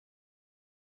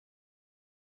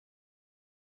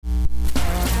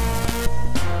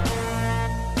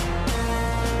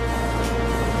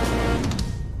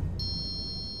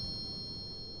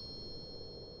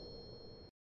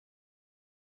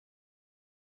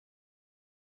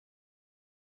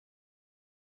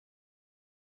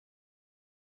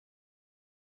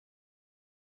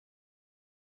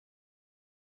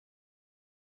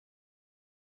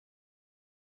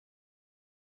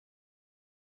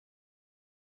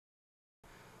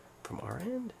from our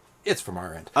end? It's from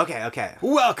our end. Okay, okay.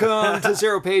 Welcome to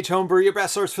ZeroPage Homebrew, your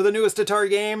best source for the newest Atari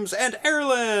games. And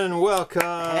Erlen, welcome.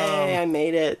 Hey, I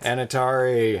made it. And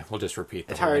Atari. We'll just repeat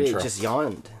the whole intro. Atari just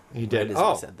yawned. He did.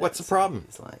 Oh, what's the problem?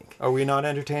 Like, are we not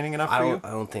entertaining enough for you? I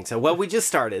don't think so. Well, we just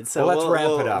started, so well, let's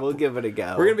ramp it up. We'll give it a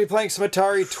go. We're going to be playing some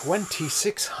Atari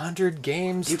 2600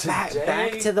 games today.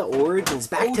 Back to the origins,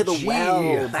 back to the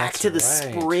well, back to the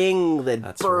spring that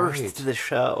birthed the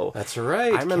show. That's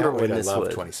right. I remember when this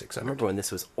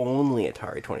was only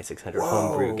Atari 2600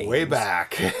 homebrew games. Way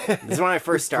back. This is when I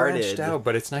first started. Out,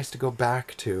 but it's nice to go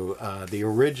back to the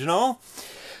original.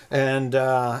 And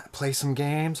play some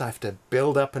games. I have to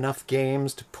build up enough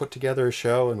games to put together a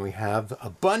show, and we have a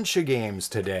bunch of games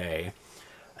today.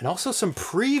 And also some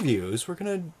previews. We're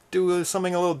going to do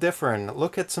something a little different.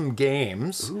 Look at some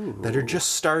games that are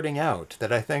just starting out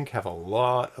that I think have a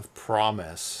lot of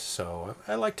promise. So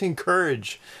I like to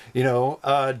encourage, you know,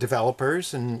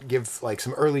 developers and give like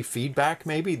some early feedback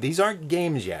maybe. These aren't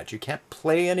games yet. You can't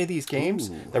play any of these games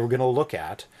that we're going to look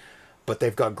at. But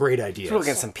they've got great ideas. We're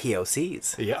looking at some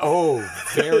POCs. Yeah. Oh,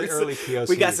 very early POCs.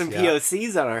 We got some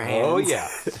POCs on our hands. Oh,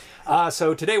 yeah.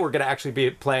 So today we're going to actually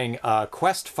be playing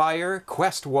Quest Fire,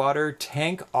 Quest Water,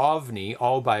 Tank Ovni,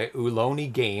 all by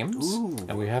Olloni Games. Ooh.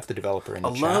 And we have the developer in the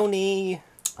Oloni. Chat.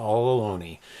 All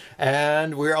Oloni.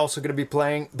 And we're also going to be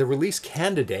playing the release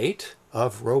candidate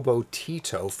of Robo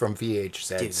Tito from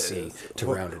VHZC to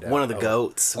round it out. One of the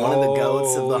goats. One of the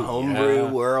goats of the homebrew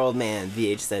world, man.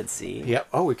 VHZC. Yep.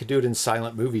 Oh, we could do it in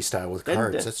silent movie style with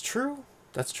cards. That's true.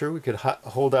 That's true. We could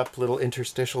hold up little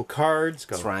interstitial cards.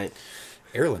 Go. That's right.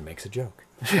 Erlen makes a joke.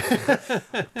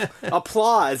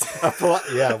 Applause.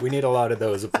 Yeah, we need a lot of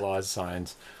those applause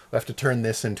signs. We have to turn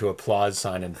this into an applause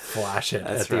sign and flash it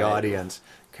at the audience.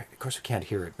 Of course, we can't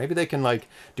hear it. Maybe they can like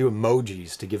do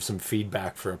emojis to give some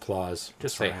feedback for applause.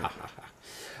 Just say ha ha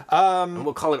ha. And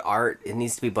we'll call it art. It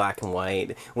needs to be black and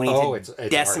white. We need to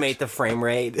decimate the frame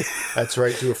rate. That's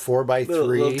right. Do a 4:3.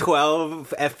 Little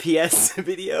 12 FPS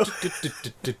video.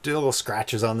 Little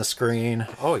scratches on the screen.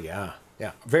 Oh yeah,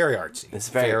 yeah. Very artsy. It's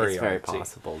very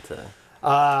possible to.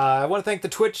 I want to thank the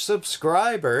Twitch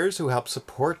subscribers who help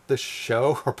support the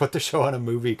show or put the show on a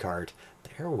movie card.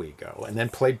 There we go. And then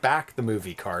play back the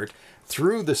movie card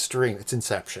through the stream. It's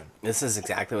Inception. This is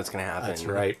exactly what's going to happen. That's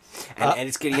right. And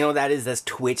it's good. You know what that's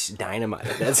Twitch dynamite.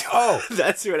 That's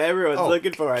that's what everyone's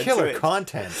looking for on killer Twitch.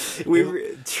 Content.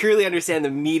 We truly understand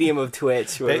the medium of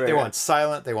Twitch. They want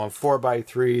silent. They want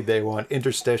 4:3. They want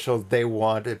interstitial. They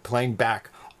want it playing back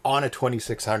on a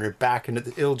 2600 back, and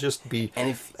it'll just be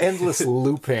endless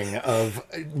looping of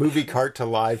movie cart to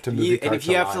live to movie cart to live. And if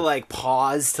you have to like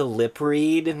pause to lip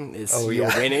read, you're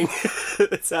winning.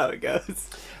 That's how it goes.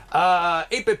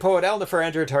 8-Bit Poet, Elna for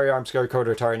Andrew, Atari Armscar,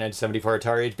 Coder, Atari 1974,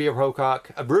 Atari HB, Pocock,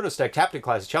 Bruno Steck, Captain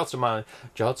Class, Charles Mal,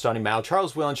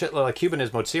 Charles Willen, Shitlilla,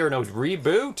 Cubanismo, Cyrano,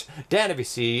 Reboot, Dan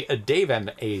AVC, Dave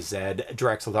M.A.Z.,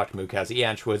 Drexel, Dr. Mukaz,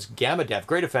 Ian Schwoods, Gamma Dev,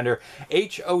 Great Offender,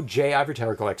 H.O.J., Ivory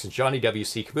Tower Collections, Johnny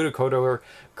W.C., Kabuto Kodover,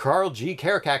 Carl G.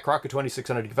 Caracat, Crocker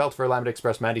 2600, Developed for Lambda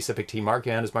Express, Mandy Sipic, T. Mark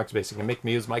Yannis, Mark's Basic, and Mick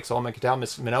Muse, Mike Solomon, Catal,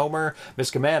 Miss Minomer,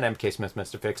 Miss Command, MK Smith,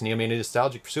 Mr. Fix, Neomania,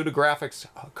 Nostalgic, Pursuit of Graphics,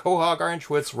 Quahog, Orange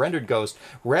Woods, Rendered Ghost,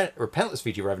 Repentless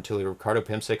VG, Reventuli, Ricardo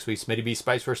Pim, 6 Weeks, Smitty B,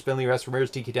 Spice for Spinley, Rest, Ramirez,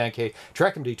 Tiki Dan K,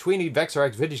 Track MD, Tweeny, Vexar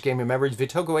X, Vintage Gaming Memories,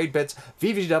 Vitogo 8-Bits,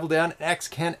 VVG Double Down, X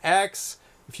Ken X.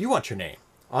 If you want your name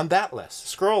on that list,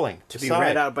 scrolling to be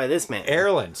read out by this man.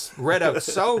 Erlen's read out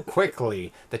so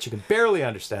quickly that you can barely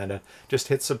understand it. Just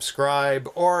hit subscribe,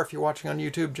 or if you're watching on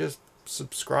YouTube, just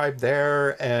subscribe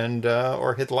there and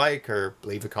or hit like or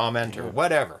leave a comment or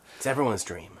whatever. It's everyone's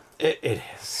dream. It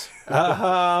is.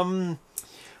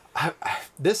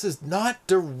 This is not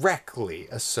directly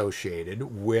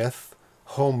associated with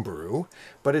homebrew,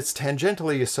 but it's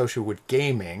tangentially associated with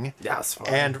gaming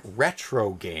and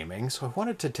retro gaming. So I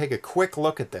wanted to take a quick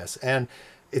look at this, and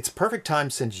it's perfect time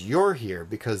since you're here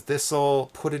because this will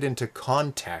put it into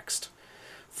context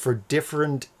for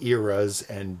different eras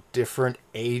and different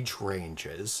age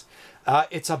ranges.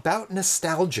 It's about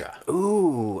nostalgia.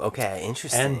 Ooh, okay,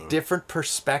 interesting. And different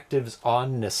perspectives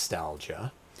on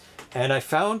nostalgia. And I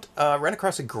found, ran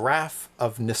across a graph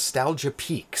of nostalgia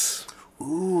peaks.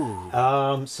 Ooh.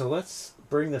 So let's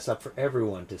bring this up for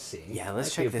everyone to see. Yeah,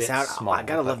 let's check this out. Small, I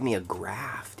gotta love me a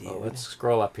graph, dude. Let's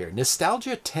scroll up here.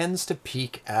 Nostalgia tends to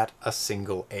peak at a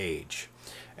single age.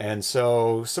 And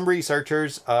so some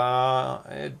researchers,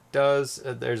 there's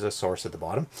a source at the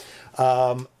bottom,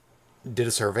 did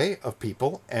a survey of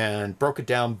people and broke it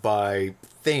down by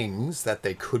things that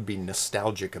they could be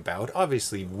nostalgic about.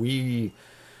 Obviously, we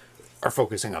are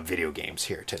focusing on video games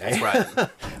here today. That's right.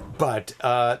 But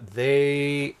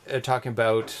they are talking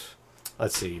about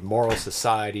let's see, moral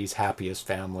societies, happiest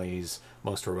families,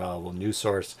 most reliable news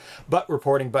source, but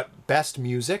best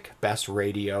music, best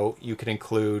radio. You could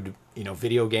include, you know,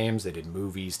 video games. They did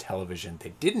movies, television.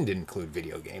 They didn't include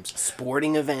video games.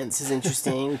 Sporting events is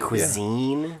interesting.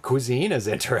 Cuisine. Yeah. Cuisine is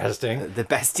interesting. The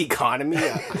best economy.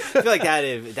 I feel like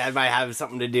that might have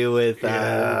something to do with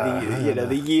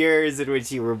the years in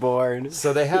which you were born.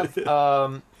 So they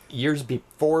have years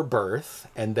before birth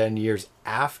and then years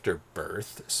after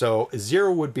birth. So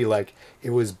 0 would be like, it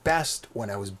was best when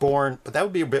I was born, but that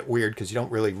would be a bit weird because you don't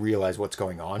really realize what's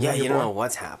going on. Yeah, you don't know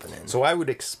what's happening. So I would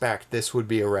expect this would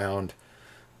be around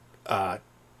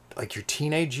like your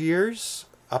teenage years,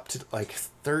 up to like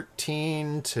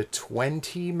 13 to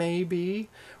 20 maybe,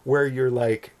 where you're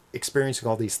like experiencing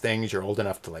all these things. You're old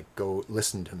enough to like go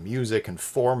listen to music and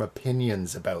form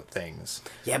opinions about things.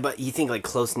 Yeah, but you think like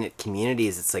close-knit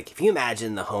communities, it's like if you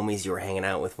imagine the homies you were hanging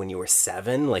out with when you were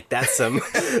 7, like that's some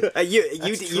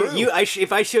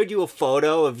if I showed you a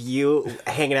photo of you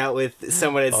hanging out with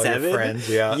someone at 7, your friends,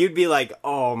 yeah, you'd be like,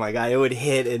 oh my god, it would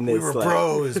hit in this. We were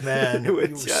bros, man. We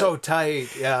were so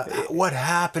tight. Yeah. What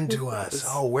happened to us?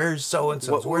 Oh, where's so and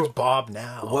so? Where's Bob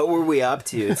now? What were we up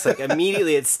to? It's like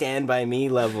immediately it's Stand By Me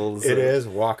level. It is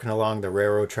walking along the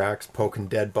railroad tracks, poking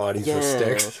dead bodies with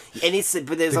sticks. And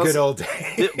there's good old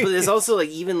days. But there's also like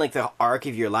even like the arc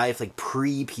of your life, like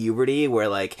pre-puberty, where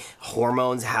like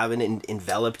hormones haven't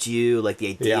enveloped you, like the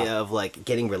idea of like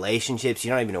getting relationships.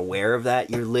 You're not even aware of that.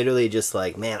 You're literally just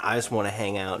like, man, I just want to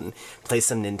hang out and play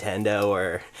some Nintendo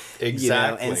or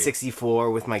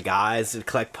N64 with my guys and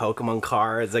collect Pokemon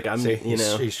cards. Like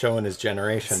he's showing his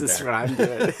generation. This is what I'm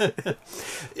doing.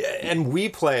 And we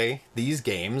play these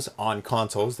games on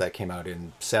consoles that came out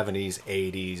in 70s,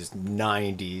 80s,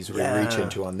 90s, we reach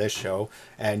into on this show.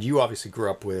 And you obviously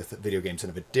grew up with video games in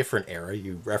a bit different era.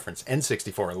 You reference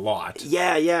N64 a lot.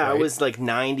 Yeah, right? I was like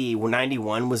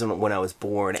 91 was when I was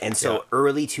born. And so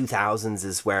early 2000s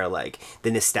is where like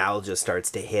the nostalgia starts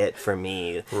to hit for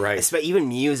me. Right. Even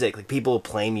music, like people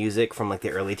play music from like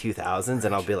the early 2000s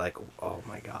and I'll be like, oh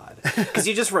my God. Because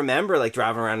you just remember like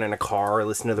driving around in a car or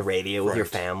listening to the radio with your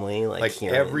family. Like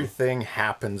everything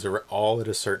happens all at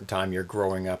a certain time. You're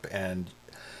growing up and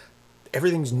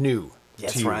everything's new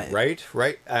to you, right?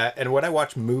 And when I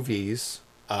watch movies,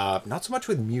 not so much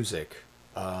with music,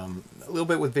 a little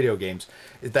bit with video games,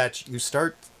 is that you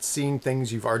start seeing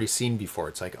things you've already seen before.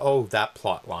 It's like, oh, that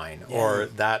plot line or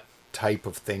that type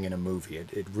of thing in a movie.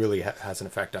 It really has an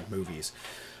effect on movies.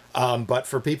 But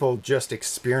for people just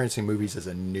experiencing movies as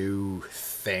a new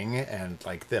thing and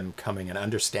like them coming and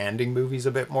understanding movies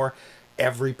a bit more,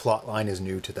 every plot line is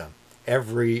new to them.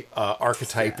 Every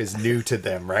archetype is new to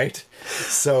them, right?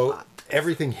 So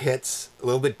everything hits a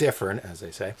little bit different, as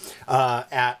they say,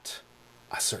 at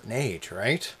a certain age,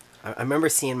 right? I remember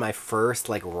seeing my first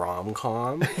like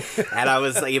rom-com and I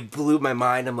was like, it blew my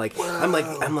mind. I'm like,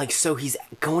 so he's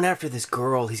going after this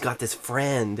girl. He's got this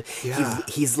friend. Yeah.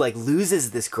 He's like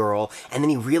loses this girl. And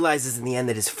then he realizes in the end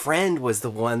that his friend was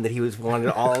the one that he was wanted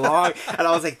all along. And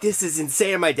I was like, this is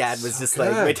insane. And my dad was just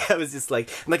like,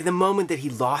 the moment that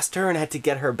he lost her and had to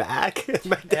get her back.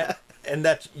 My dad. And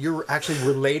that you're actually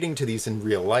relating to these in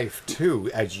real life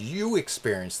too, as you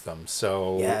experience them.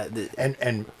 So,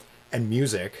 and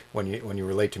music, when you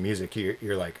relate to music,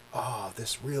 you're like, oh,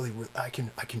 this really, I can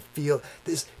feel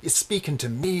this is speaking to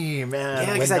me, man.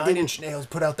 Yeah, when Nine Inch Nails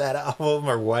put out that album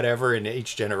or whatever in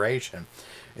each generation,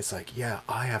 it's like, yeah,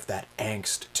 I have that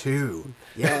angst too.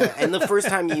 Yeah, and the first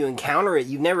time you encounter it,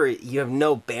 you have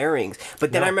no bearings.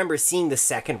 But then I remember seeing the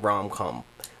second rom-com.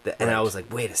 And I was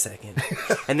like, wait a second.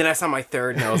 And then I saw my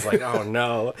third and I was like, oh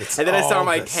no. And then I saw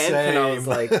my 10th and I was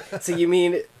like, so you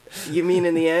mean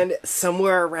in the end,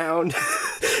 somewhere around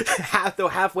the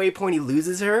halfway point, he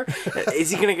loses her?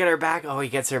 Is he going to get her back? Oh, he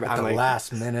gets her back. At the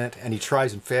last minute, and he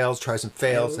tries and fails, and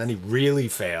then he really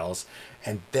fails.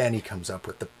 And then he comes up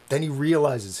with then he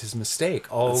realizes his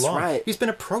mistake all along. Right. He's been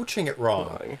approaching it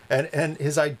wrong. And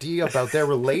his idea about their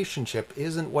relationship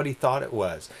isn't what he thought it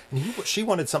was. And she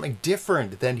wanted something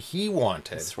different than he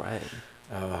wanted. That's right.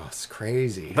 Oh, it's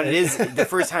crazy. But it is the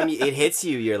first time it hits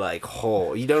you, you're like,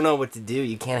 oh, you don't know what to do.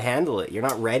 You can't handle it. You're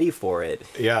not ready for it.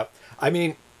 Yeah. I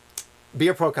mean,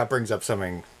 Beer Pro Cup brings up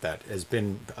something that has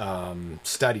been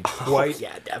studied quite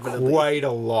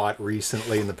a lot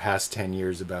recently in the past 10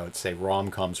 years about, say,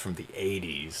 rom-coms from the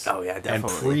 80s. Oh, yeah,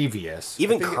 definitely. And previous.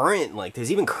 Even current, like, there's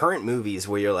even current movies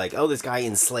where you're like, oh, this guy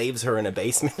enslaves her in a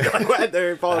basement. You're like, what?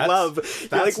 They fall in love.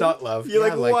 That's not love. You're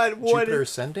like, what? Jupiter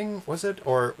Ascending, was it?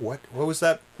 Or what was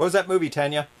that? What was that movie,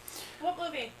 Tanya? What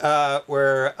movie?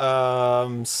 Where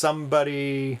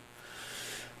somebody...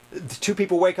 the two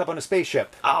people wake up on a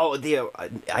spaceship. Oh,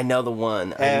 I know the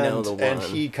one. I know the one. And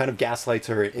he kind of gaslights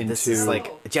her into... This is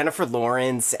like Jennifer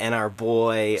Lawrence and our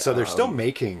boy... So they're still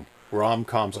making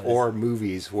rom-coms or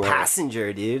movies where...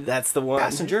 Passenger, dude. That's the one.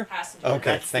 Passenger? Passenger.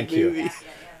 Okay, thank you.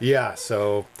 Yeah,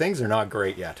 so things are not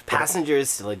great yet. Passenger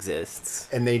still exists.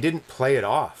 And they didn't play it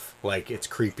off like it's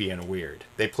creepy and weird.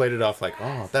 They played it off like,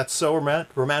 oh, that's so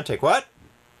romantic. What?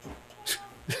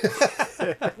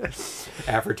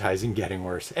 Advertising getting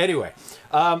worse. Anyway,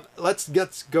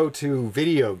 let's go to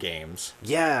video games.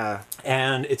 Yeah.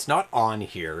 And it's not on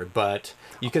here, but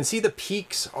you can see the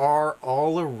peaks are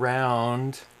all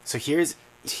around. So here's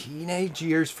teenage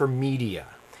years for media.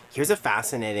 Here's a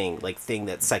fascinating thing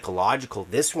that's psychological.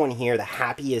 This one here, the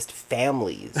happiest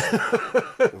families,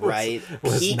 right?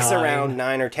 Peaks around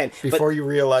 9 or 10. Before you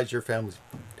realize your family's...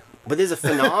 But there's a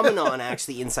phenomenon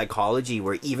actually in psychology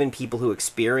where even people who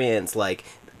experience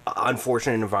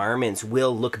unfortunate environments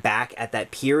will look back at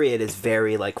that period as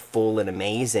very full and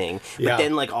amazing. But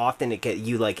then often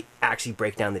you actually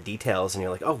break down the details and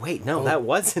you're like, oh wait, no, that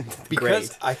wasn't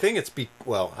great. I think it's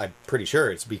I'm pretty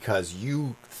sure it's because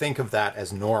you think of that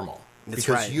as normal. That's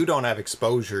because right. you don't have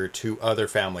exposure to other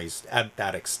families at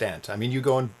that extent. I mean, you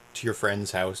go into your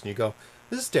friend's house and you go,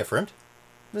 this is different.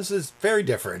 This is very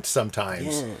different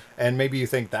sometimes. Yeah. And maybe you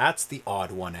think that's the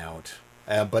odd one out.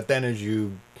 But then as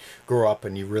you grow up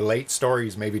and you relate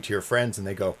stories maybe to your friends and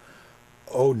they go,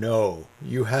 oh no,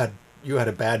 you had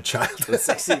a bad childhood. It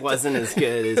actually wasn't as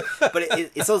good as... But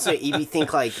it's also, if you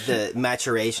think the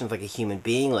maturation of a human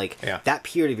being, that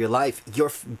period of your life,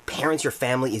 your parents, your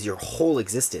family is your whole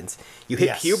existence. You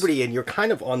hit puberty and you're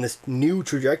kind of on this new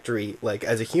trajectory,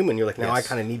 as a human. You're now I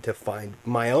kind of need to find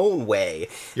my own way.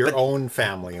 Your own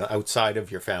family, outside of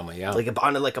your family, yeah.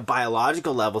 On a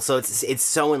biological level. So it's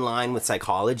so in line with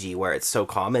psychology where it's so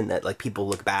common that people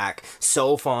look back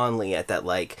so fondly at that,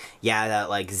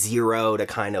 that 0 to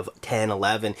kind of 10,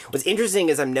 11. What's interesting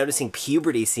is I'm noticing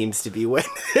puberty seems to be when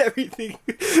everything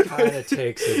kind of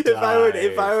takes a dive.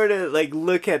 If I were to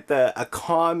look at a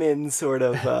common sort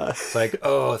of it's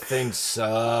oh, things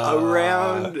suck.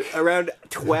 around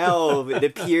 12 it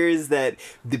appears that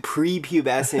the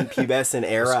pubescent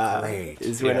era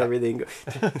is when everything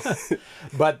goes.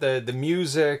 But the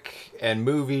music and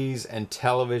movies and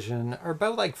television are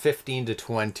about 15 to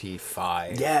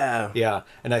 25. Yeah.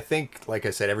 And I think, like I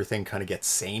said, everything kind of gets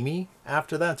samey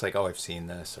after that. It's oh, I've seen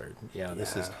this, or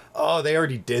this is, oh, they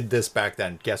already did this back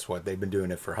then. Guess what? They've been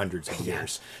doing it for hundreds of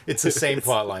years. It's the same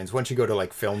plot lines. Once you go to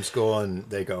film school and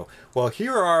they go, well,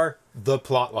 here are the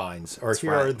plot lines, or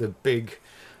here are the big,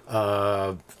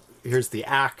 here's the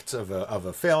acts of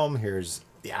a film, here's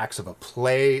the acts of a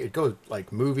play. It goes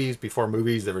movies. Before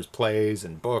movies, there was plays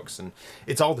and books, and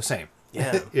it's all the same.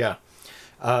 Yeah. Yeah.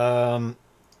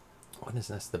 What is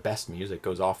this? The best music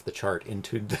goes off the chart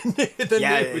into the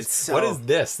news. What is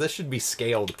this? This should be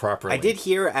scaled properly. I did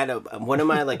hear at one of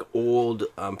my old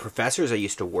professors I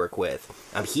used to work with.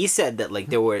 He said that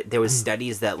there was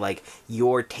studies that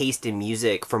your taste in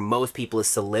music for most people is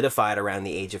solidified around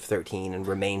the age of 13 and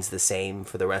remains the same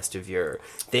for the rest of your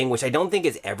thing. Which I don't think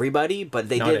is everybody, but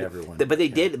they did. Everyone. But they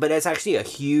did. But it's actually a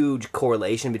huge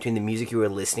correlation between the music you were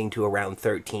listening to around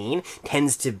 13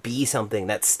 tends to be something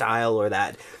that style or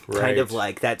that kind of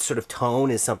that sort of tone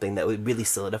is something that really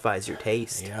solidifies your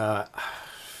taste. Yeah.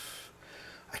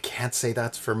 I can't say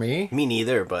that's for me. Me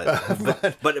neither, but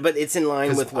it's in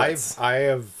line with what's... I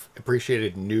have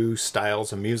appreciated new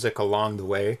styles of music along the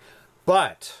way,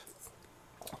 but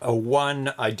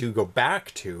one I do go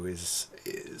back to is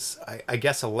I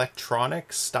guess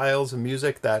electronic styles of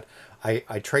music that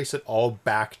I trace it all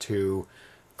back to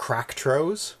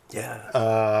Cracktros,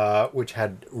 which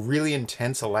had really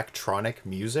intense electronic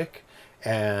music,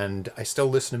 and I still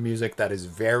listen to music that is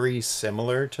very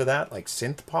similar to that,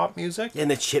 synth pop music. In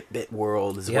the chip bit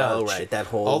world as well, right? That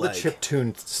whole all the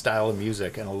chiptune style of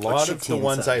music, and a lot of the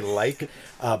ones I like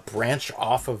branch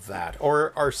off of that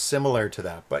or are similar to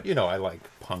that. But I like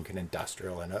punk and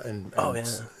industrial and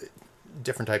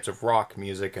different types of rock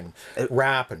music and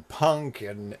rap and punk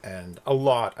and a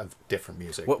lot of different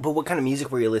music. But what kind of music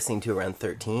were you listening to around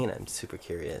 13? I'm super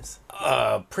curious.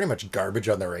 Pretty much garbage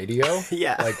on the radio.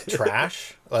 Yeah.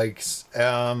 Trash. But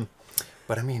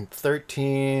I mean,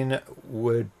 13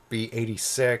 would be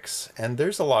 86, and there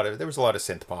was a lot of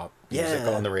synth pop music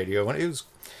on the radio, and it was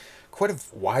quite a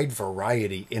wide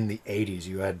variety in the 80s.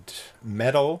 You had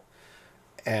metal,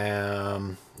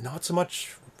 not so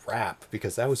much rap,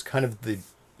 because that was kind of the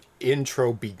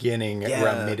intro beginning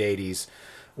around mid-80s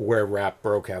where rap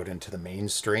broke out into the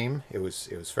mainstream. It was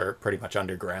pretty much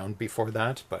underground before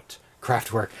that, but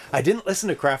Kraftwerk. I didn't listen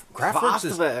to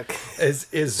Kraftwerk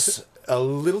is a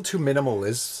little too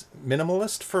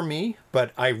minimalist for me,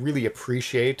 but I really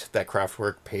appreciate that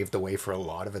Kraftwerk paved the way for a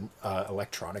lot of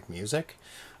electronic music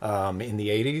in the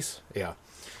 80s. Yeah.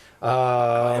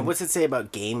 And what's it say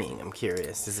about gaming? I'm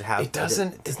curious. Does it have? It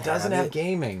doesn't have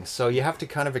gaming, so you have to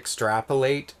kind of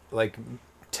extrapolate like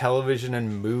television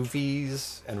and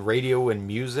movies and radio and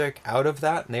music out of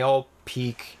that, and they all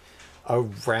peak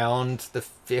around the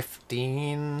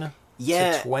 15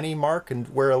 to 20 mark, and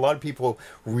where a lot of people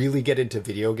really get into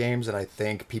video games, and I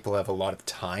think people have a lot of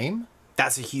time.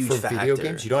 That's a huge factor. Video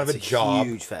games. You don't have a job.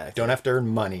 Huge factor. Don't have to earn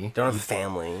money. Don't have a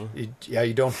family.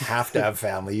 You don't have to have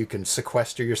family. You can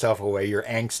sequester yourself away. You're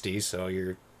angsty, so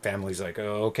your family's like,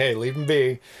 oh, okay, leave them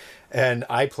be. And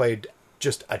I played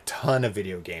just a ton of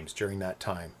video games during that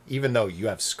time, even though you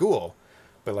have school.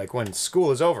 But like when school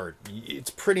is over,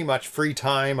 it's pretty much free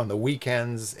time on the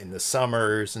weekends, in the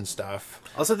summers and stuff.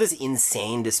 Also, this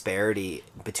insane disparity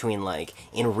between like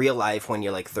in real life when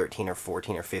you're like 13 or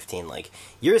 14 or 15, like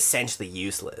you're essentially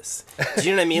useless. Do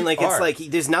you know what I mean? Like it's like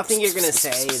there's nothing you're gonna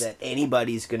say that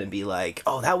anybody's gonna be like,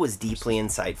 oh, that was deeply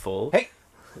insightful. Hey,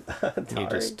 you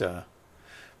just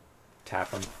tap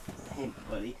them. Hey,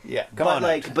 buddy. Yeah, come on.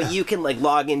 Like, but you can like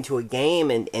log into a game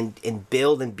and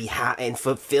build and and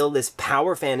fulfill this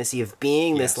power fantasy of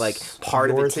being this like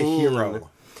part of a team. The hero.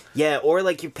 Yeah, or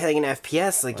like you're playing an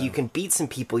FPS, like you can beat some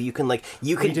people. You can like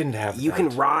you can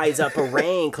rise up a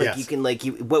rank. Like you can like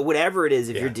whatever it is.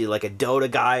 If you're like a Dota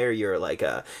guy or you're like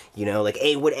a like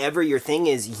whatever your thing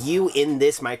is, you in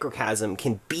this microcosm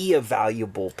can be a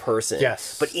valuable person.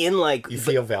 Yes, but in like you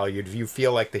feel valued. You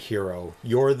feel like the hero.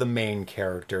 You're the main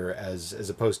character as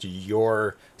opposed to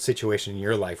your situation in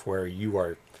your life where you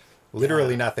are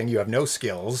literally nothing. You have no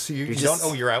skills. You don't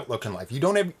know your outlook in life. You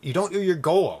don't know your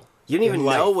goal. You don't even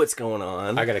know what's going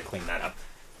on. I gotta clean that up.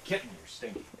 Kitten, you're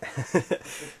stinky.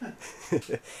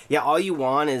 Yeah, all you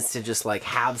want is to just like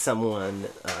have someone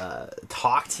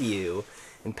talk to you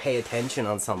and pay attention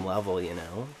on some level, you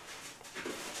know?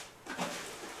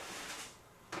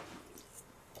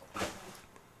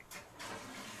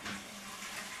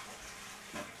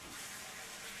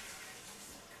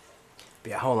 But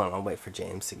yeah, hold on, I'll wait for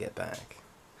James to get back.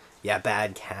 Yeah,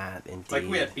 bad cat, indeed. Like,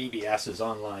 we had BBSs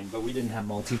online, but we didn't have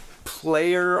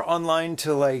multiplayer online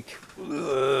till, like,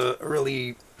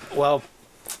 early, well,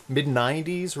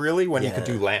 mid-90s, really, when you could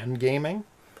do LAN gaming.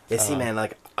 Yeah, see, man,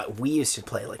 like, we used to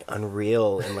play, like,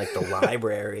 Unreal in, like, the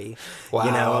library. Wow.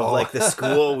 You know, of, like, the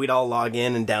school, we'd all log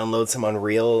in and download some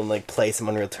Unreal and, like, play some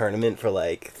Unreal Tournament for,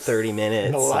 like, 30 minutes.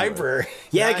 In the library.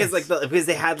 Yeah, because, like, because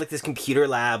they had, like, this computer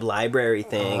lab library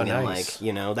thing. And, like,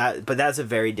 you know, but that's a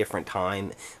very different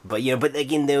time. But, you know, but, like,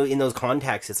 in those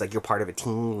contexts, it's, like, you're part of a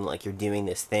team, like, you're doing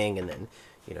this thing, and then,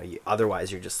 you know,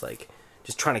 otherwise you're just, like,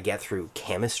 just trying to get through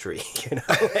chemistry, you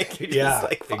know? Like, you're just,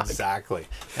 like, fuck. Exactly.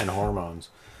 And hormones.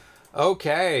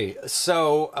 Okay,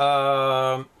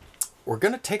 so we're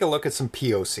going to take a look at some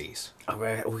POCs. Oh,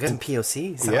 we're getting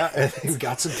POCs. Yeah, we've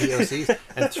got some POCs.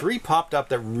 And 3 popped up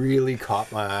that really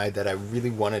caught my eye that I really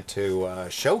wanted to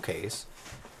showcase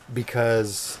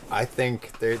because I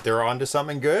think they're onto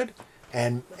something good.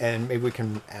 And maybe we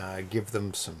can give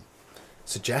them some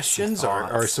suggestions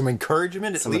or some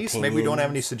encouragement at least. Opinions. Maybe we don't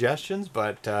have any suggestions,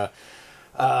 but...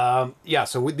 yeah,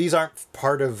 so these aren't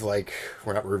part of, like,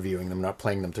 we're not reviewing them, not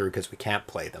playing them through because we can't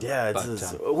play them. Yeah,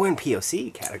 we're in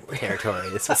POC territory.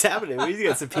 That's what's happening. We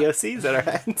got some POCs at our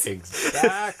hands.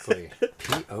 Exactly.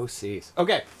 POCs.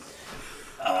 Okay.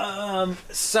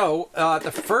 So,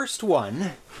 the first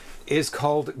one is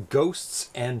called Ghosts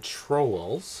and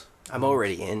Trolls. I'm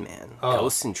already in, man.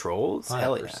 Ghosts and Trolls? 100%.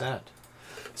 Hell yeah.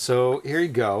 So here you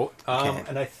go,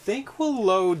 and I think we'll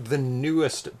load the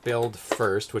newest build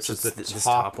first, which is the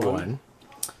top one.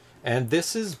 And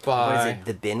this is by... What is it,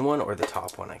 the bin one or the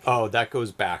top one? Oh, that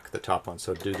goes back, the top one,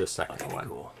 so do the second one.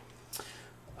 Cool.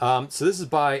 So this is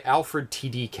by Alfred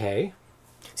TDK.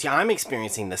 See, I'm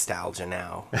experiencing nostalgia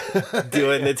now,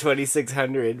 doing the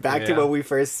 2600, back to when we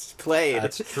first played.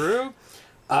 That's true.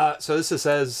 So this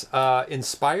says,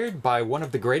 inspired by one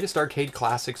of the greatest arcade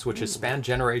classics which has spanned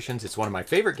generations, it's one of my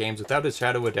favorite games without a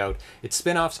shadow of a doubt. Its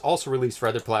spin-offs, also released for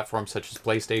other platforms such as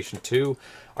PlayStation 2,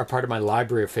 are part of my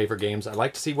library of favorite games. I'd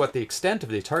like to see what the extent of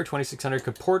the Atari 2600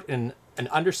 could port in an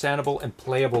understandable and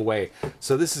playable way.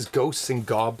 So this is Ghosts and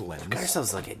Goblins. Got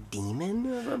ourselves like a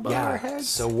demon above our heads.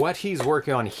 So what he's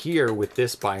working on here with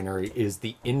this binary is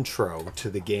the intro to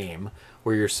the game,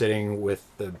 where you're sitting with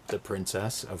the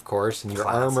princess, of course, and your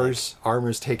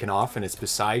armor's taken off and it's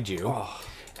beside you. Oh.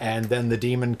 And then the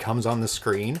demon comes on the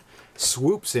screen,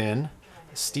 swoops in,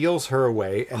 steals her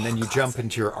away, and then you jump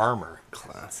into your armor.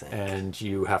 Classic. And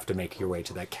you have to make your way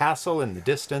to that castle in the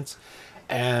distance.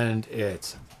 And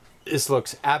it's This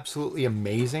looks absolutely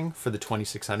amazing for the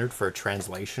 2600 for a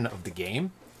translation of the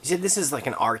game. You said this is like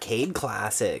an arcade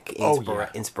classic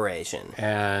inspiration.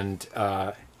 And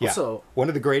yeah, also, one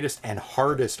of the greatest and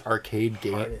hardest arcade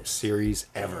game series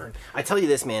ever. I tell you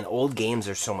this, man, old games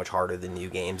are so much harder than new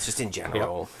games, just in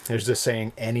general. Yep. There's this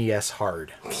saying, NES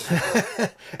hard.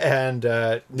 And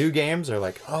new games are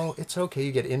like, oh, it's okay,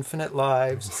 you get infinite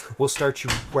lives. We'll start you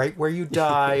right where you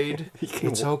died.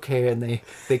 It's okay. And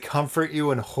they comfort you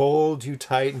and hold you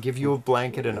tight and give you a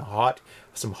blanket and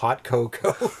some hot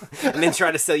cocoa. And then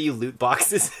try to sell you loot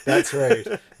boxes. That's right.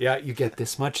 Yeah, you get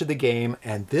this much of the game,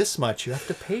 and this much you have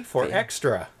to pay for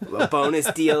extra. A bonus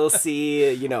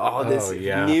DLC, you know, all this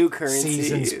new currency.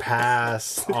 Seasons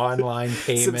pass, online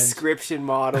payment. Subscription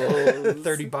model.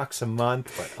 $30 a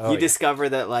month. But, you discover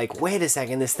that, like, wait a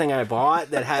second, this thing I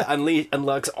bought that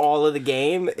unlocks all of the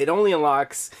game, it only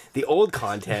unlocks the old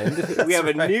content. We have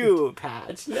a new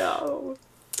patch. No.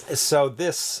 So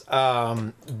this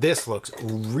looks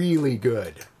really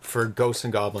good for Ghosts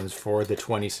and Goblins for the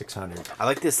 2600. I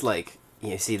like this, like,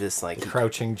 you see this, like...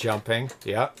 Crouching, jumping,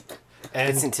 yeah. And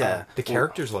it's into, the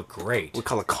characters look great. We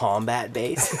call it combat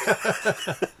base.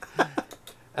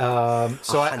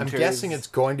 So I'm guessing it's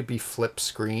going to be flip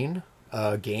screen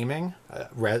gaming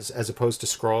as opposed to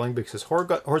scrolling, because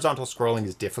horizontal scrolling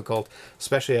is difficult,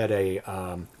 especially at a...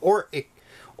 or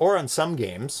on some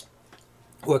games,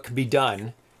 what can be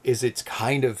done is it's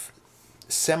kind of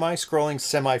semi-scrolling,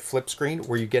 semi-flip screen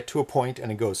where you get to a point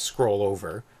and it goes scroll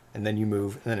over and then you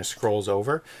move and then it scrolls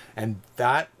over. And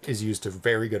that is used to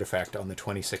very good effect on the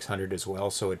 2600 as well.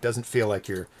 So it doesn't feel like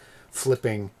you're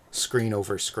flipping screen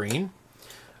over screen.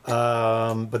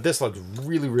 But this looks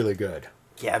really, really good.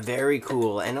 Yeah, very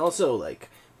cool. And also, like,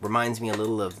 reminds me a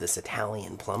little of this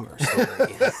Italian plumber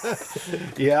story.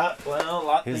 Yeah,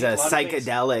 well, it was a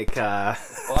psychedelic. A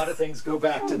lot of things go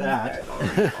back to that.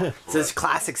 It's this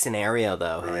classic scenario,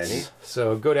 though. Ready?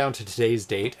 So go down to today's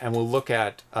date, and we'll look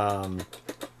at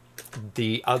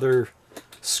the other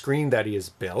screen that he has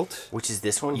built, which is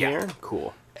this one here.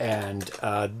 Cool. And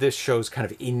this shows kind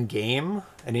of an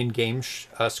in-game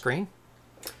screen.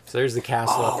 So there's the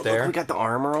castle up there. Look, we got the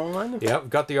armor on. Yeah, we've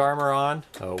got the armor on.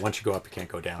 Oh, once you go up, you can't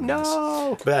go down.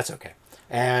 No. But that's okay.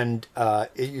 And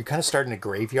you're kind of starting a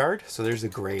graveyard. So there's the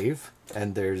grave,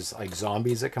 and there's like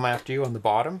zombies that come after you on the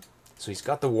bottom. So he's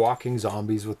got the walking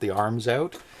zombies with the arms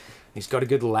out. He's got a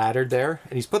good ladder there,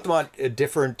 and he's put them on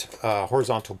different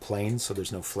horizontal planes, so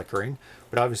there's no flickering.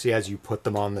 But obviously, as you put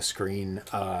them on the screen,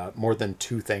 more than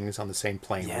two things on the same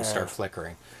plane will start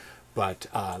flickering. But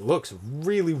looks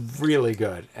really, really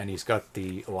good. And he's got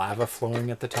the lava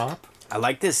flowing at the top. I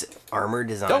like this armor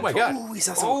design. Oh my god. Ooh,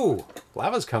 some...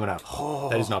 lava's coming up. Oh.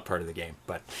 That is not part of the game,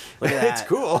 but look at that. It's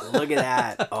cool. Look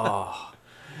at that. Oh.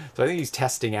 So I think he's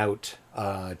testing out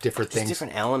different things.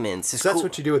 Different elements. So that's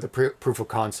what you do with a proof of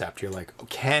concept. You're like,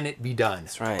 can it be done?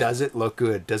 That's right. Does it look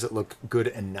good? Does it look good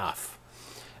enough?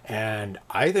 And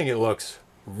I think it looks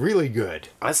really good.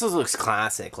 This looks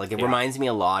classic. Like, it reminds me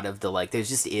a lot of the, like, there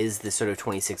just is this sort of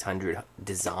 2600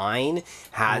 design,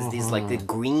 has these, like, the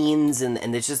greens, and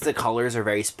it's just the colors are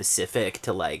very specific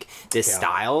to, like, this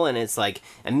style, and it's, like,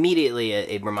 immediately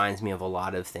it reminds me of a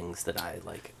lot of things that I,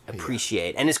 like,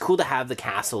 appreciate. And it's cool to have the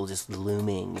castle just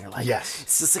looming. You're like,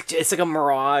 it's just like, it's like a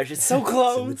mirage. It's so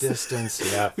close. It's in the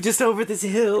distance, yeah. We're just over this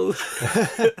hill.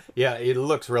 Yeah, it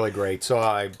looks really great. So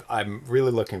I'm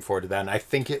really looking forward to that, and I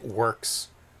think it works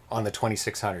on the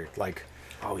 2600. Like,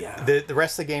 the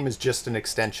rest of the game is just an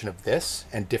extension of this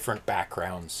and different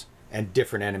backgrounds and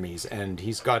different enemies, and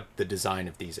he's got the design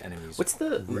of these enemies. What's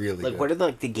the really like? Good. What are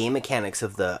the game mechanics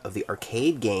of the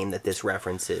arcade game that this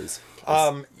references?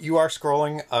 You are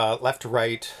scrolling left to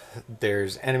right.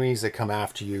 There's enemies that come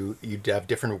after you. You have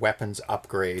different weapons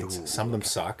upgrades. Some of them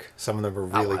suck. Some of them are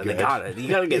really good. You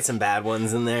gotta get some bad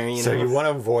ones in there. So you want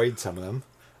to avoid some of them.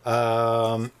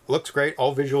 Looks great.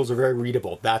 All visuals are very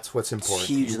readable. That's what's important. It's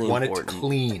hugely you want important. It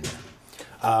clean.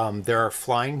 There are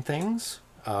flying things.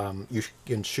 You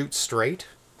can shoot straight.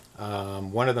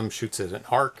 One of them shoots at an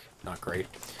arc. Not great.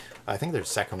 I think there's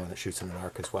a second one that shoots in an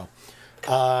arc as well.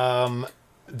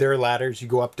 There are ladders. You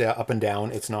go up and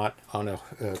down. It's not on a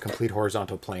complete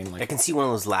horizontal plane. Like, I can see one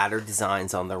of those ladder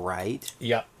designs on the right.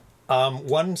 Yeah.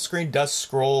 One screen does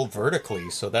scroll vertically,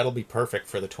 so that'll be perfect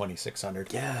for the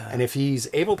 2600. Yeah. And if he's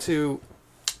able to...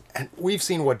 And we've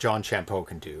seen what John Champeau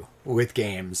can do with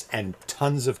games and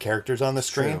tons of characters on the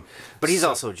screen. True. But he's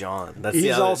also John. That's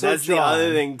the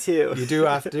other thing, too. You do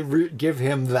have to give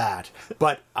him that.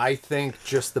 But I think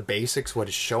just the basics, what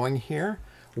is showing here,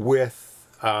 with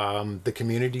the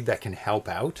community that can help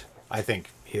out, I think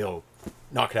he'll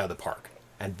knock it out of the park.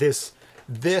 And this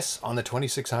on the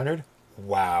 2600...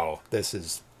 wow,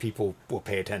 people will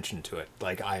pay attention to it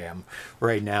like I am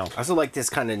right now. I also like this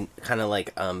kind of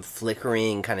like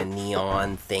flickering kind of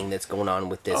neon thing that's going on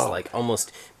with this like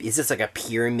almost, is this like a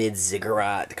pyramid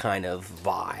ziggurat kind of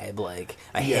vibe, like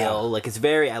a hill, like it's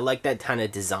very, I like that kind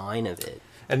of design of it.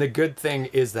 And the good thing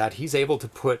is that he's able to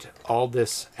put all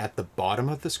this at the bottom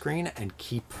of the screen and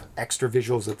keep extra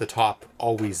visuals at the top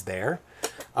always there,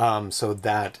 so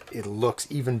that it looks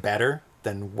even better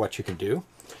than what you can do.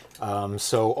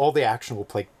 So all the action will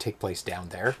take place down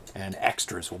there, and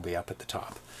extras will be up at the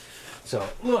top. So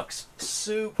it looks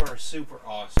super, super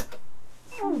awesome.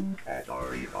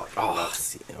 Atari Vox. Oh,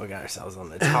 see, we got ourselves on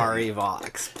the Atari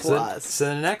Vox Plus. So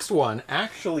the next one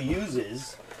actually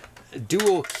uses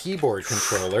dual keyboard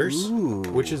controllers,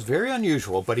 which is very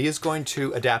unusual, but he is going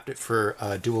to adapt it for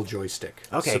dual joystick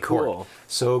Okay, support. cool.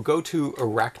 So go to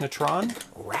Arachnotron.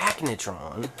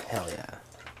 Arachnotron? Hell yeah.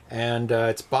 And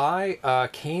it's by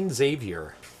Kane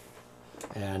Xavier.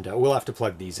 And we'll have to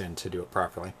plug these in to do it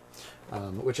properly.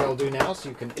 Which I'll do now so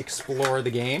you can explore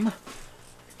the game.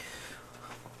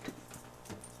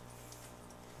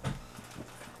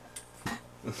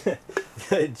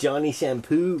 Johnny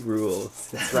Shampoo rules.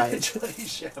 That's right. Johnny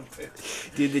Shampoo.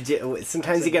 Dude,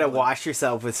 sometimes you gotta wash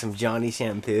yourself with some Johnny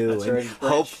Shampoo. That's and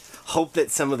right. hope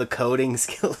that some of the coding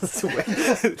skills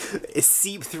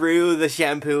seep through the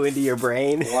shampoo into your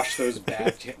brain. Wash those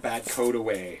bad code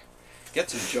away. Get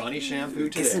some Johnny Shampoo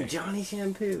today. Get some Johnny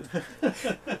Shampoo.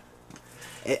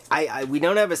 We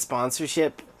don't have a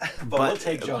sponsorship, but we'll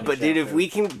take Johnny But dude, if Shampoo. we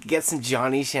can get some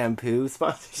Johnny Shampoo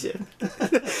sponsorship,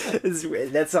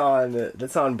 that's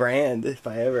on brand. If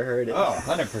I ever heard it. Oh,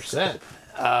 100%.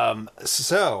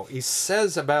 So he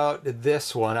says about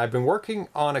this one, I've been working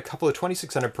on a couple of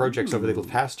 2600 projects over the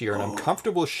past year, and I'm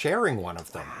comfortable sharing one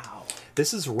of them. Wow.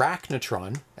 This is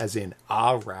Arachnotron, as in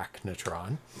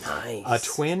Arachnotron, Nice. a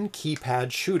twin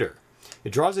keypad shooter.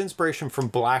 It draws inspiration from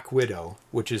Black Widow,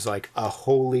 which is like a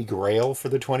holy grail for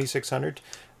the 2600.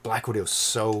 Black Widow is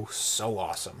so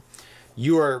awesome.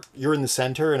 You're in the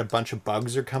center, and a bunch of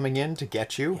bugs are coming in to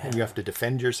get you, and you have to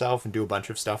defend yourself and do a bunch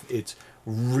of stuff. It's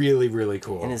really, really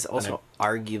cool. And it's also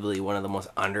arguably one of the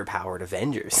most underpowered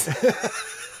Avengers.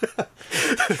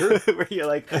 True. Where you're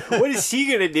like, what is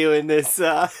she gonna do in this?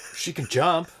 She can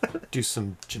jump, do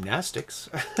some gymnastics.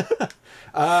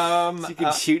 She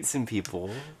can shoot some people.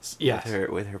 Yes.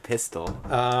 with her pistol.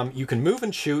 You can move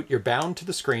and shoot. You're bound to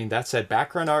the screen. That said,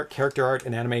 background art, character art,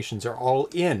 and animations are all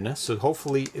in, so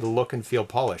hopefully it'll look and feel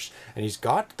polished. And he's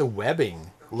got the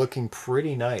webbing looking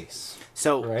pretty nice.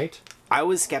 So Right? I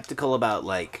was skeptical about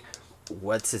like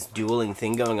what's this dueling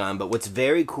thing going on, but what's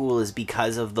very cool is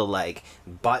because of the like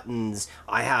buttons,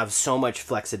 I have so much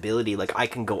flexibility. Like I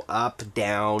can go up,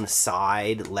 down,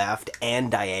 side, left, and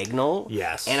diagonal.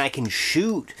 Yes. And I can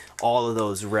shoot all of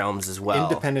those realms as well.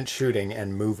 Independent shooting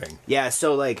and moving. Yeah,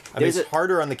 so like I mean, it's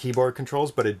harder on the keyboard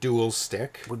controls, but a dual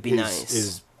stick would be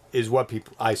nice. Is what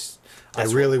people I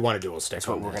really want a dual stick. That's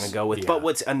what on we're this. gonna go with. Yeah. But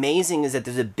what's amazing is that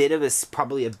there's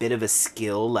probably a bit of a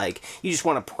skill. Like you just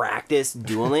want to practice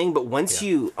dueling, but once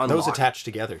you unlock those attach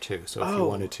together too. So if you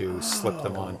wanted to slip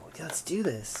them on, let's do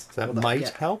this. that might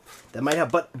help. That might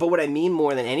help. But what I mean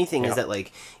more than anything Yeah. is that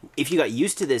like if you got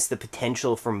used to this, the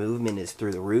potential for movement is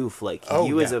through the roof. Like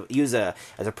as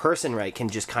a person, right, can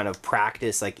just kind of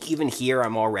practice. Like even here,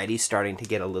 I'm already starting to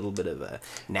get a little bit of a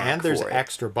knack. And there's for it.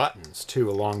 extra buttons too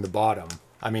along the bottom.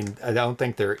 I mean, I don't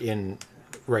think they're in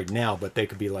right now, but they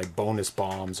could be like bonus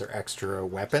bombs or extra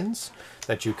weapons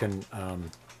that you can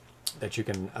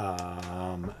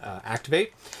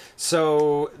activate.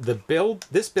 So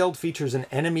this build features an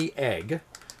enemy egg.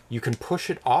 You can push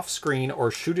it off screen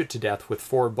or shoot it to death with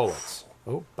 4 bullets.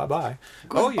 Oh, bye-bye.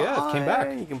 Oh, yeah, it came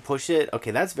back. You can push it.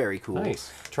 Okay, that's very cool.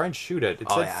 Nice. Try and shoot it. It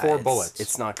Oh, said yeah, 4 bullets.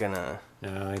 It's not gonna.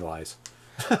 No, he lies.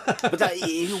 But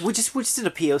we just did a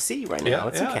POC right now.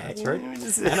 It's okay. That's right.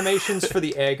 Animations for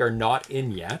the egg are not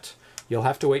in yet. You'll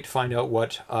have to wait to find out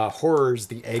what horrors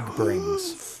the egg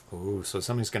brings. Ooh, so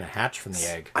something's going to hatch from the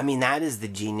egg. I mean, that is the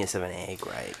genius of an egg,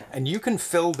 right? And you can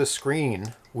fill the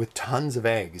screen with tons of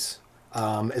eggs.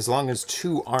 As long as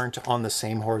 2 aren't on the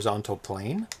same horizontal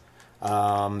plane,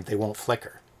 they won't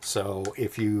flicker. So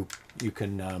if you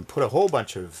can put a whole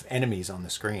bunch of enemies on the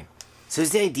screen. So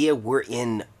is the idea we're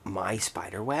in my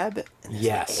spider web and there's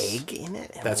Yes. an egg in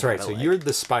it? And That's we right. gotta, So like- you're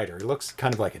the spider. It looks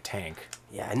kind of like a tank.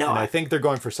 Yeah, no, And I think they're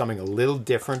going for something a little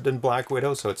different than Black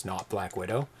Widow, so it's not Black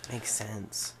Widow. makes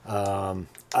sense.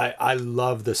 I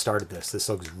love the start of this. This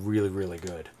looks really, really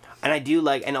good. And I do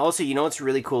like, and also, you know what's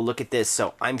really cool? Look at this.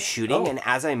 So I'm shooting, and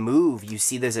as I move, you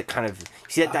see there's a kind of, you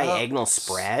see that diagonal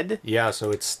spread? Yeah, so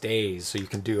it stays. So you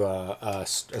can do a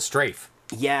strafe.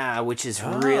 Yeah, which is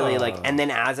really like, and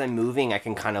then as I'm moving, I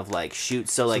can kind of like shoot.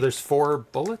 So like, there's 4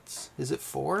 bullets. Is it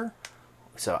 4?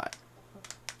 So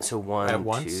 1,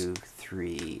 2,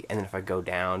 3, and then if I go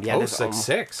down, yeah, there's like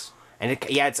 6. And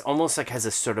it's almost like has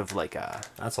a sort of like a.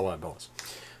 That's a lot of bullets.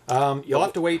 You'll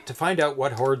have to wait to find out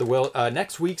what horde the will.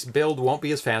 Next week's build won't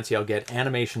be as fancy. I'll get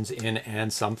animations in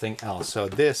and something else. So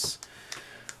this.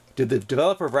 Did the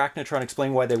developer of Arachnotron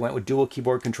explain why they went with dual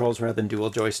keyboard controls rather than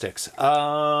dual joysticks?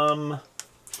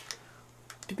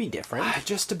 To be different.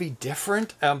 Just to be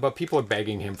different. But people are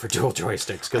begging him for dual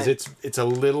joysticks because it's a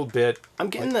little bit. I'm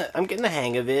getting the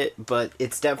hang of it, but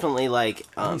it's definitely like.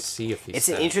 Let me see if it's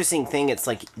an interesting thing. It's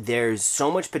like there's so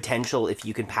much potential if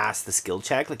you can pass the skill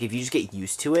check. Like if you just get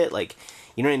used to it, like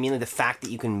you know what I mean. Like the fact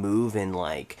that you can move in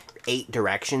like 8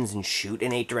 directions and shoot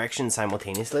in 8 directions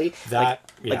simultaneously. Like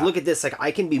look at this. Like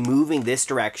I can be moving this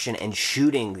direction and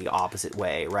shooting the opposite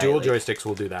way. Right. Dual joysticks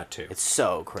will do that too. It's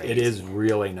so crazy. It is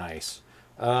really nice.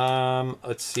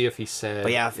 Let's see if he said.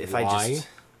 But yeah, if I just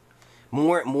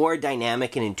more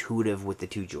dynamic and intuitive with the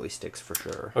 2 joysticks for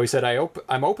sure. Oh, he said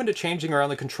I'm open to changing around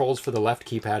the controls for the left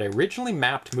keypad. I originally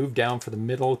mapped move down for the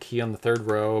middle key on the 3rd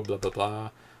row. Blah blah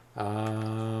blah.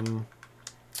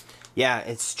 Yeah,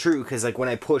 it's true because like when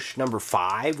I push number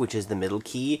 5, which is the middle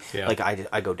key, like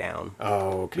I go down.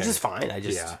 Oh, okay. Which is fine.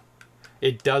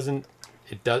 It doesn't.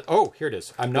 It does. Oh, here it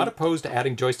is. I'm not opposed to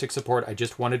adding joystick support. I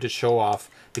just wanted to show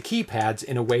off the keypads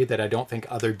in a way that I don't think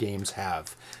other games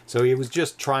have. So he was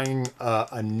just trying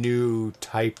a new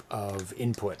type of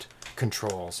input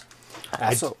controls.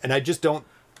 And I just don't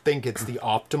think it's the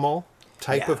optimal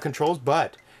type of controls.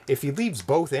 But if he leaves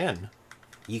both in,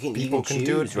 you can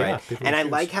choose, right? Yeah, and I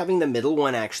like having the middle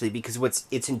one actually because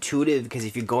it's intuitive because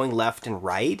if you're going left and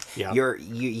right,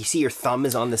 you see your thumb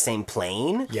is on the same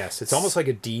plane. Yes, it's almost like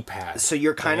a D-pad. So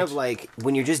you're kind of like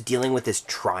when you're just dealing with this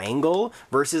triangle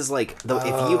versus like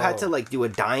if you had to like do a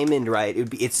diamond, right?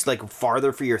 It's like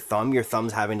farther for your thumb. Your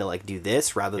thumb's having to like do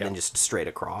this rather than just straight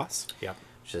across. Yep.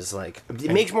 Just like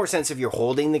it makes more sense if you're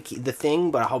holding the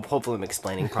thing, but hopefully I'm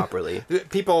explaining properly.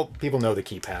 People know the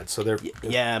keypad, so they're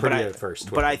pretty at first.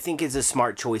 But I think it's a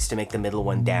smart choice to make the middle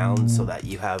one down so that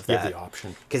you have that the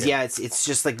option. Because it's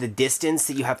just like the distance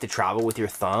that you have to travel with your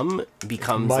thumb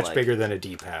becomes much bigger than a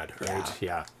D-pad, right?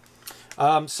 Yeah.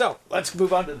 So let's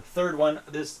move on to the 3rd one.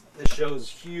 This shows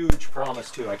huge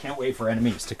promise too. I can't wait for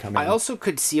enemies to come in. I also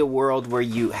could see a world where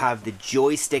you have the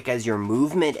joystick as your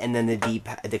movement and then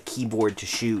the keyboard to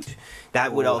shoot.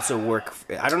 That would also work.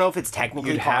 I don't know if it's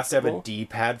technically possible. You'd have to have a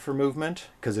D-pad for movement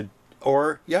because you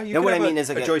know what I mean is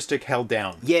like a joystick held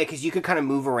down. Yeah, because you could kind of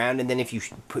move around and then if you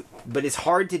but it's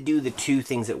hard to do the 2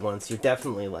 things at once. You're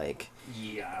definitely like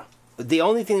The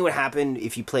only thing that would happen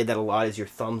if you played that a lot is your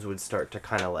thumbs would start to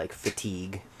kind of like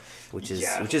fatigue, which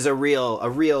is a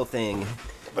real thing.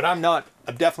 But I'm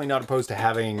definitely not opposed to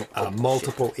having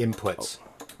multiple inputs.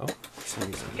 For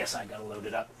some reason. Yes, I gotta load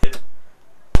it up.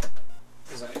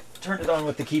 Because I turned it on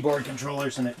with the keyboard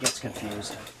controllers and it gets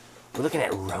confused. We're looking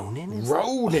at Ronin.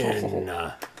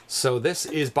 Ronin. So this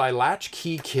is by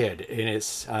Latchkey Kid, and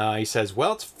he says,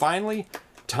 "Well, it's finally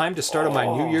time to start on my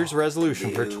New Year's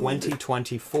resolution for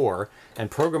 2024 and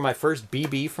program my first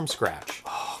BB from scratch."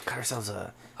 Oh, got ourselves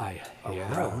a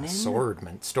Ronin?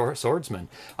 Swordsman.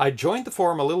 I joined the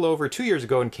forum a little over 2 years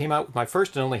ago and came out with my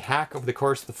first and only hack over the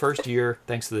course of the first year,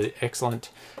 thanks to the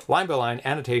excellent line-by-line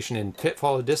annotation and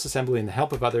pitfall of disassembly and the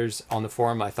help of others on the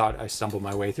forum. I thought I stumbled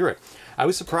my way through it. I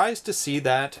was surprised to see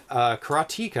that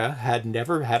Karateka had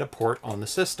never had a port on the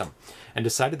system, and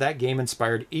decided that game,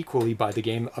 inspired equally by the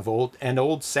game of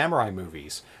old samurai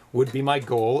movies, would be my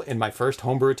goal in my first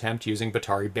homebrew attempt using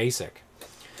Batari Basic.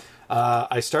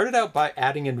 I started out by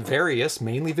adding in various,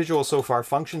 mainly visual so far,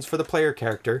 functions for the player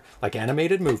character, like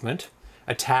animated movement,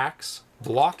 attacks,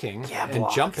 blocking, and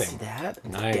jumping. See that?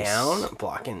 Nice. Down,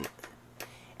 blocking.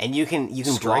 And you can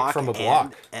strike block from a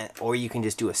block. or you can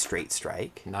just do a straight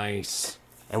strike. Nice.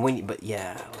 And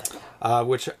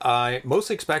which I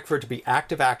mostly expect for it to be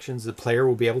active actions the player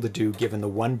will be able to do given the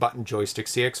 1-button joystick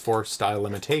CX4 style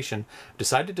limitation.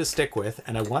 Decided to stick with,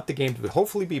 and I want the game to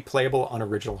hopefully be playable on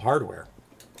original hardware.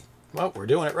 Well, we're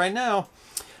doing it right now.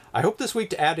 I hope this week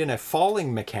to add in a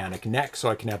falling mechanic next so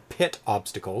I can have pit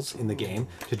obstacles in the game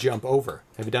to jump over.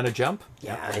 Have you done a jump?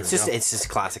 Yeah, it's just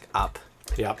classic up.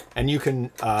 Yep. And you can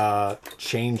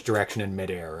change direction in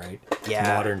midair, right?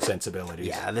 Yeah. Modern sensibilities.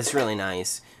 Yeah, that's really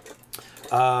nice.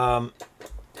 Jump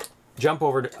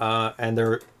over to, and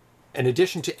they're in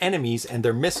addition to enemies and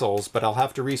their missiles, but I'll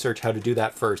have to research how to do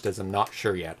that first as I'm not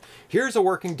sure yet. Here's a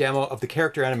working demo of the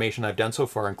character animation I've done so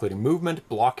far, including movement,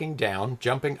 blocking down,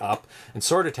 jumping up, and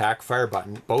sword attack, fire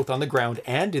button, both on the ground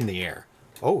and in the air.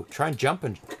 Oh, try and jump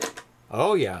and...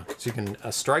 Oh, yeah. So you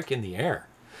can strike in the air.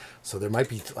 So there might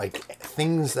be, like,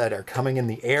 things that are coming in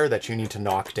the air that you need to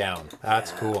knock down.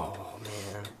 That's cool. Oh,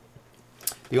 man.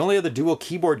 The only other dual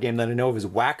keyboard game that I know of is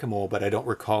Whack-A-Mole, but I don't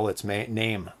recall its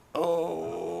name.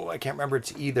 Oh, I can't remember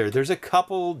it's either. There's a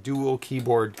couple dual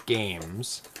keyboard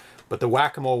games, but the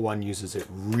Whack-A-Mole one uses it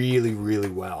really, really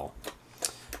well.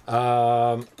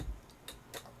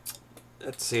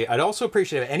 Let's see. I'd also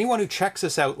appreciate it. Anyone who checks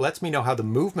this out lets me know how the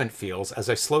movement feels as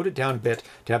I slowed it down a bit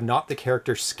to have not the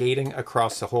character skating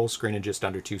across the whole screen in just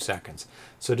under 2 seconds.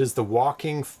 So does the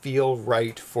walking feel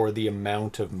right for the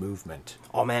amount of movement?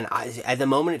 Oh man, at the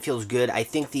moment it feels good. I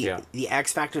think the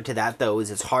X factor to that though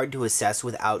is it's hard to assess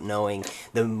without knowing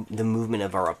the movement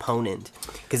of our opponent.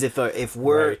 Because if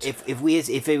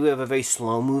we have a very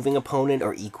slow moving opponent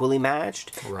or equally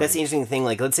matched, that's the interesting thing.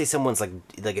 Like let's say someone's like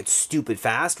it's stupid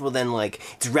fast. Well then like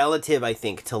it's relative I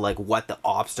think to like what the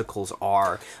obstacles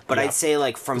are. But I'd say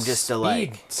like from the just a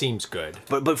like seems good.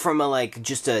 But from a like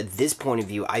just a this point of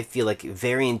view, I feel like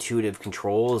very intuitive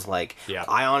controls. Like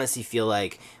I honestly feel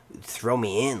like. Throw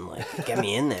me in, like get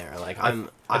me in there. Like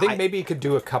I think maybe he could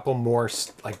do a couple more,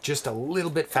 like just a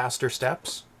little bit faster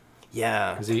steps.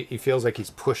 Yeah, because he feels like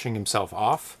he's pushing himself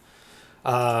off.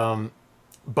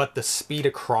 But the speed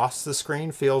across the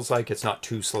screen feels like it's not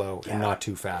too slow and not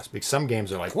too fast. Because some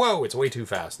games are like, whoa, it's way too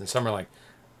fast, and some are like,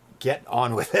 get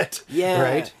on with it. Yeah,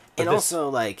 right. But and also,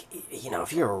 like, you know,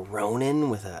 if you're a Ronin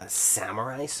with a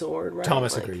samurai sword, right?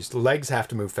 Thomas agrees. The legs have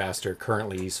to move faster.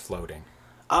 Currently, he's floating.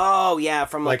 Oh yeah,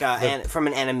 from like from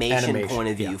an animation point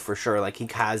of view, for sure. Like he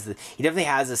definitely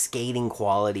has a skating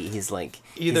quality. He's like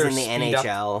either he's in the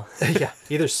NHL.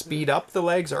 Either speed up the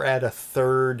legs or add a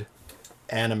third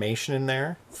animation in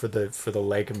there for the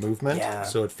leg movement. Yeah.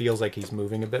 So it feels like he's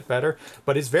moving a bit better.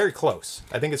 But it's very close.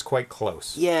 I think it's quite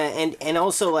close. Yeah, and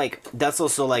also like that's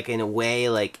also like in a way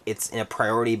like it's in a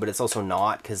priority, but it's also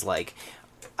not because like.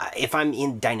 If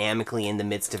I'm dynamically in the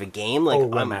midst of a game, like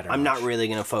I'm not really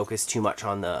gonna focus too much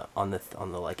on the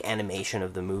like animation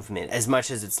of the movement as much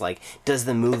as it's like does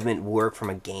the movement work from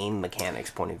a game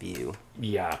mechanics point of view?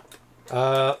 Yeah.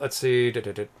 Let's see.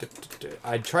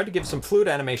 I tried to give some fluid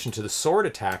animation to the sword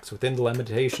attacks within the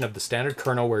limitation of the standard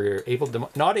kernel, where you're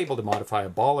not able to modify a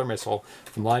ball or missile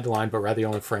from line to line, but rather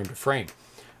only frame to frame.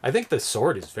 I think the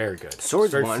sword is very good.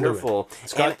 Sword's wonderful. Fluid.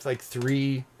 It's got like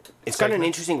 3. It's got an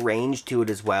interesting range to it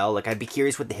as well. Like I'd be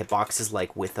curious what the hitbox is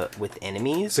like with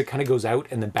enemies. So it kind of goes out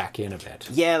and then back in a bit.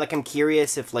 Yeah, like I'm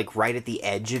curious if like right at the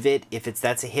edge of it, if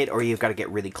that's a hit or you've got to get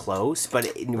really close.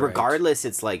 But regardless,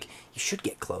 it's like you should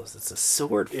get close. It's a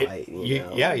sword fight. You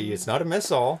know? Yeah, it's not a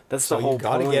missile. That's the whole. You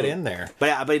got to get in there.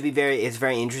 But it's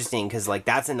very interesting because like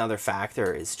that's another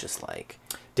factor. Is just like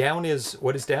down is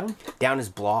what is down? Down is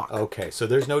block. Okay, so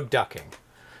there's no ducking.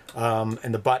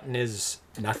 And the button is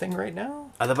nothing right now?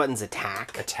 The button's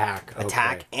attack. Attack, okay.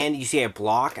 Attack, and you see I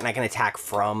block, and I can attack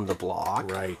from the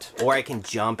block. Right. Or I can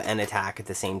jump and attack at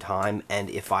the same time, and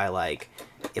if I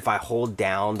hold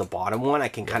down the bottom one, I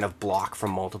can kind of block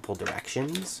from multiple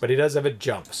directions. But he does have a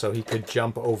jump, so he could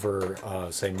jump over,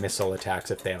 say, missile attacks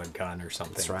if they have a gun or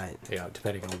something. That's right. Yeah,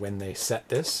 depending on when they set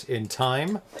this in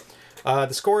time.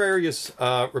 The score area is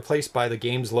replaced by the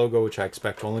game's logo, which I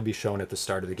expect will only be shown at the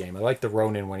start of the game. I like the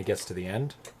Ronin when he gets to the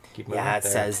end. Keep moving. Yeah, it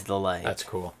says the like. That's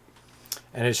cool.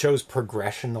 And it shows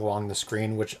progression along the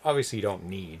screen, which obviously you don't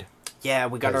need. Yeah,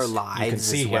 we got our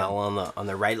lives as well on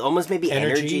the right. Almost maybe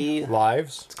energy.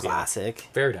 Lives. It's classic. Yeah.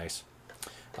 Very nice.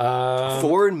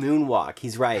 Forward moonwalk.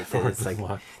 He's right. It's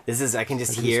like this is. I can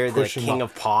just hear the king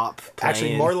of pop playing.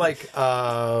 Actually, more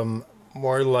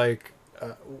like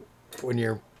when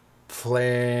you're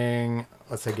playing,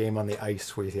 let's say, a game on the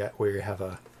ice where you have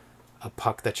a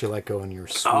puck that you let go and you're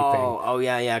sweeping. Oh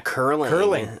yeah,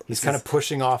 curling. He's kind of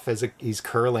pushing off as he's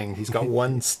curling. He's got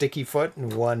one sticky foot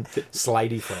and one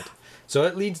slidey foot. So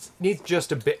it needs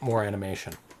just a bit more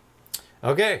animation.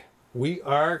 Okay, we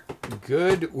are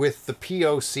good with the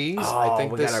POCs. I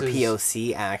think we got our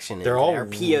POC action. They're all our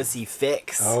POC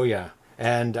fix. Oh yeah.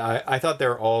 And I thought they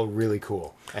were all really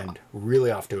cool and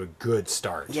really off to a good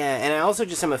start. Yeah, and I also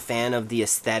just am a fan of the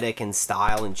aesthetic and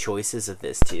style and choices of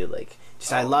this too. Like,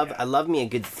 just I love me a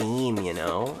good theme, you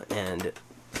know. And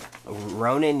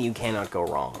Ronin, you cannot go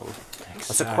wrong.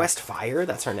 What's a Quest Fire?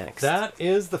 That's our next. That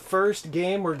is the first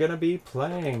game we're gonna be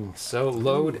playing. So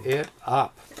load it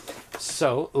up.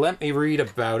 So let me read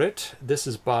about it. This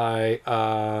is by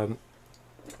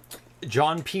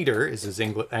John Peter is his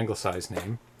anglicized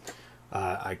name.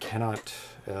 I cannot.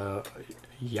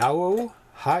 Yao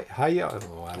Hi,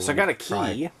 So I got a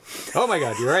key. Oh my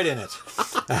God, you're right in it.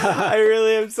 I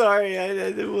really am sorry.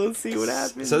 We'll see what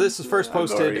happens. So this was first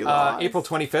posted April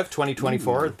 25th,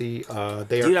 2024. Dude,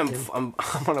 I'm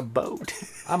on a boat.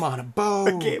 I'm on a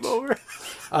boat. Game over.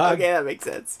 Okay, that makes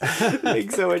sense.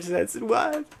 Makes so much sense.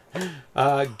 What?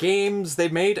 Games they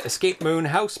made: Escape Moon,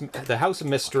 The House of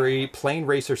Mystery, Plane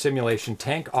Racer Simulation,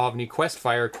 Tank Ovni, Quest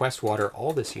Fire, Quest Water,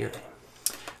 all this year.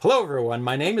 Hello everyone,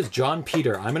 my name is John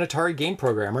Peter. I'm an Atari game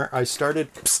programmer. I started...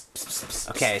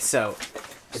 Okay, so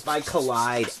if I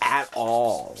collide at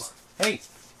all... Hey!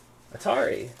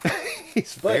 Atari.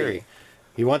 He's very...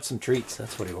 He wants some treats,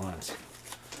 that's what he wants.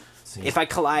 If I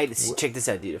collide... Check this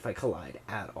out, dude. If I collide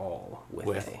at all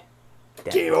with a...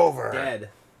 Dead. Game over! Dead.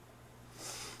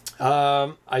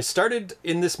 I started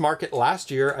in this market last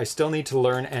year. I still need to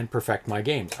learn and perfect my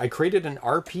games. I created an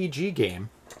RPG game.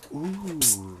 Ooh.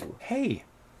 Hey!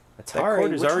 Atari. That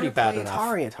chord is already bad enough.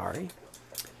 Atari.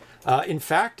 In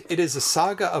fact, it is a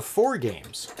saga of 4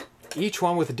 games, each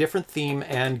one with a different theme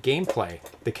and gameplay.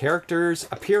 The character's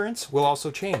appearance will also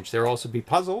change. There will also be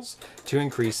puzzles to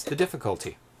increase the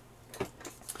difficulty.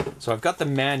 So I've got the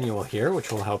manual here,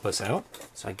 which will help us out.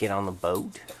 So I get on the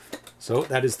boat. So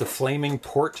that is the Flaming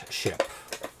Port Ship.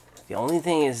 The only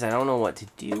thing is I don't know what to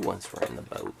do once we're in the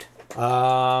boat.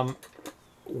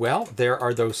 Well, there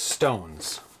are those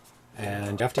stones.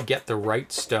 And you have to get the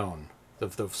right stone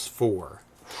of those 4.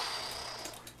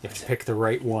 You have to pick the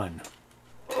right one.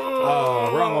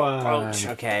 Oh, wrong one. Ouch.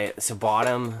 Okay, so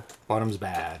bottom. Bottom's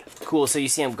bad. Cool, so you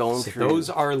see I'm going through.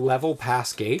 Those are level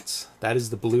pass gates. That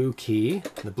is the blue key.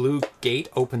 The blue gate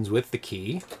opens with the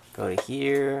key. Go to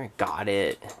here. Got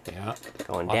it. Yeah.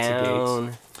 Going Lots down. of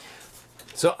gates.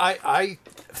 So I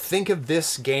think of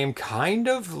this game kind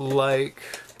of like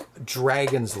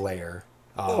Dragon's Lair.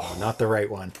 Oh, not the right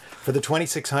one. For the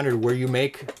 2600, where you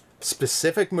make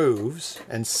specific moves,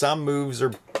 and some moves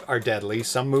are deadly,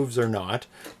 some moves are not,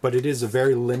 but it is a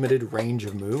very limited range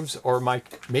of moves, or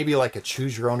maybe like a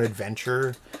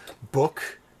choose-your-own-adventure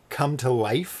book come to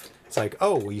life. It's like,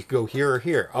 oh, well, you can go here or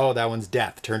here. Oh, that one's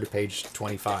death. Turn to page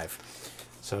 25.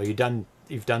 So you've done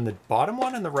the bottom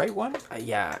one and the right one?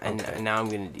 Yeah, and now I'm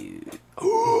going to do...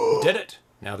 You did it!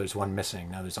 Now there's one missing.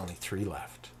 Now there's only 3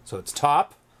 left. So it's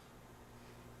top.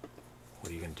 What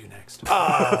are you going to do next?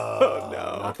 Oh,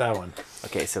 no. Not that one.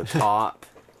 Okay, so top.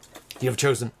 You have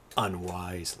chosen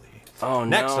unwisely. Oh,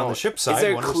 Next, no. on the ship side, is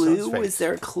there a one of the clue? stones fades. Is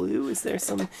there a clue? Is there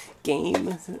some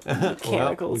game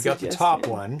mechanical Well, we got the top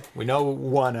one. We know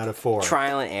 1 out of 4.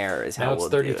 Trial and error is how now we'll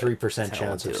it's do it. 33%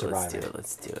 chance of surviving.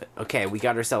 Let's do it. Okay, we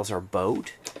got ourselves our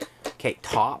boat. Okay,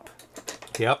 top.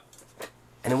 Yep.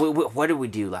 And then what did we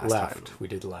do last time? Left. We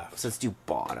did left. So let's do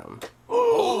bottom.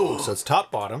 Oh, so it's top,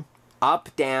 bottom.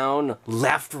 Up, down,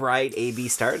 left, right, A, B,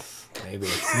 start. Maybe.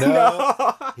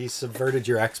 No. He subverted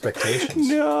your expectations.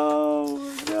 No.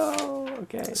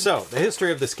 Okay. So, the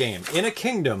history of this game. In a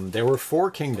kingdom, there were 4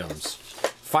 kingdoms.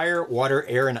 Fire, water,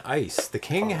 air, and ice. The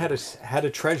king had a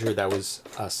treasure that was,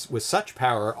 with such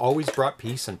power, always brought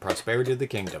peace and prosperity to the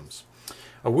kingdoms.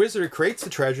 A wizard creates the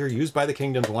treasure used by the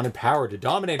kingdoms wanted power to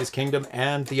dominate his kingdom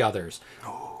and the others.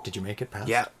 Did you make it past?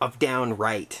 Yeah, up, down,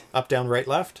 right. Up, down, right,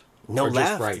 left? No, or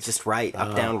left. Just right.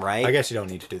 Up, down, right. I guess you don't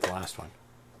need to do the last one.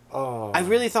 Oh. I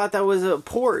really thought that was a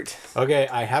port. Okay,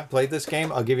 I have played this game.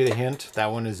 I'll give you the hint.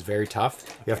 That one is very tough.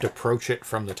 You have to approach it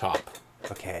from the top.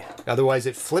 Okay. Otherwise,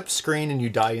 it flips screen and you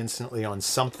die instantly on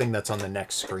something that's on the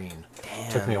next screen.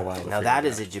 Damn. Took me a while to Now that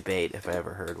is a debate if I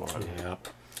ever heard one. Yep.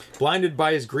 Blinded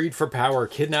by his greed for power,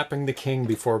 kidnapping the king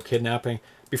before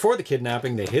the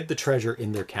kidnapping, they hid the treasure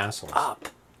in their castles. Up,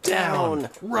 down,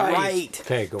 right.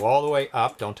 Okay, go all the way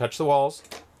up. Don't touch the walls.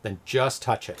 Then just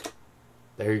touch it.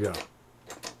 There you go.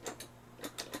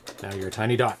 Now you're a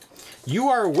tiny dot. You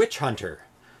are a witch hunter.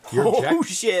 Oh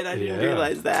shit, I didn't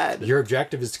realize that. Your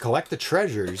objective is to collect the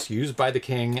treasures used by the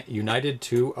king, united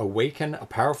to awaken a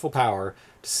powerful power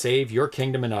to save your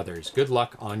kingdom and others. Good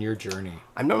luck on your journey.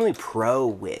 I'm normally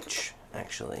pro-witch,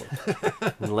 actually.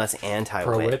 I'm less anti-witch.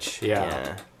 Pro-witch?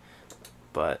 Yeah.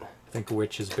 But... I think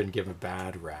witch has been given a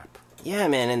bad rap. Yeah,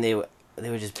 man, and they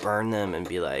would just burn them and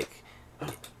be like...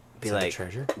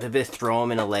 treasure? They'd throw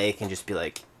them in a lake and just be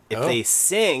like... If they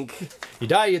sink... You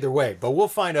die either way, but we'll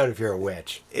find out if you're a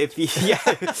witch. If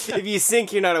you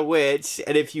sink, you're not a witch,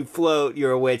 and if you float,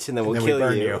 you're a witch, and then we'll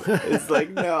kill you. It's like,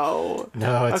 no.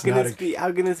 No, it's not.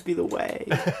 How can this be the way?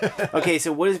 Okay,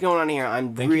 so what is going on here? I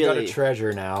think you got a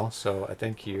treasure now, so I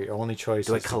think your only choice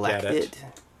is to collect get it.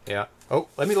 Yeah. Oh,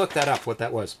 let me look that up, what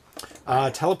that was.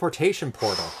 Teleportation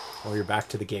portal. Oh, you're back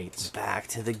to the gates. Back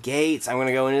to the gates. I'm going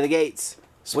to go into the gates.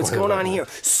 What's going on here?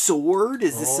 Sword?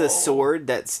 Is this a sword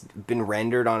that's been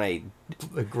rendered on a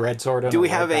red sword on do we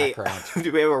a red have a background?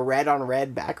 do we have a red on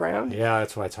red background? Yeah,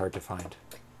 that's why it's hard to find.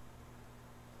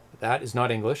 That is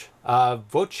not English.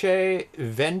 Voce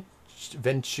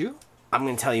Ventu? I'm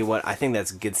gonna tell you what. I think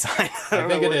that's a good sign. I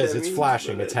think it is. It's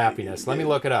flashing. It's happiness. Let me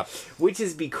look it up.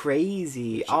 Witches be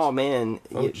crazy. Oh man,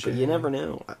 but you never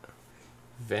know.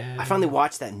 I finally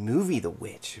watched that movie, The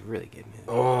Witch. Really good movie.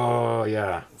 Oh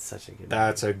yeah, It's such a good.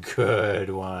 that's a good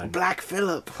one. Black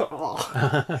Phillip.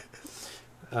 Oh.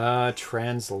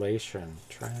 Translation.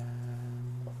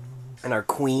 And our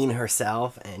queen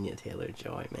herself, Anya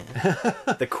Taylor-Joy, man.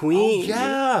 The queen. Oh,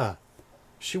 yeah,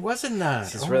 she was in that.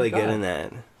 She's really good in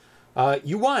that.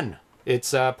 You won.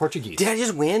 It's Portuguese. Did I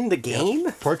just win the game?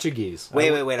 Yep. Portuguese.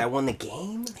 Wait. I won the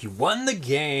game? You won the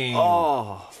game.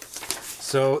 Oh.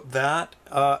 So that,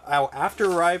 after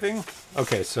arriving,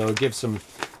 okay, so give some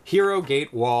hero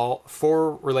gate wall.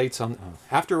 4 relates on,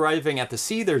 after arriving at the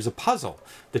sea, there's a puzzle.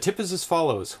 The tip is as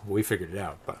follows. We figured it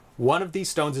out, but one of these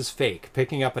stones is fake.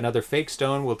 Picking up another fake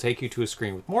stone will take you to a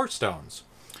screen with more stones,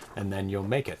 and then you'll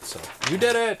make it. So you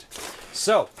did it.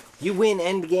 So You win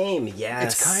end game.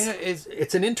 Yes. it's kind of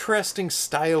it's an interesting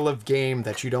style of game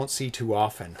that you don't see too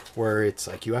often, where it's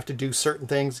like you have to do certain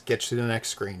things, get to the next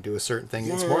screen, do a certain thing.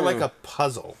 It's more like a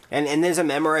puzzle. And there's a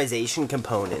memorization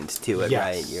component to it, Yes.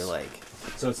 right? You're like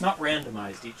So it's not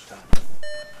randomized each time.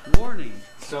 Warning.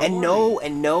 So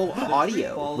no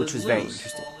audio, which was very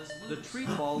interesting. The tree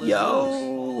ball is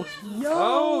Yo.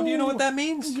 Oh, do you know what that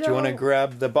means? Do you want to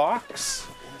grab the box?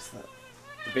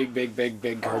 The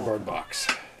big cardboard box.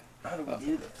 How do we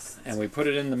do this? And we put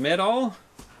it in the middle.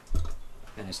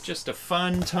 And it's just a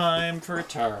fun time for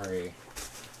Atari.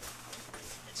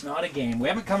 It's not a game. We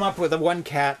haven't come up with a one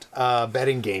cat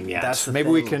betting game yet. That's the Maybe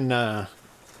we thing. can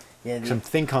Yeah,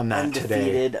 think on that today.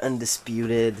 undefeated,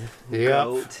 undisputed. Yep.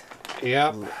 Goat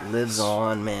Yep. lives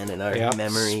on, man, in our Yep.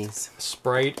 memories.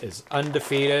 Sprite is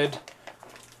undefeated.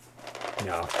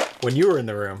 No. When you were in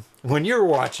the room. When you were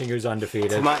watching, it was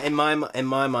undefeated. In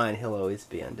my mind, he'll always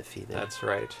be undefeated. That's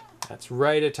right. That's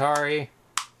right, Atari.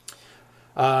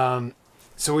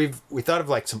 So we thought of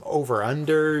like some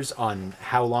over-unders on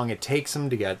how long it takes them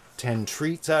to get 10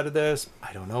 treats out of this.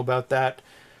 I don't know about that.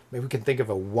 Maybe we can think of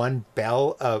a one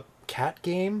bell cat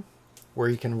game where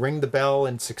you can ring the bell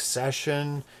in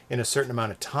succession in a certain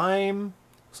amount of time.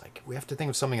 It's like we have to think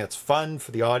of something that's fun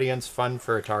for the audience, fun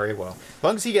for Atari. Well, as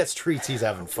long as he gets treats, he's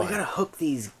having fun. We gotta hook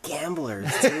these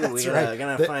gamblers too. We right.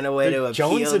 gotta find a way to appeal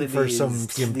jonesing to for these, some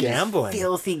these gambling.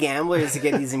 filthy gamblers to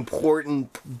get these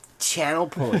important channel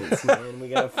points, man. We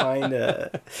gotta find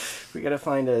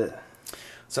a.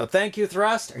 So thank you,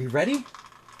 Thrust. Are you ready?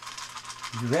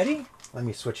 You ready? Let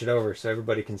me switch it over so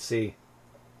everybody can see.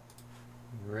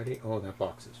 You ready? Oh, that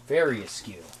box is very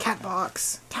askew. Cat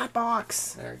box. Cat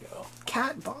box. There you go.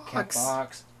 Cat box. Cat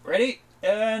box. Ready?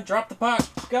 And drop the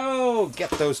puck. Go! Get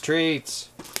those treats.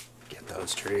 Get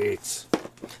those treats.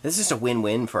 This is just a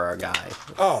win-win for our guy.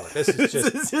 Oh, this is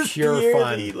just This is pure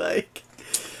purely, fun. like.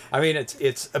 I mean,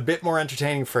 it's a bit more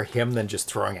entertaining for him than just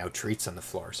throwing out treats on the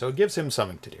floor. So it gives him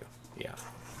something to do. Yeah.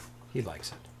 He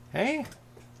likes it. Hey?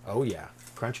 Oh, yeah.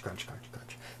 Crunch, crunch, crunch,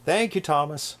 crunch. Thank you,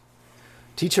 Thomas.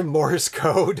 Teach him Morse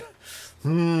code.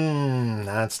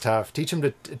 That's tough. Teach him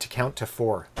to count to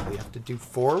 4. We have to do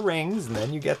 4 rings, and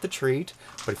then you get the treat.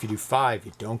 But if you do 5,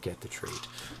 you don't get the treat.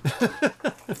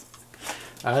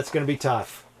 That's going to be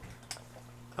tough.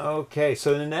 Okay,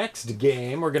 so the next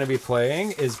game we're going to be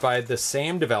playing is by the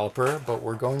same developer, but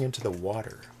we're going into the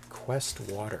water. Quest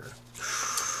Water.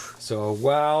 So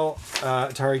while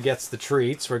Atari gets the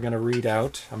treats, I'm going to read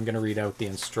out the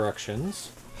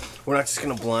instructions. We're not just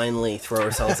gonna blindly throw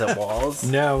ourselves at walls.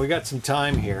 No, we got some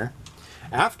time here.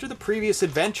 After the previous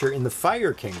adventure in the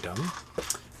Fire Kingdom,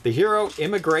 the hero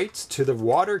immigrates to the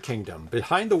Water Kingdom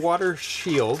behind the Water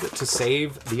Shield to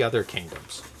save the other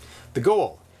kingdoms. The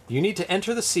goal: you need to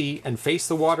enter the sea and face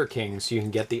the Water King so you can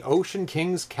get the Ocean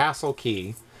King's castle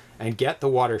key and get the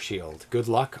Water Shield. Good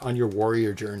luck on your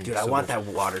warrior journey. Dude, I want that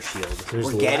water shield.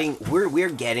 There's We're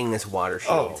getting this water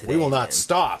shield today. we will not man.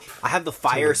 stop. I have the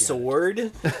fire sword,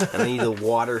 and I need the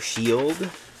water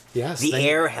shield. Yes. The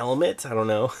air helmet. I don't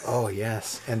know. Oh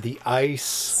yes, and the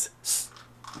ice.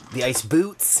 The ice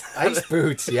boots. Ice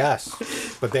boots,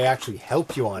 yes, but they actually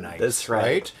help you on ice. That's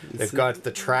right. They've got the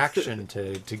traction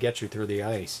to get you through the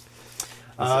ice.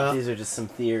 These are just some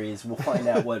theories. We'll find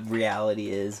out what reality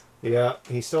is. Yeah,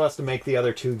 he still has to make the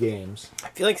other 2 games. I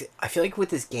feel like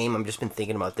with this game, I've just been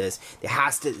thinking about this. It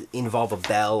has to involve a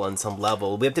bell on some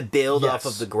level. We have to build off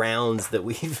of the grounds that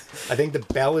we've. I think the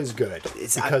bell is good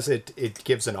because it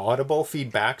gives an audible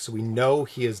feedback, so we know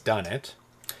he has done it.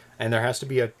 And there has to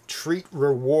be a treat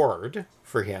reward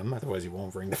for him, otherwise he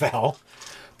won't ring the bell.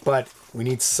 But we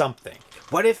need something.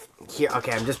 What if here?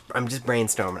 Okay, I'm just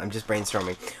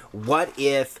brainstorming. What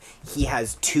if he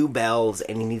has 2 bells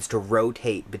and he needs to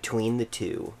rotate between the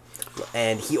 2,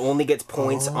 and he only gets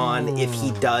points on if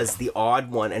he does the odd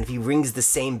one, and if he rings the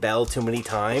same bell too many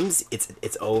times,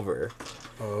 it's over.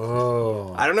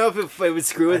 Oh. I don't know if it would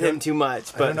screw with him too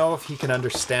much, but I don't know if he can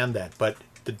understand that. But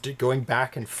going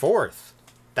back and forth,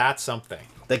 that's something.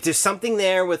 Like, there's something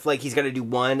there with, like, he's got to do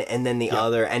one and then the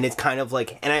other, and it's kind of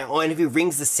like, and if he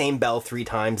rings the same bell 3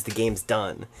 times, the game's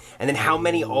done. And then how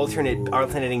many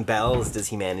alternating bells does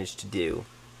he manage to do?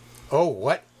 Oh,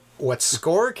 what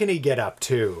score can he get up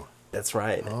to? That's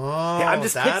right. Oh, yeah, I'm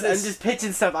just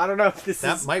pitching stuff. I don't know if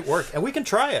that might work, and we can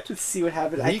try it. Let's see what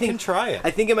happens. We can try it.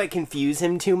 I think it might confuse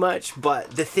him too much,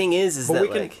 but the thing is that we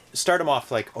can start him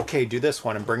off like, okay, do this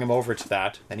one, and bring him over to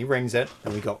that. Then he rings it,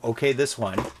 and we go, okay, this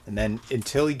one, and then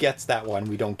until he gets that one,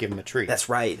 we don't give him a treat. That's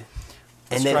right.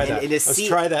 Let's try that. Let's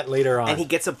try that later on. And he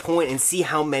gets a point, and see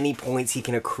how many points he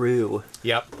can accrue.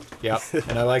 Yep.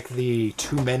 And I like the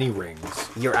too many rings.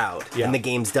 You're out, and the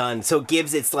game's done. So it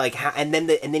gives it's like, and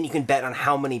then you can bet on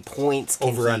how many points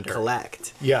can he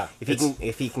collect. Yeah,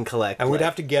 if he can collect. And we'd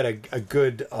have to get a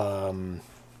good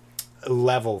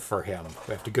level for him.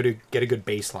 We have to get a good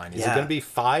baseline. Is it going to be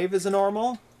 5 as a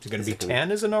normal? Is it going to be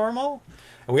 10 as a normal?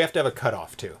 And we have to have a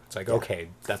cutoff too. It's like, okay,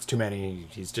 that's too many.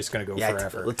 He's just going to go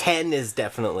forever. 10 is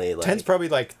definitely like... 10's probably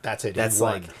like, that's it. That's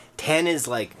like... 10 is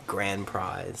like grand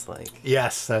prize. Like...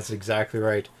 Yes, that's exactly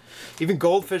right. Even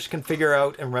goldfish can figure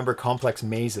out and remember complex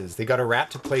mazes. They got a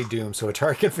rat to play Doom, so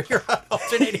Atari can figure out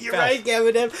alternating You're right,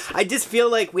 Gavadev. I just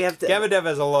feel like we have to... Gavadev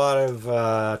has a lot of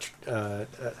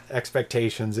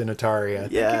expectations in Atari. I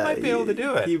think he might be able to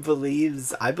do it. He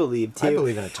believes. I believe, too. I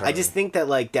believe in Atari. I just think that,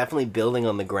 like, definitely building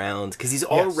on the grounds, because he's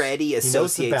already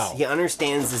associates... He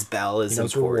understands this bell is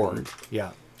important. Reward.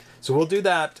 Yeah. So we'll do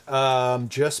that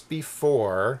just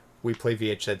before... we play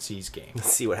VHZC's game.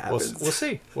 Let's see what happens.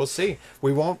 We'll see.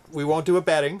 We won't do a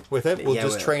betting with it. We'll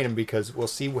just train him because we'll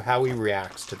see how he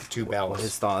reacts to the 2 bells. What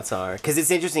his thoughts are. Because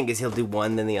it's interesting because he'll do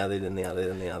one, then the other, then the other,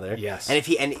 then the other. Yes. And if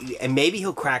he and maybe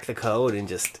he'll crack the code and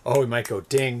just... Oh, he might go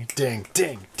ding, ding,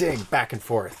 ding, ding, back and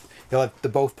forth. He'll have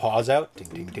both paws out. Ding,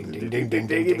 ding, ding, ding, ding, ding,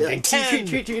 ding, ding,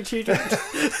 ding.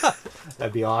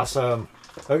 That'd be awesome.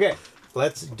 Okay,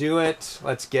 let's do it.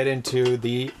 Let's get into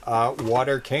the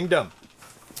Water Kingdom.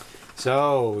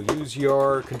 So, use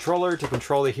your controller to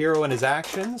control the hero and his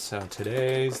actions. So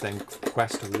today's then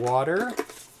Quest Water.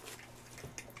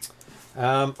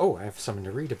 Oh, I have something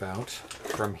to read about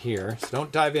from here. So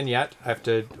don't dive in yet. I have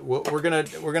to. We're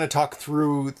gonna talk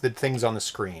through the things on the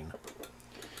screen,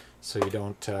 so you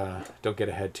don't get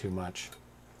ahead too much.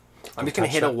 I'm just gonna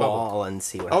hit a wall and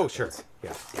see what. Oh, sure.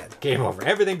 Yeah. Game over.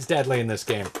 Everything's deadly in this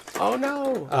game. Oh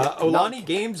no. Olloni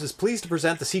Games is pleased to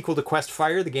present the sequel to Quest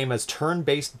Fire. The game has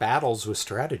turn-based battles with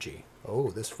strategy.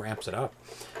 Oh, this ramps it up.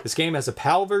 This game has a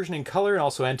PAL version in color and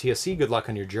also NTSC. Good luck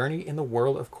on your journey in the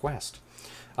world of Quest.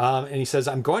 And he says,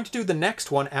 I'm going to do the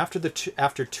next one after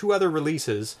 2 other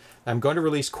releases. I'm going to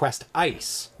release Quest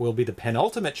Ice. Will be the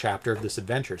penultimate chapter of this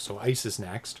adventure. So Ice is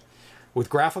next,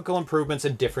 with graphical improvements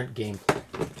and different gameplay.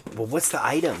 Well, what's the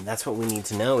item? That's what we need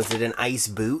to know. Is it an ice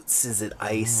boots? Is it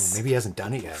ice? Maybe he hasn't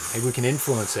done it yet. Maybe we can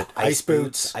influence it. Ice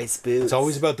boots. Ice boots. It's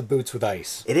always about the boots with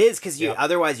ice. It is, because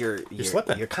otherwise you're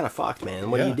slipping. You're kind of fucked,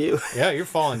 man. What do you do? Yeah, you're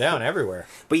falling down everywhere.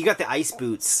 But you got the ice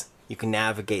boots. You can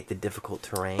navigate the difficult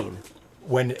terrain.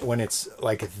 When it's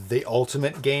like the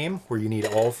ultimate game where you need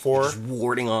all 4, just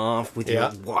warding off with your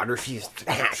water fuse,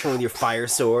 hacking with your fire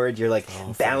sword. You're like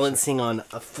balancing on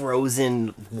a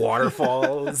frozen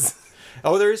waterfalls.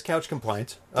 Oh, there is couch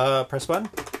compliance. Press button.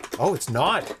 Oh, it's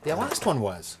not. The last one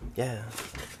was. Yeah.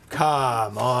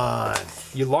 Come on.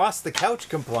 You lost the couch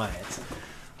compliance.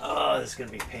 Oh, this is going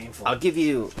to be painful. I'll give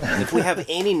you, if we have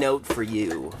any note for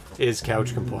you, is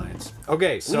couch compliance.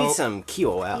 Okay, so... we need some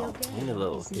QOL. We need a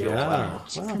little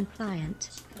QOL. Yeah.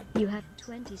 Compliant. You have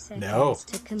 20 seconds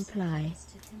to comply.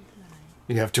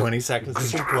 You have 20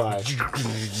 seconds to comply.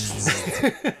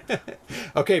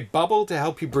 Okay, bubble to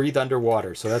help you breathe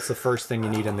underwater. So that's the first thing you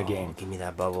need in the game. Give me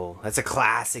that bubble. That's a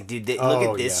classic, dude. Look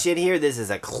at this shit here. This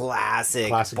is a classic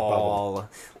ball. Bubble.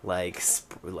 Like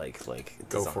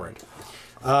go for it.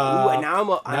 Ooh, and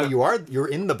now you're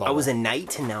in the bubble. I was a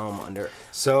knight and now I'm under.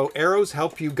 So arrows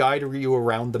help you guide you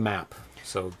around the map.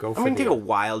 So go for I'm gonna take a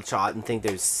wild shot and think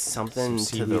there's something to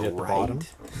seaweed the at the right. bottom.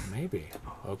 Maybe.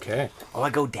 Okay. Oh, I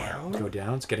go down? Go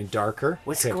down. It's getting darker.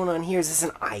 What's Okay. going on here? Is this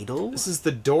an idol? This is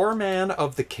the doorman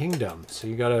of the kingdom. So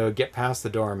you gotta get past the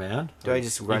doorman. Do I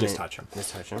just run You just it? touch him.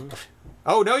 Just touch him?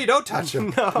 Oh, no, you don't touch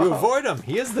him. No. You avoid him.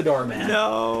 He is the doorman.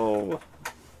 No.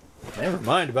 Never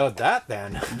mind about that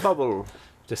then. Bubble.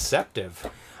 Deceptive.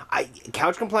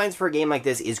 Couch compliance for a game like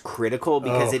this is critical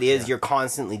because Oh, it is yeah. you're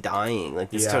constantly dying. Like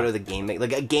this is Yeah. sort of the game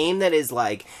like a game that is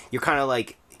like you're kind of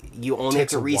like you only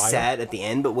Takes have a to while. reset at the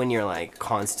end, but when you're like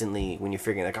constantly when you're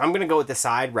figuring like I'm gonna go with the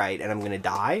side right and I'm gonna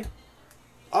die.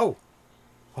 Oh.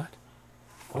 What?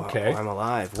 Okay. Oh, I'm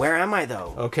alive. Where am I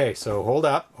though? Okay, so hold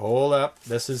up. Hold up.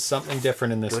 This is something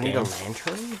different in this Do I need game. a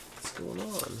lantern? What's going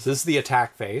on? This is the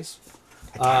attack phase.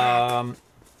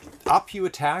 Up you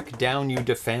attack, down you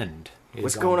defend. is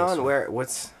What's going this on? one. Where?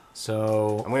 What's?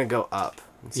 So I'm gonna go up.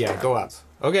 and see yeah, what go up. happens.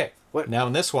 Okay. What? Now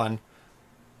in this one,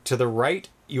 to the right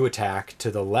you attack,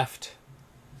 to the left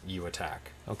you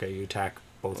attack. Okay, you attack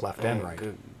both left and right.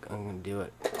 Good. I'm gonna do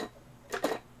it.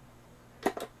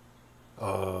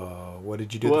 What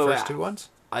did you do Whoa, the first ah. two ones?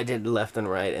 I did left and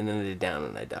right, and then I did down,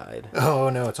 and I died. Oh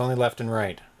no, it's only left and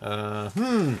right.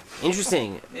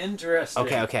 Interesting. Interesting.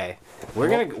 Okay. We're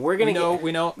gonna know. get...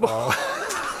 We know.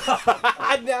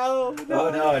 Oh. no. Oh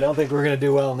no, I don't think we're gonna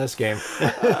do well in this game.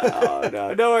 Oh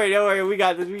no. Don't worry. We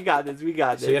got this.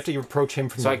 So you have to approach him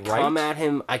from So the I right. come at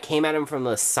him. I came at him from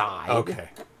the side. Okay.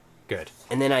 Good.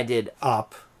 And then I did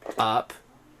Up. up.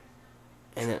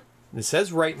 And then It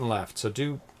says right and left, so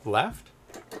do left?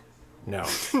 No.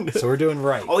 So we're doing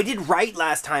right. I did right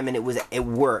last time, and it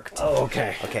worked. Oh,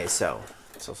 okay. Okay, so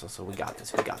we got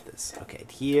this. Okay,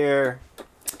 here.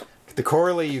 The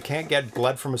Corley, you can't get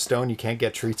blood from a stone, you can't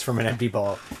get treats from an empty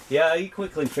ball. Yeah, he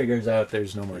quickly figures out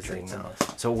there's no more treats. No.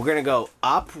 So we're gonna go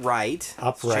up right.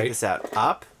 Up, Let's check right. this out.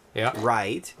 Up. Yeah.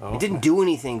 Right. Oh. It didn't do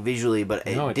anything visually, but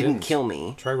No, it it didn't didn't. kill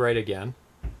me. Try right again.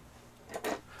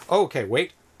 Oh, okay,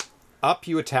 wait. Up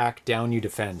you attack, down you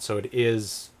defend. So it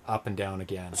is up and down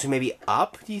again. So maybe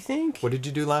up, do you think? What did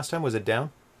you do last time? Was it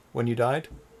down when you died?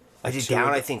 I did two down,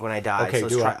 of I it. think, when I died. Okay, so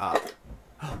let's do try up.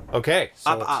 up. Okay.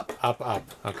 So Up. Up.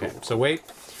 Okay, so wait.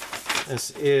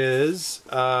 This is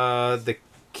the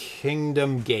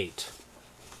Kingdom Gate.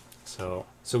 So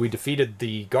we defeated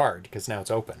the guard because now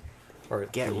it's open. Or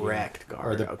Get wrecked,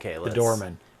 guard. Or Okay, the let's...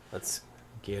 doorman. Let's...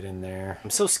 Get in there. I'm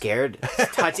so scared to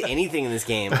touch anything in this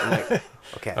game. I'm like,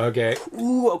 okay. Okay.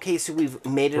 Ooh, okay, so we've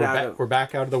made it out of... We're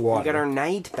back out of the water. We got our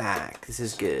knight back. This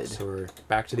is good. So we're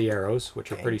back to the arrows,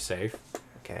 which are Okay. pretty safe.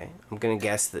 Okay, I'm gonna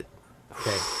guess that...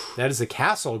 Okay. That is the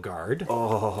castle guard.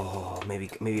 Oh,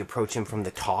 maybe approach him from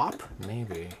the top?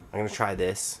 Maybe. I'm gonna try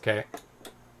this. Okay.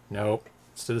 Nope.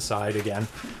 It's to the side again.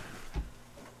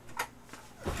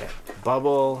 Okay.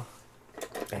 Bubble.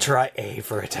 Try A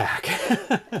for attack.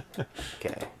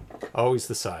 Okay. Always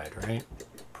the side, right?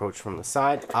 Approach from the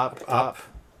side. Up, up,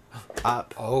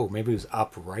 up, Oh, maybe it was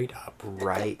up, right, up.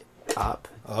 right, up.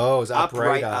 Oh, it was up, Up, right,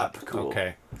 right, up. up. Cool.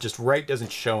 Okay. Just right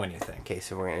doesn't show anything. Okay,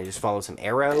 so we're gonna just follow some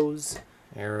arrows.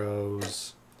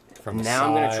 Arrows from the Now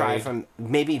I'm gonna try side. from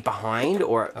maybe behind,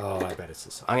 or Oh, I bet it's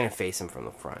the side. I'm gonna face him from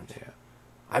the front. Yeah.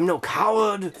 I'm no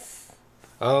coward.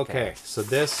 Okay, so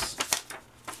this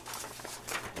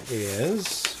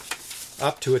is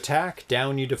up to attack,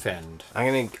 down you defend. I'm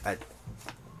gonna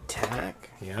attack.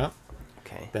 Yeah.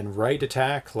 Okay. Then right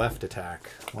attack, left attack.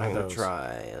 One I'm of gonna those.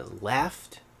 try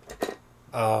left.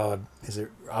 Is it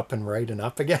up and right and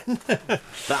up again?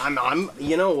 I'm.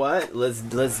 You know what? Let's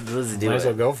do Might it. as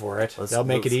well go for it. They'll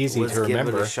make it easy let's to give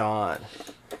remember. it a shot.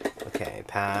 Okay,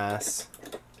 pass.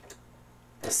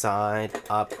 Side,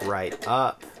 up, right,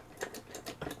 up.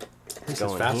 This is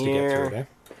Going fast to get here. through, eh?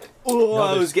 Oh, I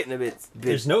there's- was getting a bit.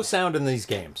 There's no sound in these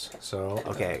games, so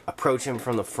Okay, approach him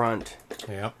from the front.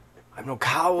 yeah, I'm no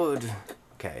coward.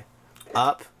 Okay,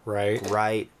 up, right,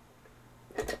 right,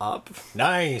 up.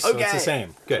 nice. So it's Okay. the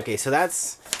same. Good. Okay, so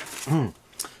that's.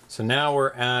 So now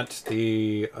we're at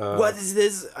the. What is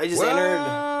this? I just entered.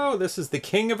 Whoa! This is the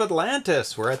King of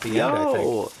Atlantis. We're at the end, I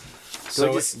think.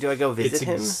 Yo. Do I go visit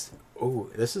him? Oh,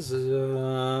 this is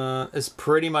it's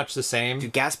pretty much the same.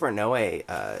 Dude, Gaspar Noé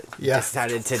Yeah.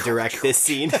 decided to direct this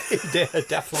scene. It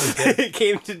definitely did. He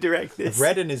came to direct this.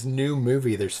 Red in his new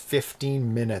movie, there's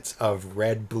 15 minutes of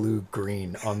red, blue,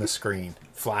 green on the screen,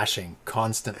 flashing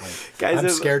constantly. I'm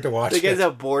scared to watch The guy's it. a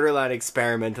borderline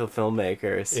experimental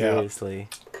filmmaker. Seriously.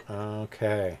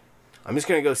 Okay. I'm just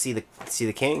gonna go see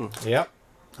the king. Yep.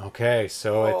 Okay,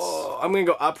 so it's... Oh, I'm gonna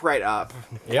go up, right, up.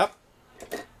 Yep.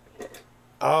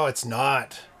 Oh, it's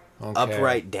not. Okay. Up,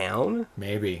 right, down.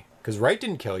 Maybe. Because right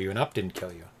didn't kill you and up didn't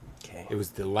kill you. Okay. It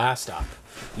was the last up.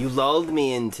 You lulled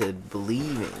me into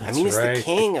believing. I mean, it's right. the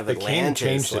king of the Atlantis. king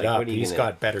changed like, it up. what are you He's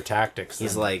gonna... got better tactics.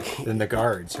 He's like than the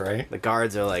guards, right? The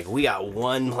guards are like, we got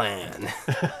one plan.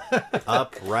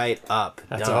 Up, right, up.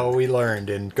 That's done. all we learned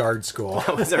in guard school.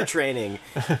 That was our training.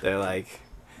 They're like,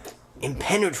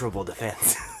 impenetrable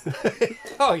defense.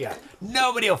 Oh yeah,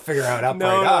 nobody will figure out up, No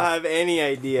right, one up. will have any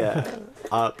idea.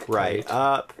 Up, right,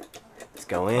 up. Let's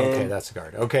go in. Okay, that's a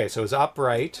guard. Okay, so it's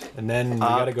upright, and then we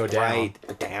gotta go down.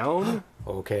 Right, down.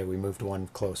 Okay, we moved one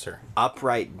closer.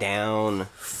 Upright, down.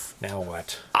 Now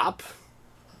what? Up,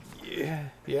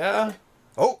 Yeah.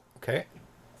 Oh, okay.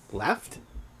 left.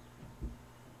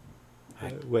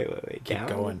 Wait. Keep Down.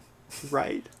 going.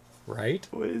 Right. Right.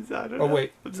 What is that? I don't Oh, know.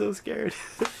 wait. I'm so scared.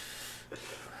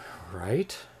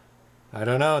 Right. I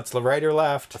don't know. It's the right or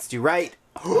left. Let's do right.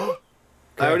 I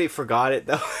already forgot it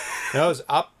though. No, it's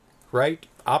up, right,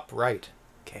 up, right.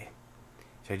 Okay.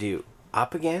 Should I do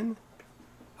up again?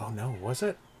 Oh no, was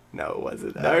it? No, it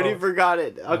wasn't. No. I already forgot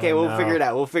it. Okay, Oh, we'll no. figure it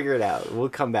out. We'll figure it out. We'll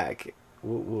come back.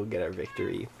 We'll get our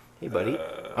victory. Hey, buddy.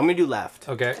 I'm gonna do left.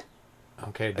 Okay.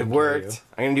 Okay. It didn't worked. hear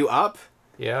I'm gonna do up.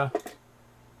 you. Yeah.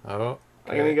 Oh.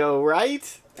 I'm gonna go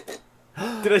right.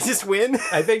 Did I just win?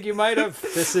 I think you might have.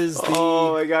 This is the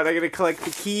Oh my god! I'm gonna collect the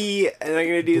key and I'm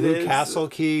gonna do blue this. castle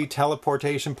key,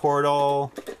 teleportation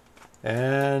portal,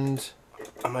 and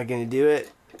Am I gonna do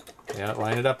it? yeah,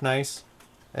 line it up nice.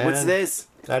 And What's this?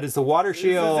 That is the water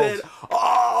shield. This is it.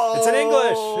 Oh! It's in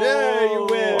English. Yeah, you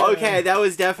win. Okay, that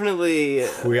was definitely.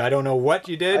 I don't know what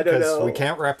you did I don't because know. we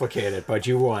can't replicate it, but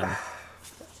you won.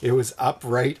 It was up,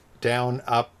 right, down,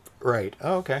 up, right.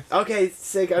 Oh, okay. Okay,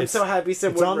 sick. I'm so happy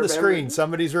someone It's on the remembered. screen.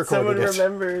 Somebody's recorded Someone it.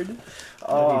 remembered. What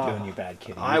are you doing, you bad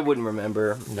kitty? I wouldn't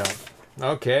remember. No.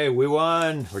 Okay, we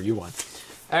won. Or you won.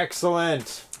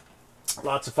 Excellent.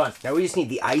 Lots of fun. Now we just need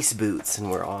the ice boots and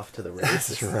we're off to the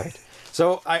races. That's right.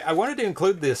 So I wanted to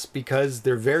include this because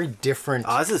they're very different.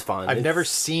 Oh, this is fun. I've never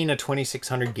seen a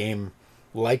 2600 game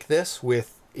like this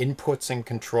with inputs and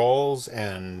controls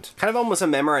and... Kind of almost a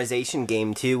memorization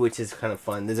game too, which is kind of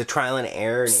fun. There's a trial and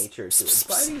error nature to it.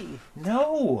 Buddy.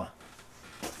 No!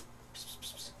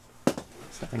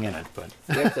 There's nothing in it, but...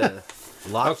 You have to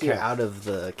lock you Okay. out of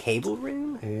the cable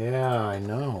room? Yeah, I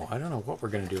know. I don't know what we're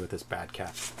going to do with this bad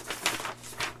cat.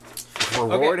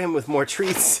 Reward him with more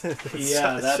treats.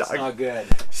 good.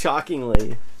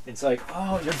 Shockingly. It's like,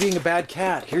 oh, you're being a bad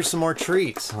cat. Here's some more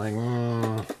treats. Like,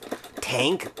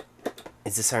 Tank?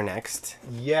 Is this our next?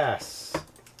 yes.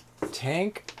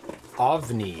 Tank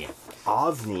Ovni.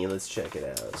 Ovni, let's check it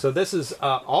out. So this is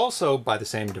also by the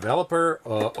same developer,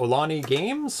 Oloni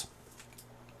Games.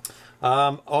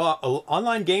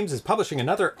 Online Games is publishing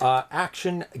another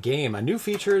action game. A new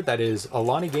feature that is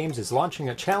Oloni Games is launching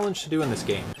a challenge to do in this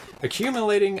game.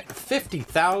 Accumulating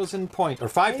 50,000 points or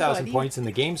 5,000 points in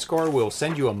the game score will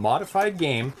send you a modified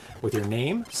game with your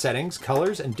name, settings,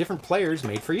 colors, and different players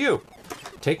made for you.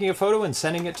 Taking a photo and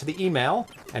sending it to the email,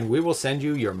 and we will send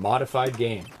you your modified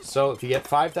game. So if you get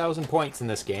 5,000 points in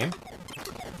this game,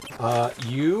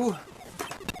 you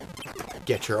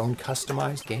get your own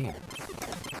customized game.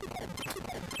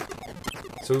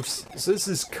 So this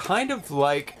is kind of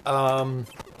like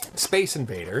Space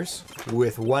Invaders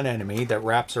with one enemy that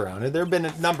wraps around it. There have been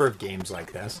a number of games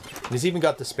like this. And it's even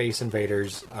got the Space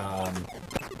Invaders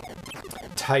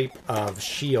type of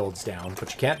shields down,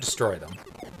 but you can't destroy them.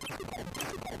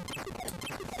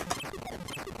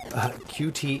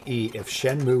 QTE, if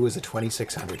Shenmue was a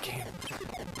 2600 game.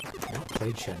 I've not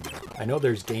played Shenmue. I know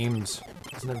there's games...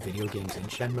 Isn't there video games in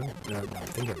Shenmue? No, I'm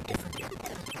thinking of a different game.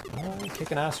 Oh,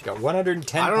 kicking ass. You got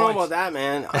 110 I don't know points. about that,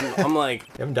 man. I'm like,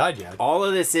 You haven't died yet. all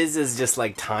of this is just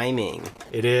like timing.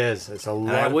 It is. It's a lot.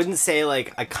 And I of- wouldn't say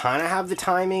like I kind of have the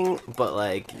timing, but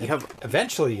like you have.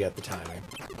 Eventually you get the timing.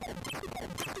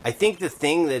 I think the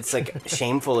thing that's like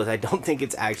shameful is I don't think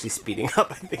it's actually speeding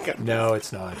up. I think I'm. No,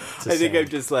 it's not. It's the I think same. I'm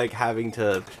just like having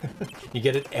to. You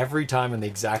get it every time in the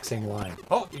exact same line.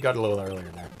 Oh, you got it a little earlier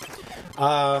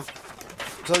there.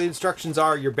 So the instructions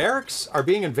are, your barracks are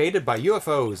being invaded by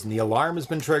UFOs, and the alarm has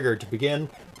been triggered to begin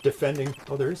defending...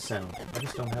 Oh, there is sound. I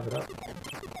just don't have it up.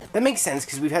 That makes sense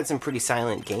because we've had some pretty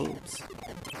silent games.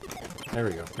 There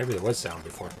we go. Maybe there was sound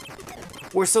before.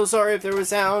 We're so sorry if there was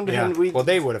sound. Yeah. And we. Well,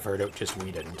 they would have heard it, just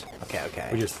we didn't. Okay.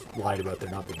 We just lied about there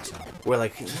not being sound. We're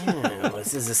like,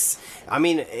 this is I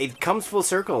mean, it comes full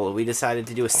circle. We decided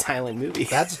to do a silent movie.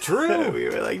 That's true. We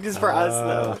were like, just for us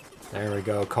though. There we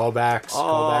go. Callbacks. Oh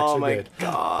Callbacks are my good.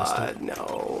 god,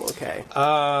 no. Okay.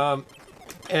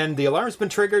 And the alarm's been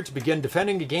triggered to begin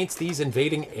defending against these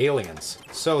invading aliens.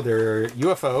 So they're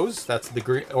UFOs. That's the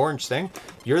green, orange thing.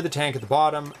 You're the tank at the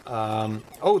bottom.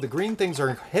 Oh, the green things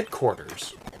are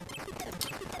headquarters.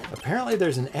 Apparently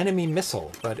there's an enemy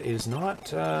missile, but it is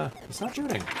not, it's not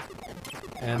shooting.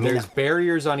 And there's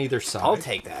barriers on either side. I'll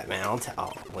take that, man.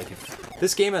 Like if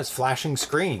this game has flashing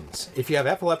screens. If you have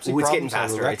epilepsy it's problems, getting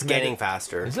faster. It's getting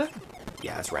faster. Is it?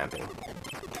 Yeah, it's ramping.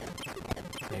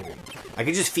 Maybe. I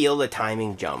could just feel the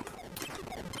timing jump.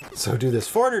 So do this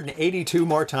 482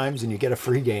 more times and you get a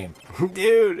free game.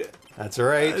 Dude. That's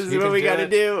right. This is what we gotta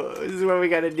do. This is what we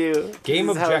gotta do. Game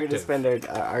this is objective. how we're gonna spend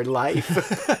our life.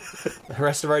 The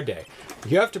rest of our day.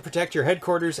 You have to protect your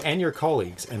headquarters and your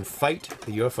colleagues and fight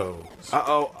the UFOs.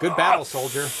 Uh-oh. Good battle,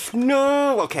 soldier.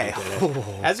 No. Okay.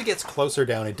 As it gets closer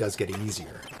down, it does get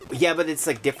easier. Yeah, but it's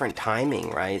like different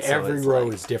timing, right? So Every it's row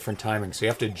like... is different timing, so you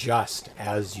have to adjust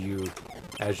as you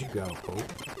go.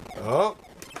 Oh.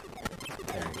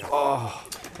 There you go. Oh.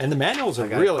 And the manuals are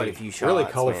quite really, a few really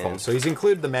shots, colorful. man. So he's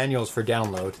included the manuals for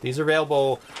download. These are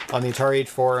available on the Atari Age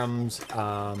forums.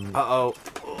 Uh-oh.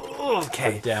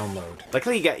 Okay. For download.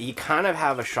 Luckily, you kind of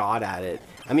have a shot at it.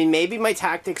 I mean, maybe my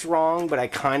tactic's wrong, but I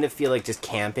kind of feel like just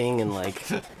camping and like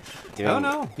doing... Oh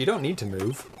no, you don't need to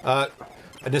move.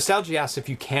 Nostalgia asks if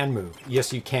you can move.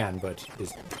 Yes, you can, but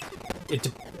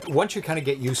once you kind of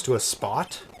get used to a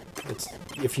spot,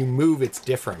 if you move, it's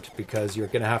different because you're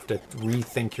going to have to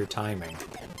rethink your timing.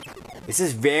 This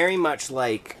is very much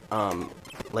like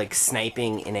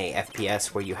sniping in a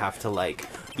FPS where you have to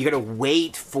you gotta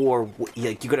wait for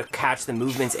you gotta catch the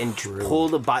movements and pull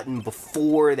the button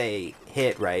before they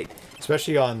hit, right?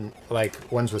 Especially on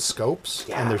ones with scopes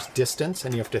and there's distance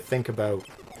and you have to think about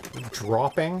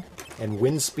dropping and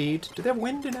wind speed. Do they have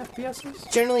wind in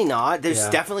FPSs? Generally not. There's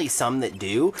definitely some that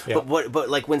do. Yeah. But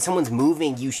like when someone's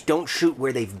moving, you don't shoot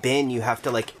where they've been. You have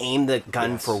to aim the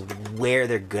gun for where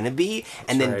they're gonna be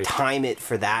and then time it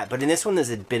for that. But in this one, there's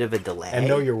a bit of a delay. And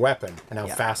know your weapon and how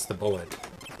fast the bullet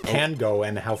can go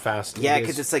and how fast it is. Yeah,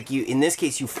 because it's in this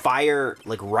case, you fire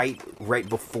right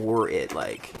before it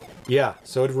Yeah,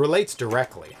 so it relates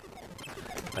directly.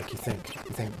 You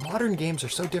think modern games are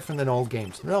so different than old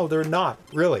games. No, they're not,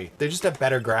 really. They just have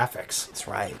better graphics. That's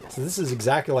right. So this is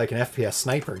exactly like an FPS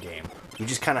sniper game. You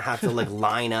just kind of have to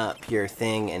line up your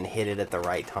thing and hit it at the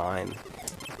right time.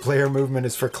 Player movement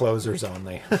is for closers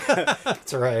only.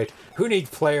 That's right. Who needs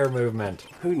player movement?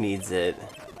 Who needs it?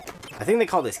 I think they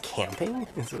call this camping.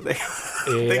 That's what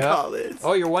they call this.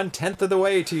 Oh, you're 1/10 of the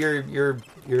way to your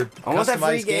almost that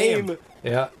free customized game.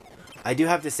 Yeah. I do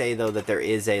have to say though that there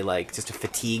is a just a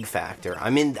fatigue factor.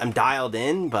 I'm dialed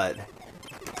in, but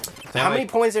how many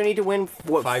points do I need to win?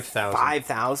 5,000.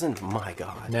 5,000? My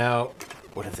God. Now,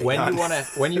 what have they when done?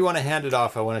 you want to hand it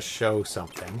off, I want to show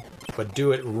something, but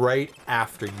do it right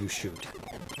after you shoot.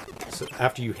 So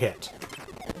after you hit,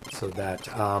 so that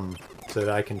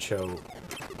I can show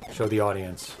the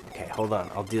audience. Okay, hold on.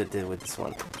 I'll do it with this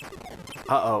one.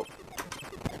 Uh-oh.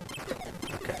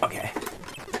 Okay.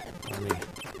 Let me.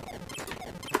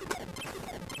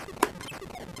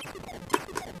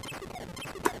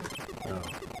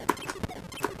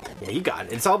 Yeah, you got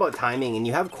it. It's all about timing, and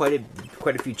you have quite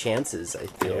a few chances, I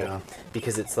feel. Yeah.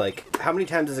 Because it's how many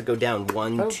times does it go down?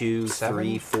 1, 2,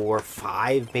 3, 4,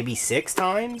 5, maybe 6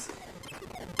 times?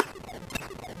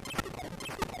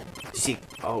 You see,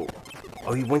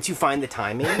 once you find the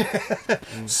timing?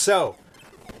 So,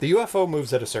 the UFO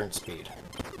moves at a certain speed.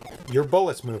 Your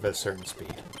bullets move at a certain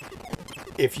speed.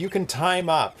 If you can time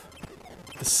up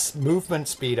the movement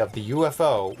speed of the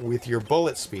UFO with your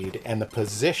bullet speed and the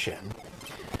position,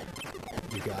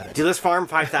 you got it. Dude, let's farm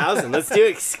 5,000. Let's do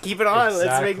it. Keep it on. Exactly.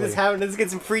 Let's make this happen. Let's get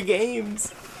some free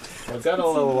games. I've got a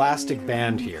little elastic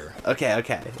band here. Okay.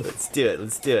 Let's do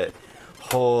it.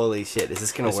 Holy shit. Is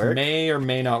this going to work? This may or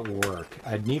may not work.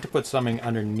 I'd need to put something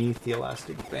underneath the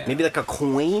elastic band. Maybe like a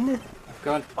coin? I've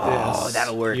got Oh, this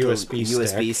that'll work.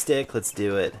 USB stick. Let's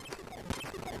do it.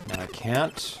 Now I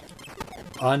can't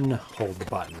unhold the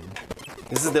button.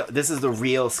 This is the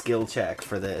real skill check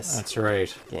for this That's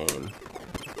right. game.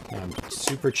 I'm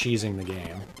super cheesing the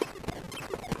game.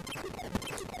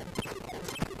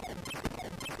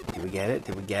 Did we get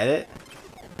it?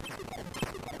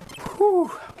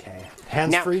 Whew. Okay.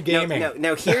 Hands-free gaming.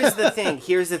 No, here's the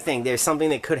thing. There's something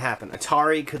that could happen.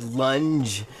 Atari could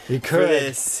lunge He for could.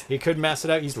 this. He could mess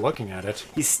it up. He's looking at it.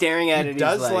 He's staring at it. He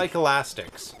does he's like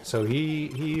elastics. So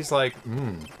he's like,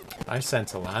 I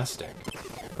sense elastic.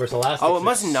 Of course, elastic it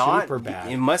must not. super bad.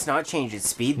 It must not change its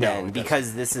speed No, then, it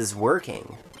because this is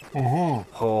working.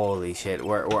 Holy shit!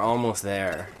 We're almost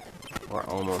there. We're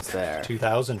almost there.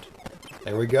 2000.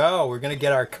 There we go. We're gonna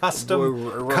get our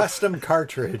custom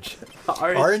cartridge.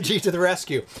 RNG to the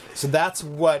rescue. So that's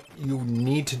what you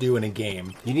need to do in a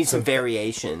game. You need some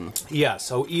variation. Yeah.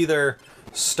 So either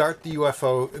start the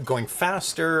UFO going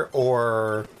faster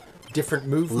or different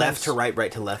movements. Left to right,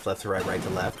 right to left, left to right, right to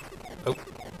left. Oh,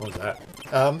 what was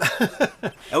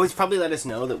that? Oh, it's probably let us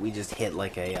know that we just hit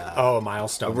like a a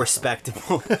milestone. a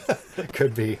respectable.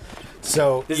 Could be.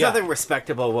 So There's yeah. nothing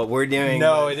respectable what we're doing.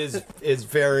 No, it is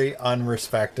very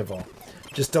unrespectable.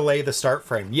 Just delay the start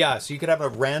frame. Yeah, so you could have a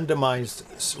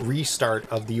randomized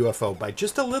restart of the UFO by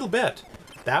just a little bit.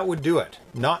 That would do it.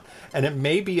 And it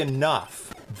may be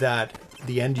enough that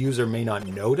the end user may not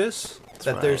notice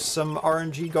that right. there's some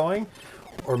RNG going,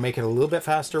 or make it a little bit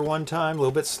faster one time, a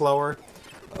little bit slower.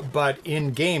 But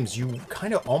in games, you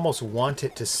kind of almost want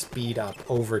it to speed up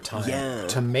over time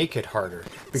to make it harder,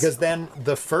 because then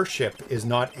the first ship is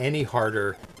not any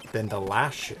harder than the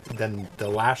last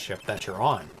ship that you're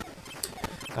on.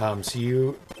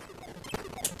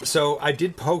 So I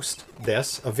did post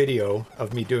a video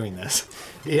of me doing this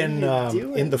in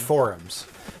the forums.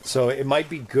 So it might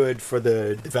be good for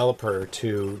the developer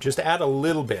to just add a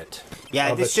little bit.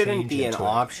 Yeah, this shouldn't be an it.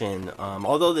 option.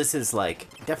 Although this is like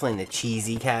definitely in the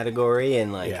cheesy category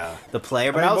and like the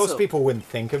player, but I mean, also, most people wouldn't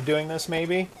think of doing this,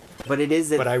 maybe. But it is.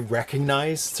 But I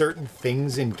recognize certain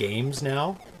things in games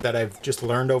now that I've just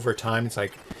learned over time. It's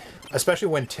like, especially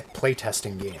when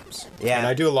playtesting games. Yeah. And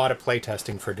I do a lot of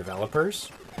playtesting for developers.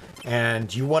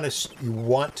 And you want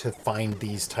to find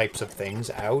these types of things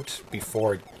out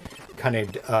before kind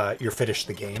of you're finished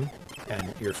the game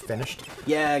and you're finished.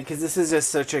 Yeah, because this is just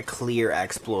such a clear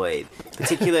exploit,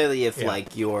 particularly if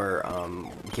like you're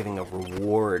giving a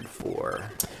reward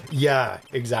for. Yeah,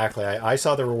 exactly. I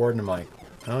saw the reward and I'm like,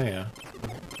 oh yeah,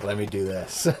 let me do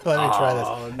this. Let me try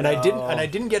this. And I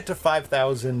didn't get to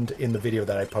 5,000 in the video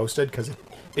that I posted because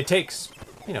it takes.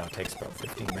 It takes about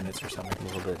 15 minutes or something. A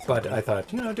little bit. But I thought,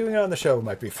 doing it on the show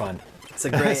might be fun. It's a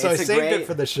great. So I saved it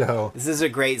for the show. This is a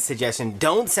great suggestion.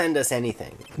 Don't send us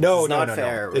anything. No, this is not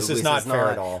fair. No. This is not fair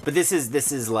at all. But this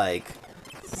is like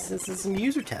this is some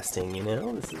user testing.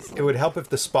 This is. It would help if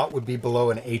the spot would be below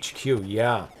an HQ.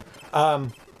 Yeah.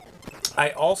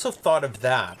 I also thought of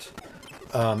that.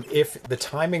 If the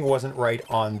timing wasn't right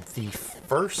on the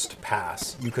first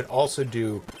pass, you could also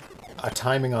do a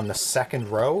timing on the second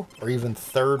row or even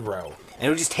third row. And it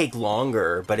would just take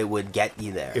longer, but it would get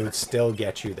you there. It would still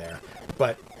get you there.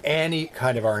 But any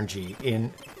kind of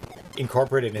RNG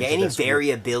incorporated into any this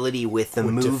variability with the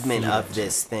movement of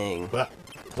this thing.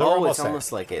 It's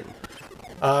almost like it.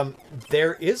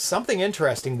 There is something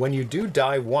interesting when you do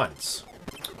die once.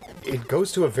 It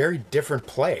goes to a very different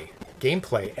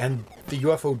gameplay, and the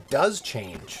UFO does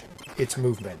change its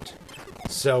movement.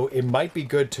 So it might be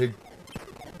good to.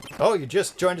 Oh, you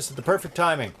just joined us at the perfect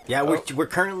timing. Yeah, we're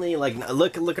currently like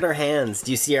look at our hands. Do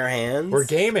you see our hands? We're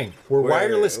gaming. We're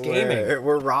wireless gaming.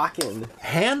 We're rocking.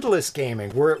 Handless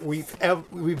gaming. We've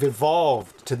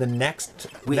evolved to the next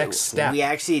step. We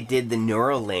actually did the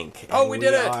Neuralink. Oh, we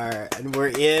did it. And we're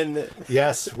in.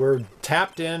 Yes, we're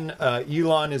tapped in.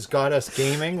 Elon has got us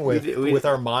gaming with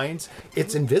our minds.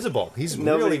 It's invisible. He's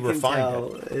really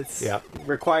refined it. It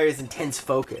requires intense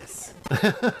focus.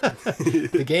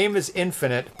 The game is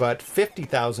infinite, but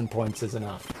 50,000 points is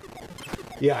enough.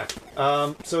 Yeah.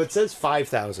 So it says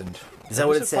 5,000. Is that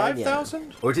what it said? 5,000?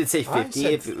 Yeah. Or did it say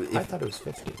 50? I thought it was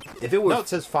 50. If it were, no, it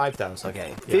says 5,000.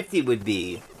 Okay. 50 would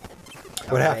be.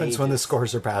 What happens when the score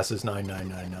surpasses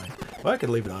 9999? Well, I could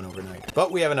leave it on overnight,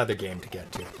 but we have another game to get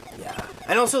to. Yeah.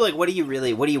 And also, like, what do you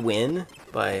win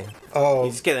by? Oh,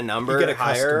 you just get a number you get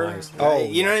higher. Customized. Right? Oh,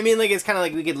 you know what I mean? Like, it's kind of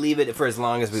like we could leave it for as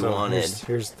long as we wanted.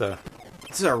 Here's the.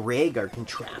 This is our rig, our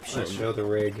contraption. Let's show the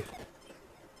rig.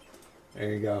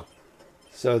 There you go.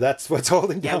 So that's what's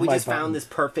holding down my button. Yeah, we just found this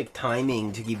perfect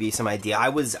timing to give you some idea. I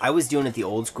was doing it the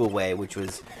old school way, which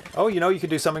was... Oh, you could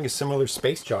do something similar to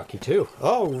Space Jockey, too.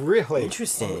 Oh, really?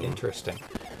 Interesting. Oh, interesting.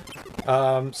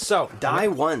 So... Die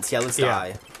once. Yeah, let's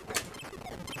die.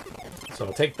 So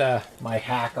I'll take my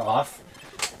hack off.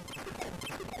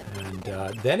 And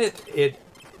then it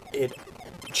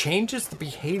changes the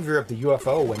behavior of the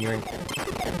UFO when you're in...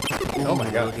 Oh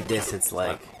my god. Look at this. It's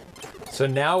like... So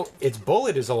now its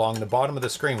bullet is along the bottom of the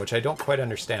screen, which I don't quite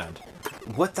understand.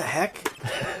 What the heck?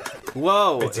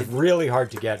 Whoa. It's really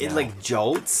hard to get It now. like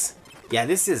jolts. Yeah,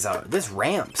 this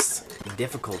ramps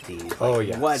difficulty. Like, oh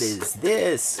yeah. What is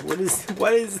this? What is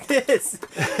this?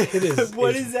 It is.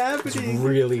 What is happening? It's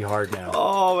really hard now.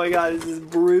 Oh my god, this is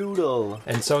brutal.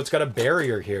 And so it's got a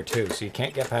barrier here too, so you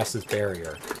can't get past this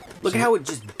barrier. Look at how it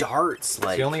just darts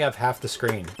like. So you only have half the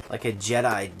screen. Like a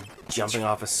Jedi jumping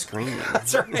off a screen.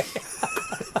 That's right.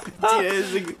 Oh,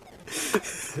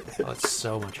 it's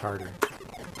so much harder.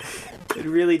 It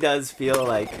really does feel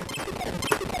like.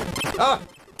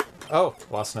 Oh,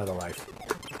 lost another life.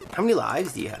 How many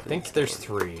lives do you have? I think there's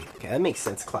 3. Okay, that makes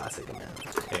sense. Classic amount.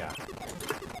 Yeah.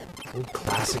 Ooh,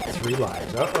 classic 3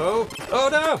 lives. Uh-oh. Oh,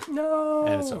 no. No.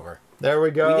 And it's over. There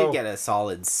we go. We did get a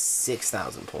solid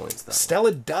 6,000 points, though.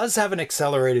 Stella does have an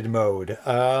accelerated mode.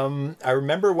 I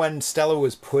remember when Stella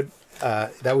was put,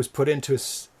 that was put into...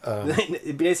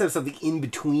 It'd be nice to have something in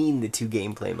between the 2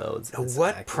 gameplay modes.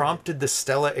 What prompted the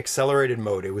Stella accelerated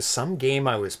mode? It was some game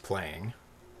I was playing,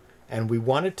 and we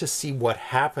wanted to see what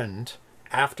happened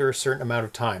after a certain amount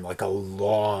of time, like a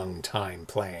long time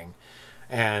playing.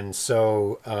 And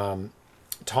so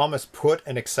Thomas put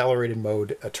an accelerated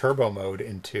mode, a turbo mode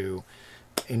into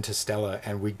Stella,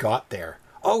 and we got there.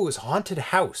 Oh, it was Haunted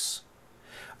House.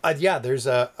 Yeah, there's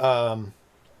a...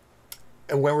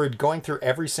 And when we're going through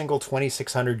every single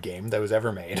 2600 game that was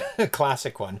ever made, a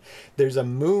classic one, there's a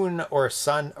moon or a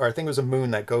sun, or I think it was a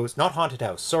moon that goes, not Haunted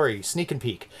House, sorry, Sneak and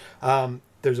Peek.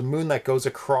 There's a moon that goes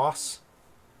across.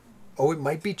 Oh, it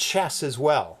might be Chess as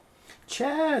well.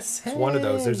 Chess, hey. It's one of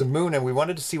those. There's a moon, and we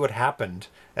wanted to see what happened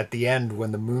at the end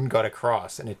when the moon got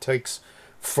across, and it takes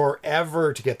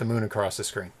forever to get the moon across the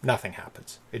screen. Nothing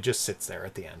happens. It just sits there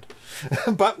at the end.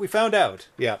 But we found out,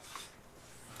 yeah.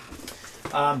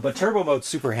 But turbo mode's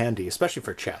super handy, especially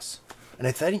for chess. And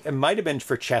I think it might have been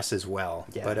for chess as well.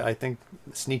 Yeah. But I think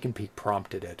Sneak and Peek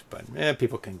prompted it. But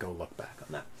people can go look back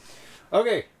on that.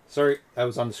 Okay. Sorry, I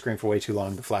was on the screen for way too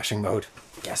long, the flashing mode.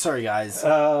 Yeah, sorry, guys.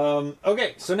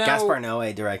 Okay, so now... Gaspar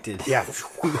Noé directed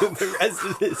the rest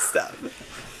of this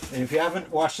stuff. And if you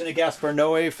haven't watched any Gaspar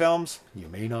Noé films, you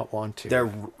may not want to. They're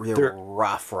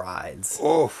rough rides.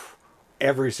 Oh,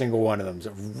 every single one of them's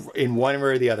in one way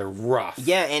or the other rough.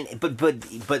 Yeah, and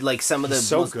but like some of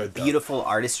the most good, beautiful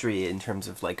artistry in terms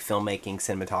of like filmmaking,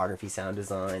 cinematography, sound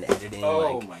design, editing.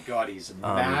 Oh like, my God, he's a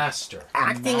master.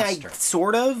 Acting, master. I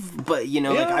sort of, but you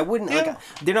know, like I wouldn't like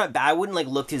they're not bad. I wouldn't like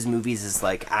look to his movies as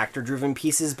like actor-driven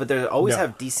pieces, but they always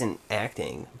have decent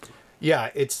acting.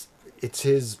 Yeah, it's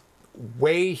his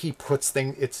way he puts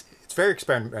things. It's very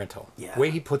experimental. Yeah, way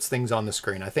he puts things on the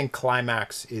screen. I think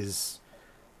Climax is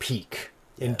peak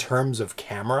in terms of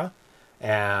camera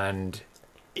and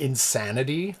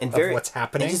insanity and of what's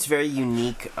happening. And just very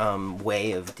unique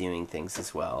way of doing things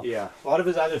as well. Yeah, a lot of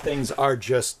his other things are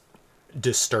just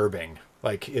disturbing.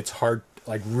 Like it's hard,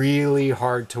 like really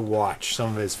hard to watch some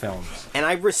of his films. And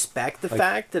I respect the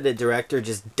fact that a director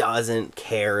just doesn't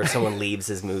care if someone leaves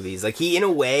his movies. Like he, in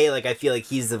a way, like I feel like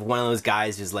he's one of those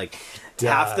guys who's like,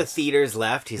 half the theaters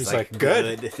left. He's like,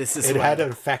 good. This is it had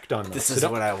an effect on me. This is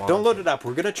what I want. Don't load it up.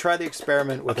 We're gonna try the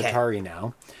experiment with Atari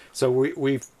now. So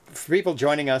we've for people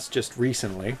joining us just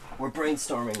recently. We're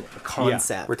brainstorming a concept.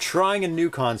 Yeah, we're trying a new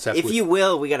concept. If you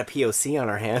will, we got a POC on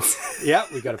our hands. Yeah,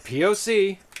 we got a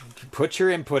POC. Put your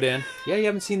input in. Yeah, you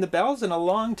haven't seen the bells in a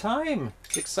long time.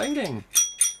 It's exciting.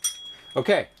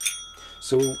 Okay,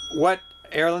 so what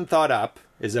Erlen thought up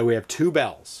is that we have 2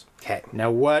 bells. Okay.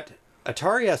 Now what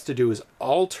Atari has to do is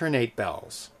alternate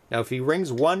bells. Now if he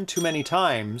rings one too many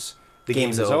times, the game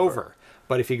is over.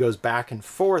 But if he goes back and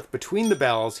forth between the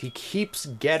bells, he keeps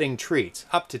getting treats.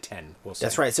 Up to 10, we'll say.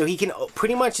 That's right. So he can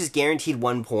pretty much is guaranteed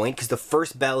 1 point because the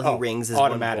first bell he rings is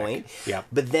automatic. 1 point. Yeah.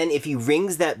 But then if he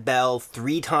rings that bell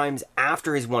 3 times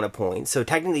after he's won a point, so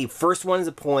technically first one is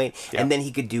a point, and then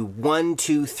he could do 1,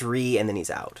 2, 3, and then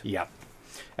he's out. Yeah.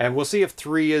 And we'll see if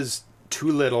 3 is too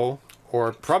little.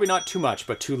 Or probably not too much,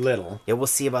 but too little. Yeah, we'll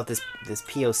see about this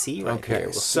POC right here.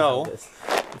 We'll so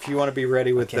if you want to be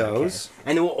ready with those,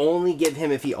 and it will only give him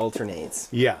if he alternates.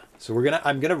 Yeah. So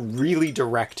I'm gonna really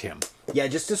direct him. Yeah,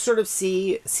 just to sort of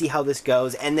see how this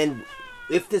goes, and then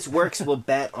if this works, we'll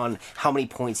bet on how many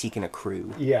points he can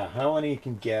accrue. Yeah, how many he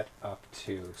can get up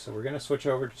to. So we're gonna switch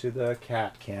over to the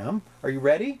cat cam. Are you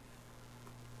ready?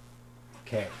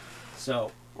 Okay.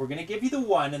 So we're going to give you the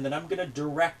 1, and then I'm going to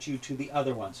direct you to the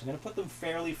other one. So I'm going to put them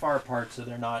fairly far apart so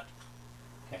they're not...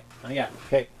 Okay. Oh, yeah.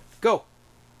 Okay. Go.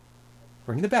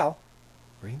 Ring the bell.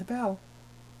 Ring the bell.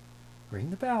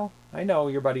 Ring the bell. I know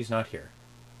your buddy's not here.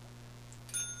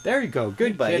 There you go.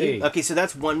 Good buddy. Kitty. Okay, so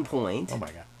that's 1 point. Oh, my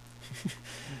God.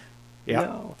 Yeah.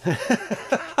 No.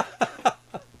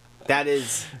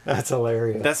 That's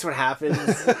hilarious. That's what happens.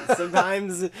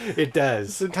 Sometimes... It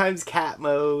does. Sometimes cat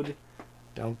mode...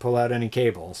 Don't pull out any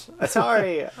cables.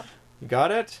 Sorry. You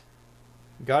got it?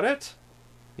 You got it?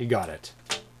 You got it.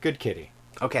 Good kitty.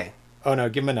 Okay. Oh no,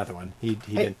 give him another one. He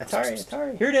didn't.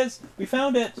 Atari. Here it is. We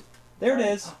found it. There it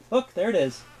is. Look, there it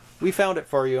is. We found it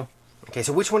for you. Okay,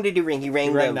 so which one did he ring? He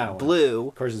rang the blue.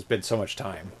 Of course, it's been so much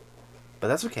time. But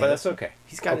that's okay. But that's okay.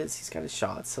 He's got his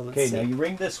shots. So let's see. Now you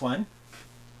ring this one.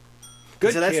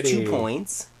 Good. So that's kitty. 2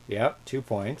 points. Yep, 2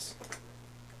 points.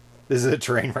 This is a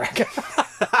train wreck.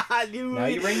 Now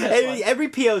you ring this one. Every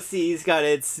POC's got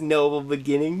its noble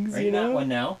beginnings, Ring you know? that one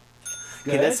now.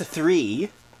 Good. Okay, that's a 3.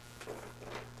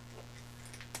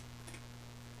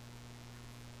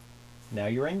 Now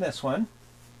you ring this one.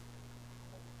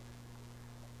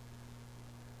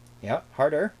 Yep,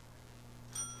 harder.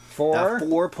 4.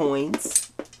 4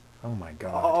 points. Oh my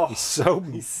god. Oh,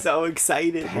 he's so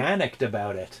excited. panicked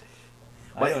about it.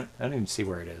 I don't even see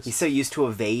where it is. He's so used to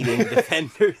evading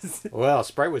defenders. Well,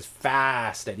 Sprite was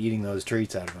fast at eating those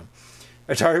treats out of him.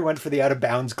 Atari went for the out of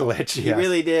bounds glitch. He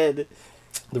really did.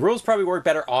 The rules probably work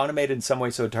better automated in some way,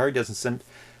 so Atari doesn't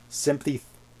simply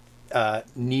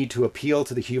need to appeal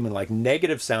to the human, like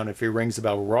negative sound if he rings the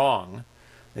bell wrong.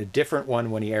 A different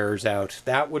one when he errors out.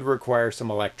 That would require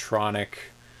some electronic.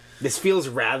 This feels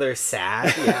rather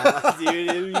sad. Yeah,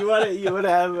 dude, you want to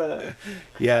have a...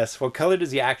 Yes. What color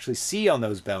does he actually see on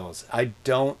those bells? I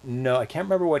don't know. I can't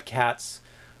remember what cats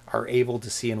are able to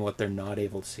see and what they're not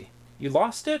able to see. You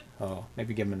lost it? Oh,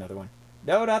 maybe give him another one.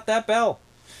 No, not that bell.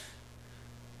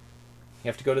 You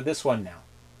have to go to this one now.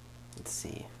 Let's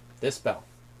see. This bell.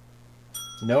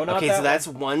 No, not that. Okay, so that's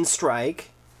one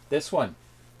strike. This one.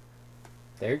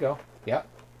 There you go. Yep.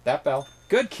 That bell.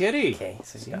 Good kitty. Okay,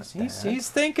 so he's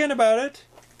thinking about it.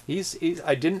 He's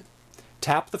I didn't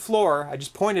tap the floor. I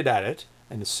just pointed at it.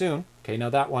 And soon. Okay, now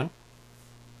that one.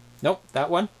 Nope, that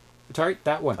one. Sorry,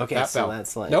 that one. Okay, that so bell.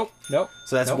 that's like... Nope.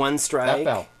 So that's one strike. That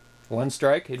bell. One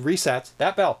strike. It resets.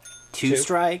 That bell. 2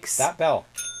 strikes. That bell.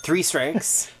 3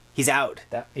 strikes. He's out.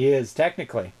 That he is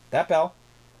technically. That bell.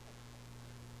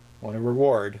 Want to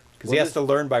reward because he has to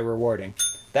learn by rewarding.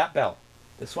 That bell.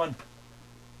 This one.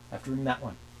 I have to ring that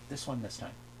one. This one this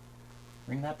time.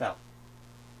 Ring that bell.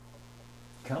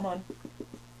 Come on.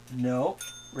 No.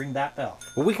 Ring that bell.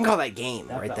 Well, we can call that game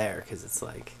That right bell. there because it's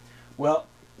like... Well,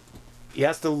 he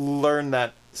has to learn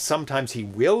that sometimes he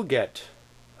will get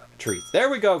treats. There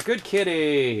we go. Good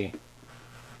kitty.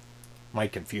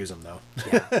 Might confuse him though.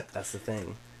 Yeah, that's the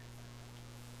thing.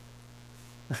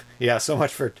 Yeah, so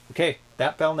much for... Okay,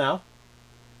 that bell now.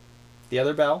 The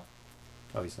other bell.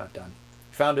 Oh, he's not done.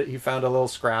 Found it. He found a little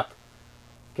scrap.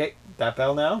 Okay, that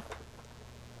bell now.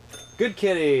 Good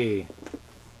kitty.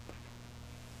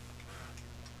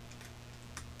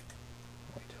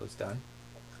 Wait till it's done.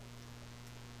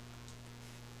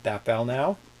 That bell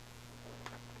now.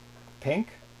 Pink.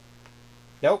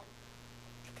 Nope.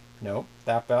 Nope.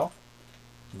 That bell.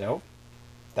 Nope.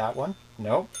 That one.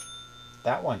 Nope.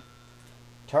 That one.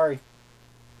 Atari.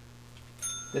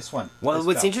 This one. Well, This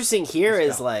what's bell. interesting here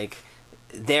This is bell. like...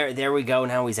 There we go.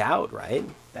 Now he's out, right?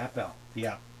 That bell.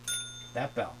 Yeah.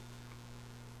 That bell.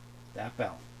 That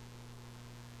bell.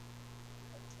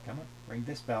 Come on, ring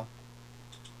this bell.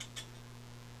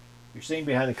 You're seeing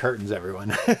behind the curtains,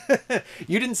 everyone.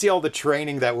 You didn't see all the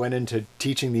training that went into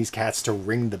teaching these cats to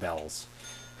ring the bells.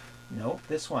 Nope,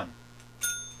 this one.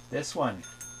 This one.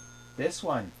 This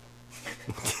one.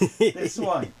 This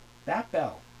one. That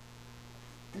bell.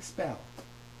 This bell.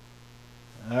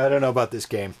 I don't know about this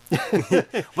game.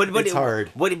 But It's hard.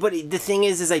 But the thing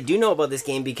is I do know about this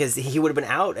game because he would have been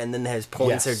out, and then his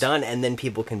points Yes. are done, and then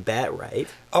people can bet, right?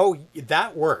 Oh,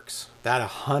 that works. That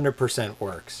 100%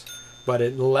 works. But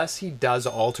unless he does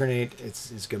alternate, it's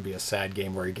going to be a sad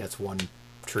game where he gets one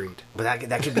treat. But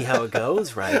that could be how it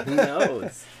goes, right? Who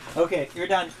knows? Okay, you're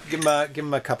done. Give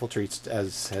him a couple treats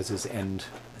as his end.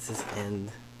 This is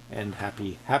end. And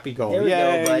happy goal. There we go,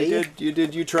 Yay, buddy.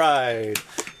 you tried.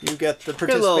 You get the Got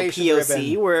a little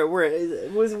participation POC.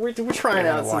 ribbon. We're trying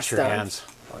out some Wash your stuff. hands.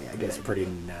 Oh yeah, it's pretty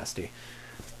nasty.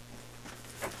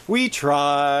 We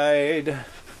tried.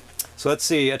 So let's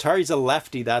see. Atari's a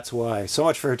lefty, that's why. So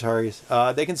much for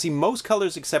Ataris. They can see most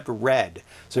colors except red.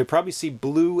 So they probably see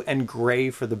blue and gray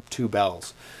for the 2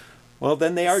 bells. Well,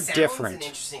 then they are different. Sounds an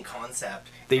interesting concept.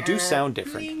 They do sound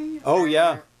different. Oh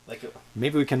yeah.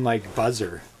 Maybe we can like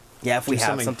buzzer. Yeah, if we Do have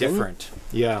something something different.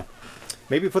 Yeah.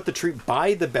 Maybe put the treat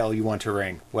by the bell you want to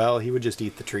ring. Well, he would just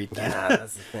eat the treat then. Yeah,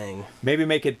 that's the thing. Maybe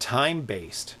make it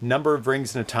time-based. Number of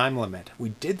rings and a time limit. We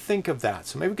did think of that,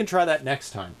 so maybe we can try that next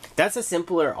time. That's a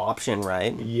simpler option,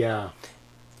 right? Yeah.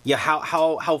 Yeah.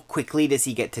 How quickly does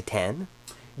he get to 10?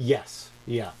 Yes.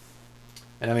 Yeah.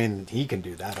 And I mean, he can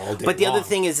do that all day But the other long.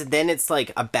 thing is, then it's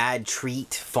like a bad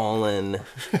treat fallen,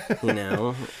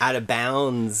 out of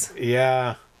bounds.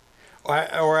 Yeah.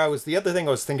 The other thing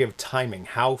I was thinking of timing.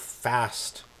 How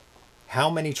fast,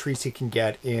 how many treats he can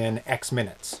get in X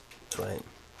minutes. Right.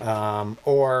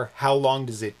 Or how long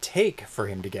does it take for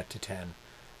him to get to 10?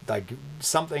 Like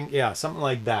something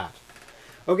like that.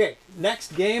 Okay,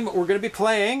 next game we're going to be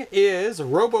playing is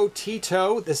Robo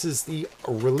Tito. This is the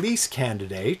release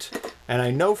candidate. And I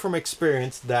know from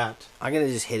experience that... I'm going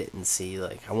to just hit it and see.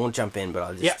 Like, I won't jump in, but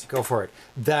I'll just... Yeah, go for it.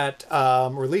 That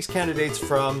release candidates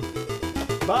from...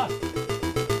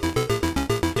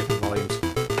 Different volumes.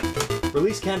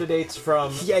 Release candidates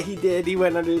from... Yeah, he did. He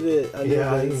went under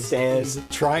the stand. He's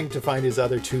trying to find his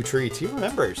other 2 treats. He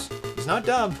remembers. He's not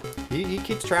dumb. He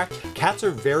keeps track. Cats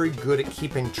are very good at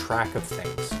keeping track of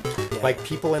things. Yeah. Like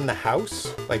people in the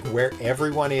house, like where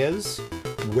everyone is,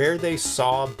 where they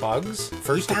saw bugs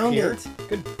first appear.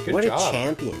 Good job. What a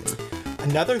champion.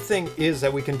 Another thing is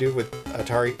that we can do with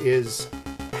Atari is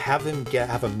have him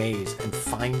have a maze and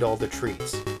find all the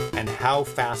treats. And how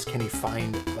fast can he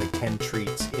find like 10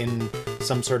 treats in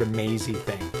some sort of mazy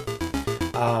thing?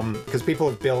 Because people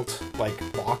have built like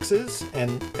boxes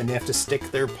and they have to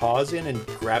stick their paws in and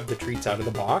grab the treats out of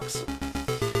the box.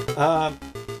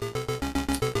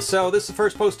 So this is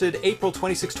first posted April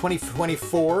 26,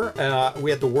 2024. We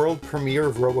had the world premiere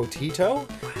of Robo Tito.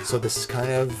 So this is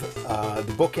kind of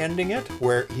the book ending it,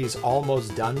 where he's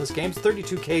almost done this game. It's a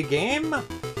 32K game.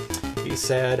 He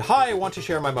said, "Hi, I want to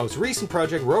share my most recent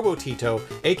project, Robo Tito,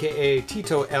 aka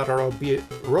Tito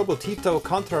Robo Tito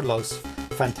contra los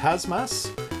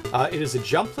Fantasmas. It is a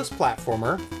jumpless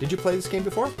platformer." Did you play this game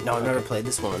before? No, I've never played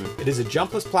this one. It is a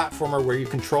jumpless platformer where you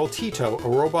control Tito, a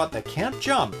robot that can't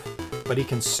jump, but he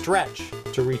can stretch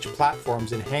to reach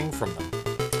platforms and hang from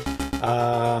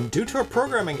them. Due to a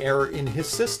programming error in his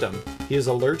system, he is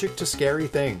allergic to scary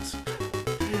things.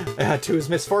 To his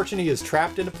misfortune, he is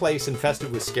trapped in a place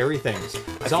infested with scary things.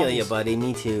 I feel you, buddy.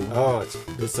 Me too. Oh,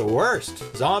 it's the worst.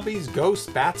 Zombies, ghosts,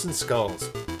 bats, and skulls.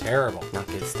 Terrible. Not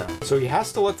good stuff. So he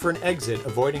has to look for an exit,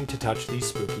 avoiding to touch the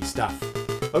spooky stuff.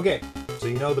 Okay, so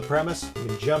you know the premise. You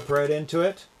can jump right into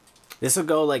it. This will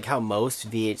go like how most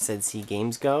VHZC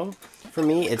games go. For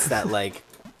me, it's that like,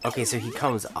 okay, so he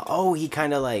comes. Oh, he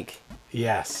kind of like.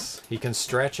 Yes, he can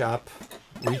stretch up,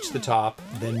 reach the top,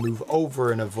 then move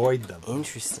over and avoid them.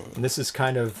 Interesting. And this is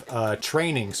kind of a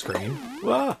training screen.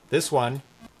 Ah. This one,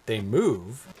 they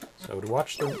move. So to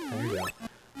watch them, there you go.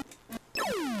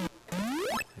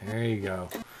 There you go.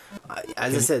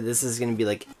 As I said, this is going to be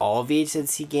like all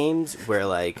VHZC games where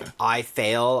like I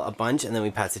fail a bunch and then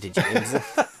we pass it to James.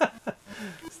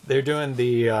 They're doing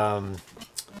the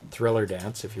Thriller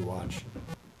dance if you watch.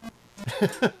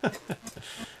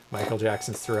 Michael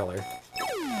Jackson's Thriller.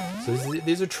 So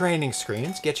these are training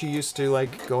screens, get you used to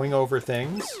like going over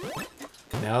things.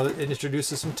 Now it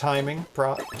introduces some timing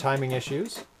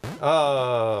issues.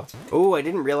 Oh, I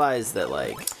didn't realize that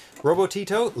like Robo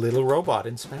Tito, little robot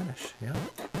in Spanish. Yeah.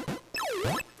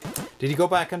 Did he go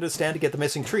back under the stand to get the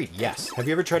missing treat? Yes. Have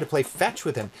you ever tried to play fetch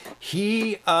with him?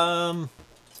 He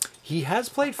has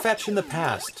played fetch in the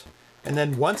past, and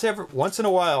then once in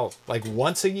a while, like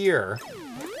once a year,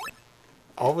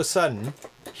 all of a sudden,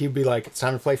 he'd be like, "It's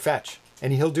time to play fetch,"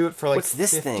 and he'll do it for like what's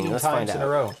this 15 thing? Let's times find in out. a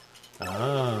row.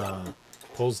 Ah,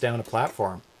 pulls down a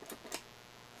platform.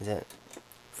 Is it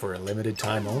for a limited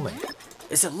time only?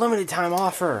 It's a limited time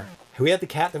offer. We had the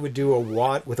cat that would do a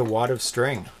wad with a wad of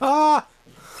string. Ah!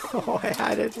 Oh, I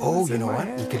had it. Oh, you know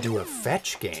what? You could do a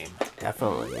fetch game.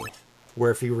 Definitely.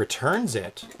 Where if he returns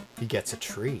it, he gets a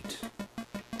treat.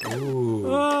 Ooh.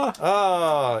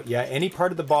 Oh, yeah, any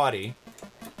part of the body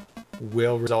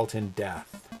will result in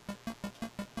death.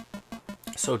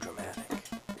 So dramatic.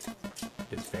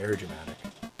 It's very dramatic.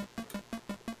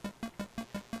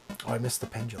 Oh, I missed the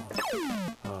pendulum.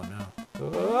 Oh, no.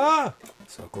 Ah!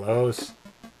 So close.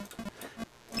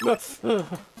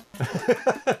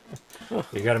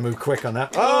 You gotta move quick on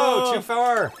that. Oh, too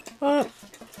far.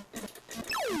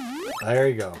 There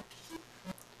you go.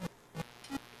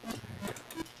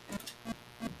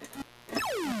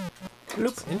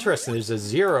 It's interesting. There's a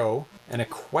 0 and a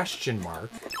question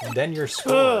mark, and then your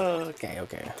score. Okay.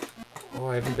 Oh,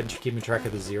 I haven't been keeping track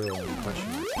of the 0 and the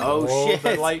question mark. Oh shit!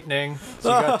 The lightning.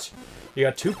 So you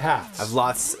got 2 paths. I've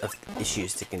lots of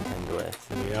issues to contend with.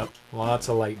 Yep, lots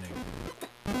of lightning.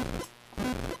 I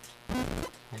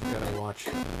gotta watch.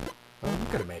 Oh, I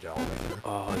could have made it all the way through.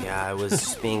 Oh yeah, I was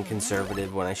just being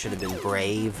conservative when I should have been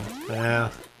brave. Yeah,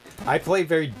 I play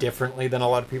very differently than a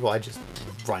lot of people. I just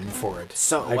run for it.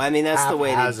 So I mean, that's the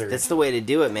way. That's the way to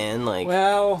do it, man. Like,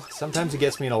 well, sometimes it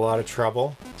gets me in a lot of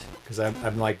trouble because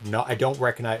I'm like, no, I don't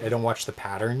watch the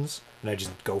patterns, and I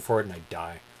just go for it and I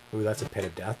die. Ooh, that's a pit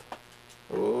of death.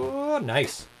 Oh,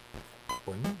 nice.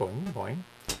 Boing, boing, boing.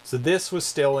 So this was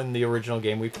still in the original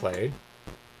game we played.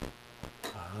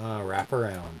 Ah, wrap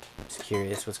around. Just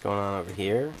curious what's going on over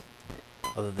here,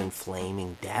 other than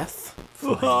flaming death.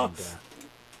 Flaming death.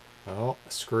 Oh,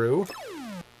 a screw.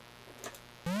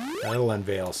 That'll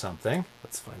unveil something.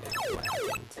 Let's find out what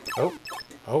happens.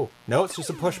 Oh, no, it's just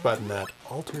a push button that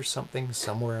alters something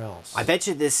somewhere else. I bet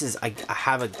you this is. I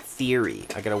have a theory.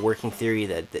 I got a working theory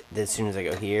that as soon as I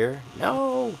go here,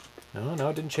 no,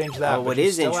 it didn't change that. Oh, but what you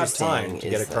is still have interesting time to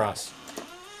is get that- across.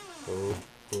 Oh,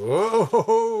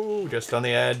 Whoa, just on the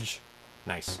edge.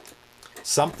 Nice.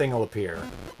 Something will appear.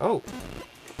 Oh,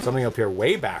 something will appear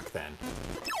way back then.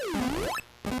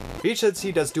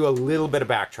 VHZC does do a little bit of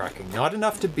backtracking. Not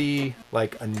enough to be,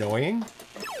 like, annoying,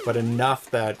 but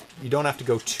enough that you don't have to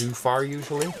go too far,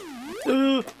 usually.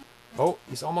 Oh,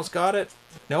 he's almost got it.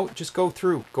 No, just go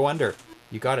through. Go under.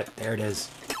 You got it. There it is.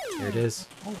 There it is.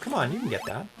 Oh, come on. You can get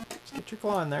that. Just get your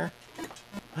claw in there.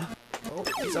 Oh,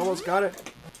 he's almost got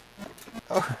it.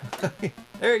 Oh,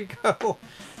 there you go.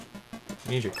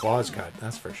 You need your claws cut,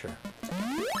 that's for sure.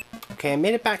 Okay, I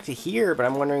made it back to here, but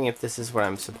I'm wondering if this is what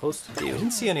I'm supposed to I do.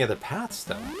 didn't see any other paths,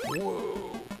 though.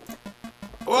 Whoa.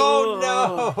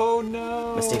 Oh, no,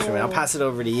 no. Mistakes for me. I'll pass it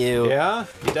over to you. Yeah?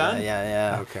 You done?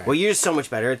 Yeah. Okay. Well, you're just so much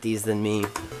better at these than me.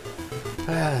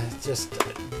 Just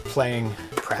playing.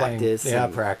 Practice. Yeah,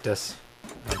 practice.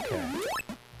 Okay.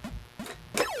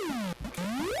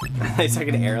 I took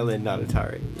an Erlen, not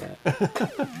Atari. Yeah.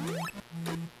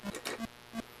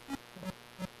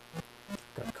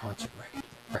 Got a concert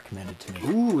recommended to me.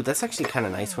 Ooh, that's actually kind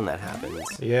of nice when that happens.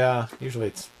 Yeah, usually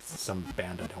it's some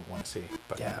band I don't want to see.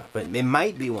 But Yeah, but it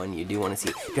might be one you do want to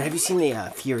see. Have you seen the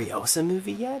Furiosa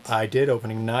movie yet? I did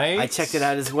opening night. I checked it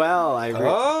out as well.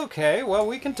 Okay, well,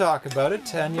 we can talk about it.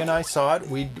 Tanya and I saw it.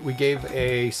 We gave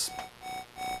a...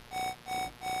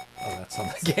 Oh, that's on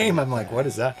the game. I'm like, what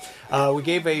is that? We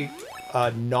gave a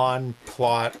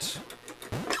non-plot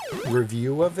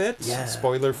review of it. Yeah.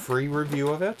 Spoiler-free review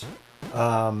of it.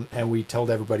 And we told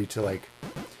everybody to, like,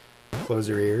 close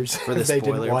their ears For the if they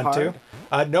didn't spoiler want part?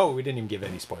 to. No, we didn't even give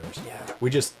any spoilers. Yeah. We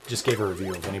just gave a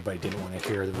review if anybody didn't want to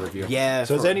hear the review. Yeah,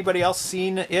 So has for- anybody else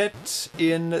seen it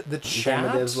in the chat?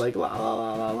 Primitives like la la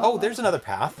la la la. Oh, there's another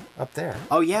path up there.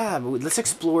 Oh yeah, but let's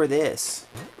explore this.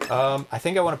 I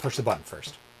think I want to push the button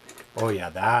first. Oh yeah,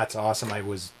 that's awesome. I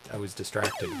was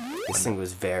distracted. This thing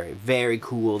was very, very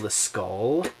cool. The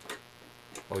skull.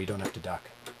 Oh, you don't have to duck.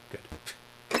 Good.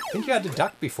 I think you had to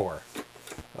duck before.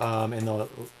 In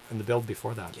the build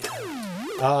before that.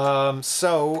 Yeah.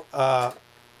 So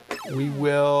we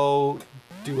will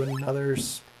do another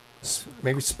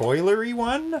maybe spoilery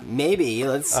one. Maybe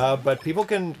let's. But people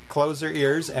can close their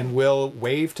ears and we'll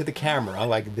wave to the camera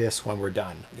like this when we're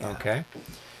done. Yeah. Okay.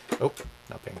 Oh,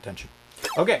 not paying attention.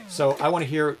 Okay, so I want to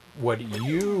hear what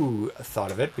you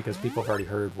thought of it because people have already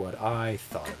heard what I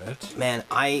thought of it. Man,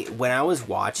 when I was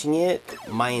watching it,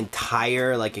 my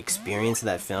entire like experience of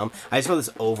that film, I just felt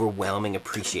this overwhelming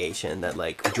appreciation that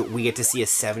like we get to see a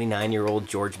 79-year-old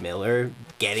George Miller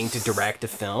getting to direct a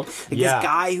film. Like Yeah. this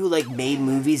guy who like made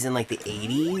movies in like the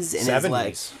 80s and 70s. is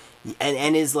like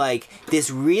and is like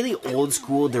this really old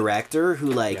school director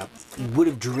who like would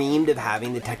have dreamed of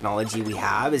having the technology we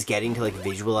have is getting to like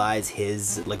visualize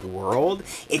his like world.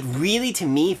 It really to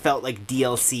me felt like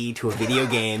DLC to a video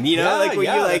game, you know, like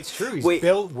where you like that's true. He's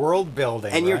built world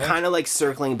building, and right? you're kind of like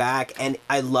circling back, and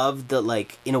I love the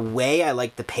like in a way I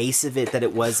like the pace of it, that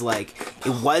it was like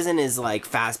it wasn't as like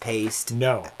fast paced.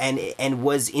 No. And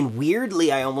was in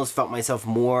weirdly I almost felt myself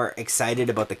more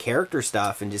excited about the character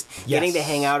stuff and just getting to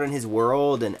hang out in his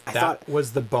world, and I thought that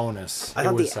was the bonus. I It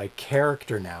thought was like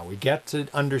character now. We get to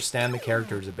understand the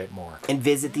characters a bit more. and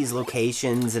visit these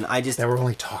locations, and I just That were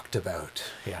only talked about.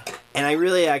 Yeah. and I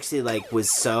really actually like was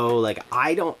so like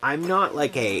I'm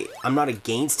not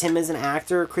against him as an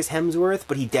actor, Chris Hemsworth,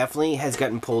 but he definitely has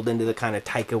gotten pulled into the kind of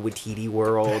Taika Waititi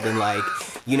world, and like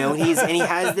you know he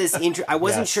has this I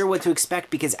wasn't sure what to expect,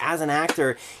 because as an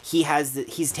actor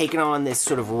he's taken on this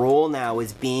sort of role now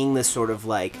as being this sort of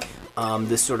like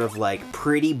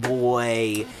pretty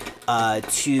boy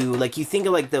to like, you think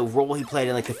of like the role he played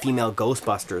in like the female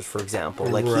Ghostbusters, for example,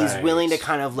 like he's willing to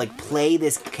kind of like play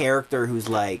this character who's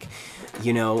like,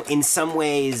 you know, in some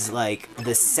ways like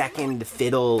the second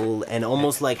fiddle, and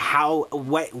almost like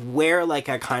where like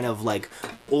a kind of like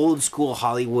old school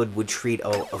Hollywood would treat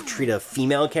a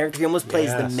female character. He almost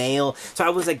plays the male. So I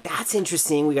was like, that's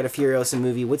interesting. We got a Furiosa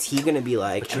movie. What's he gonna be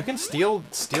like? But you can steal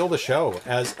the show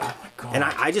as, oh my god. And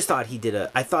I just thought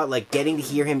I thought like getting to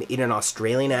hear him in an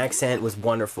Australian accent was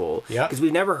wonderful. Yeah. Because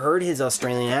we've never heard his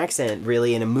Australian accent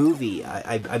really in a movie.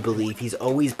 I believe he's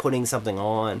always putting something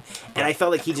on, and I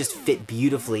felt like he just fit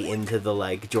beautifully into the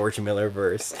like George Miller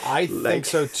verse. I think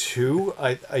so too.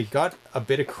 I got a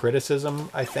bit of criticism,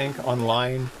 I think,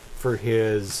 online for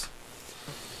his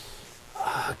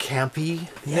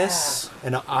campiness,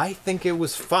 and I think it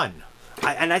was fun.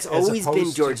 And that's always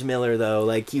been George Miller, though.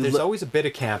 Like there's always a bit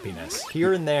of campiness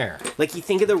here and there. Like you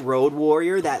think of the Road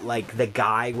Warrior, that like the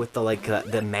guy with the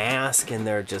the mask, and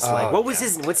they're just like,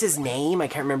 what's his name? I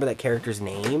can't remember that character's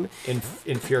name. In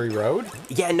Fury Road?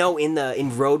 Yeah, no,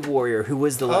 in Road Warrior, who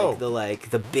was the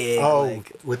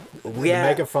big with the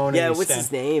megaphone. Yeah, what's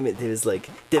his name? It was like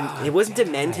it wasn't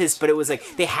Dementis, but it was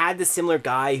like they had the similar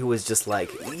guy who was just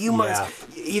like, you must.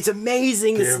 It's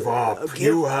amazing. Give up.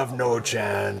 You have no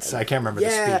chance. I can't remember the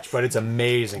speech, but it's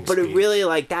amazing. But it really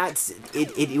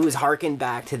it was harkened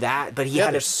back to that. But he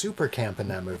had a super camp in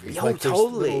that movie. Oh,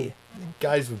 totally.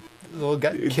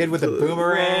 Kid with a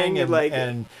boomerang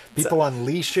and people on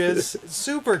leashes.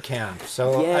 Super camp.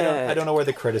 So I don't know where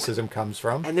the criticism comes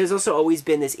from. And there's also always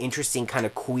been this interesting kind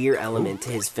of queer element to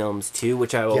his films too,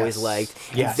 which I always liked.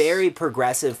 And very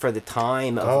progressive for the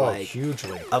time of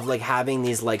hugely. Of like having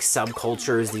these like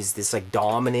subcultures, this like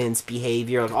dominance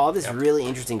behavior, like all this really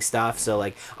interesting stuff. So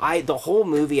like the whole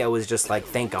movie I was just like,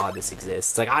 thank God this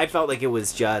exists. Like I felt like it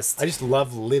was just I just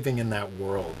love living in that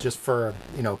world just for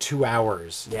 2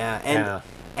 hours. And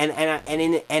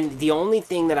the only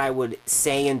thing that I would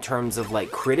say in terms of like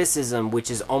criticism,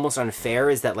 which is almost unfair,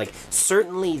 is that like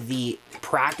certainly the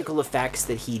practical effects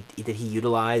that he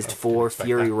utilized for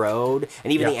Fury Road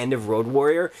and even the end of Road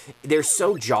Warrior, they're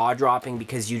so jaw-dropping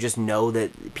because you just know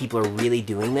that people are really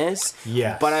doing this.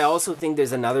 Yeah. But I also think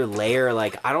there's another layer.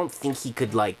 Like I don't think he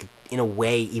could like in a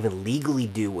way even legally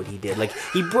do what he did. Like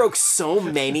he broke so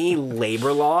many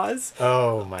labor laws.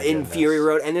 Oh my in goodness. Fury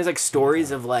Road, and there's like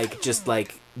stories of like just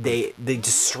like they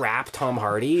just strap Tom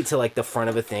Hardy to like the front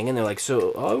of a thing, and they're like,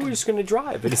 we're just gonna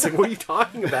drive, and it's like, what are you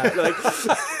talking about? Like,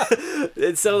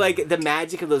 and so like the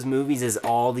magic of those movies is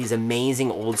all these amazing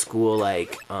old school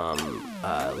like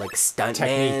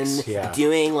stuntmen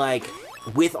doing like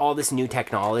with all this new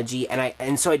technology,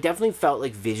 and so I definitely felt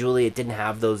like visually it didn't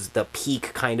have the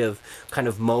peak kind of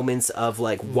moments of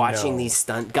like watching these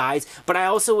stunt guys, but I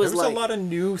also was there was a lot of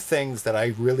new things that I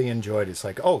really enjoyed. It's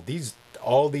like, all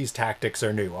these tactics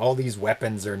are new, all these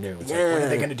weapons are new. It's like, what are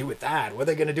they gonna do with that? What are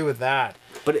they gonna do with that?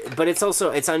 But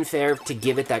it's unfair to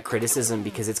give it that criticism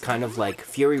because it's kind of like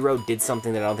Fury Road did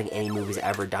something that I don't think any movie's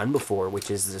ever done before, which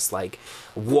is just like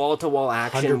wall-to-wall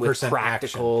action with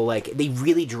practical action. Like they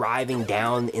really driving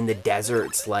down in the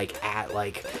deserts like at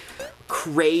like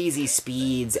crazy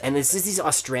speeds, and it's just these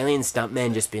Australian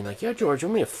stuntmen just being like, yeah, George,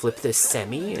 want me to flip this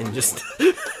semi and just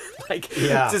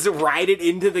just ride it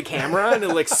into the camera and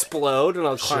it'll explode and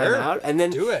I'll climb out, and then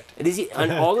do it.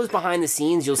 On all those behind the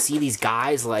scenes, you'll see these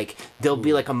guys like there'll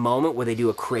be like a moment where they do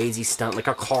a crazy stunt, like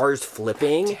a car's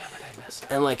flipping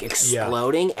and like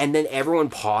exploding, and then everyone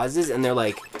pauses and they're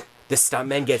like, the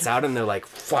stuntman gets out and they're like,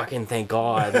 fucking thank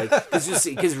God. Like,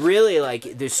 because really,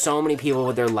 like, there's so many people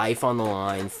with their life on the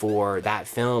line for that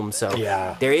film. So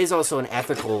there is also an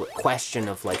ethical question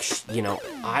of like,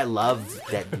 I love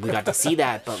that we got to see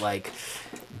that, but like,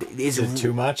 is it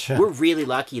too much? We're really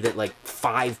lucky that like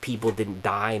 5 people didn't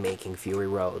die making Fury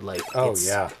Road. Like,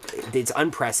 it's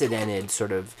unprecedented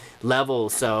sort of level.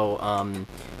 So,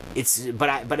 but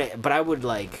I would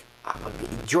like.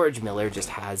 George Miller just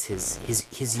has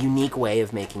his unique way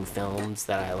of making films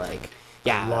that I like.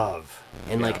 Love.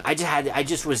 And like I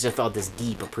just felt this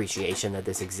deep appreciation that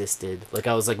this existed. Like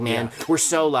I was like, man, we're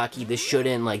so lucky. This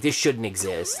shouldn't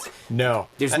exist. No.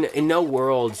 There's in no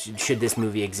world should this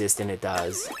movie exist, and it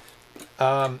does.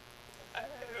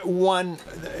 One,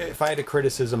 if I had a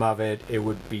criticism of it, it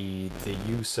would be the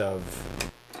use of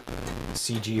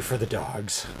CG for the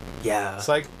dogs. Yeah. It's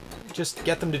like, just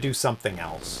get them to do something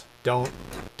else. Don't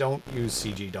use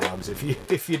CG dogs if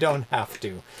you don't have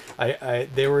to.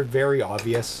 They were very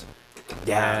obvious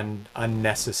and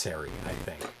unnecessary, I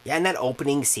think. Yeah, and that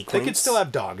opening sequence. They could still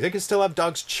have dogs. They could still have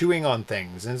dogs chewing on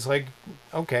things, and it's like,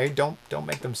 okay, don't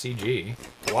make them CG.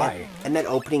 Why? And that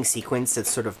opening sequence, that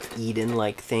sort of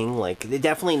Eden-like thing, like they're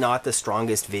definitely not the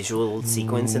strongest visual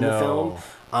sequence in the film.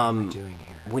 What am I doing here?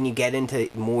 When you get into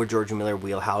more George Miller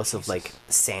wheelhouse of like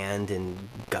sand and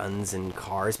guns and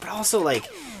cars, but also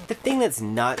like the thing that's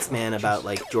nuts, man, about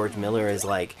like George Miller is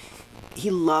like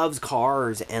he loves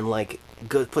cars and like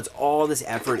puts all this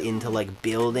effort into like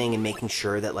building and making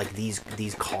sure that like these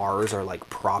cars are like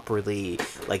properly,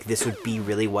 like this would be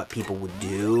really what people would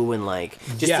do, and like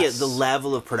just the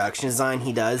level of production design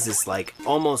he does is like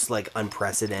almost like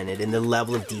unprecedented, and the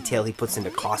level of detail he puts into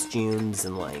costumes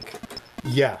and like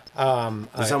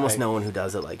there's almost no one who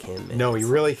does it like him. No, he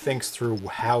really thinks through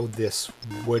how this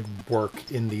would work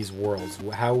in these worlds.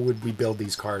 How would we build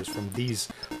these cars from these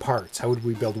parts? How would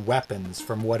we build weapons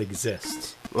from what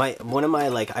exists? one of my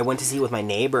like I went to see it with my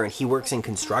neighbor, and he works in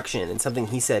construction, and something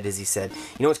he said, you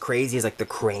know what's crazy is like the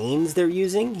cranes they're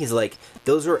using. He's like,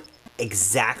 those are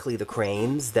exactly the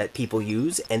cranes that people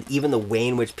use, and even the way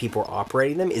in which people are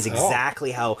operating them is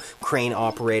exactly how crane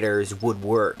operators would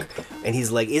work. And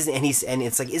he's like, isn't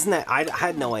that, I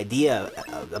had no idea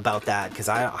about that, because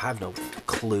I have no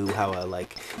clue how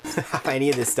how any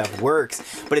of this stuff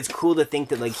works. But it's cool to think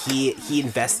that like he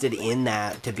invested in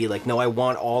that to be like, no, I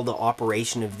want all the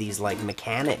operation of these like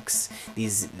mechanics,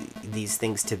 these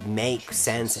things to make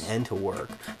sense and to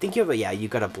work. I think you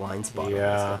got a blind spot on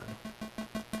this stuff.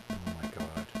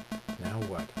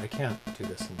 What? I can't do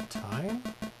this in time.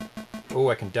 Oh,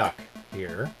 I can duck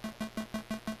here.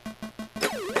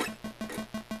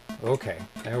 Okay,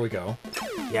 there we go.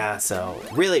 Yeah, so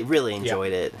really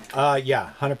enjoyed it. Yeah,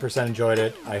 100% enjoyed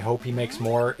it. I hope he makes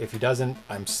more. If he doesn't,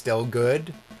 I'm still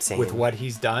good with what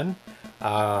he's done.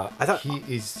 I thought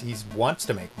he wants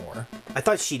to make more. I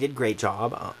thought she did a great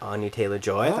job, Anya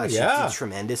Taylor-Joy. I thought she did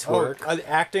tremendous work.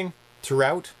 Acting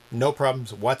throughout, no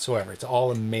problems whatsoever. It's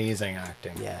all amazing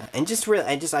acting. Yeah, and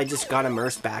I just got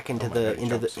immersed back into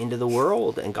the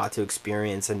world and got to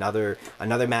experience another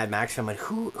Mad Max film. Like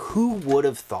who would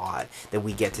have thought that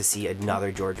we get to see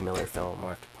another George Miller film? Oh, I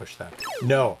have to push that.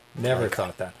 No, never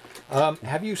thought that.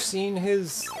 Have you seen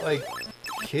his like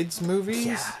kids movies?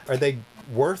 Yeah. Are they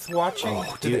worth watching?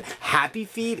 Oh, dude, Happy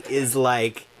Feet is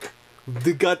like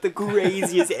got the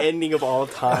craziest ending of all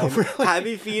time. Oh, really?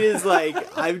 Happy Feet is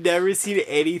like, I've never seen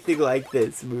anything like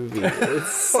this movie.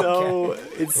 It's so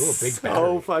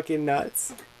fucking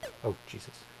nuts. Oh Jesus.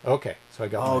 Okay, so I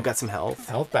got got some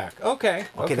health back. Okay,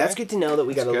 that's good to know that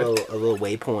we got a little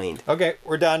waypoint. Okay,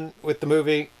 we're done with the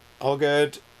movie. All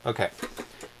good. Okay.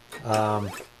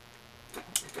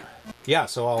 Yeah,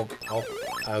 so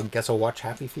I guess I'll watch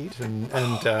Happy Feet and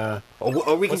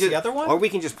or we can what's the other one? Or we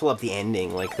can just pull up the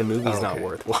ending. Like the movie's not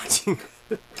worth watching.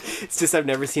 It's just I've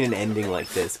never seen an ending like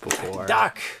this before.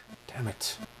 Duck. Damn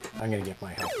it! I'm gonna get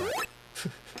my health back.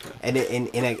 And in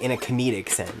a comedic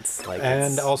sense, like.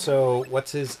 And also,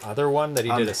 what's his other one that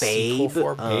he did a sequel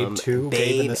for? Babe 2,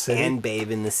 Babe in the City, and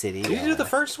Babe in the City. Did he do the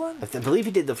first one? I believe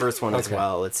he did the first one as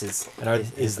well. It's his.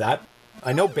 And is that?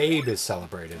 I know Babe is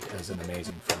celebrated as an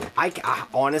amazing film. I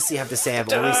honestly have to say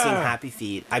I've only seen Happy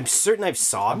Feet. I'm certain I've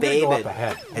saw Babe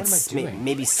at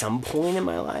maybe some point in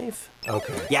my life.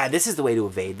 Okay. Yeah, this is the way to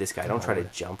evade this guy. Don't try to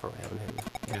jump around him.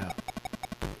 Yeah.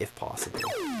 If possible.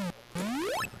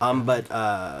 But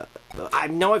I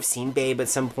know I've seen Babe at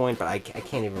some point, but I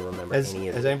can't even remember any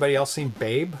of it. Has anybody else seen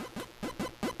Babe?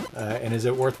 And is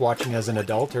it worth watching as an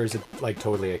adult, or is it like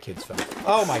totally a kid's film?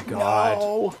 Oh my God.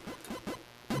 No.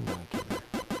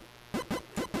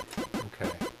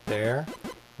 Okay. There.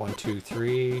 1, 2,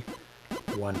 3.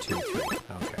 1, 2, 3.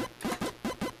 Okay.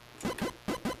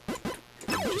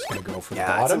 I'm just gonna go for the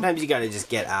bottom. Sometimes you gotta just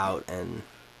get out and.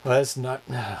 Well, that's not.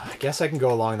 I guess I can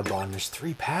go along the bottom. There's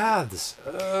 3 paths.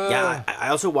 Yeah, I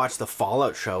also watched the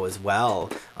Fallout show as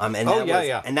well. And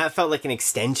that felt like an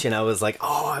extension. I was like,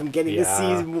 oh, I'm getting to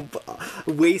see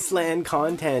Wasteland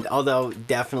content. Although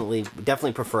definitely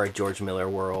prefer a George Miller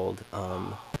world.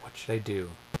 What should I do?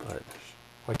 But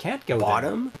I can't go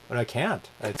bottom. But I can't.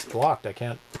 It's blocked. I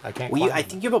can't. Well, I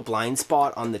think you have a blind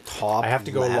spot on the top. I have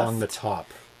to go along the top.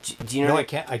 Do you know? No, I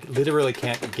can't. I literally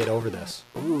can't get over this.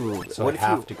 Ooh, so I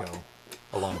have to go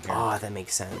along here. Ah, that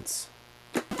makes sense.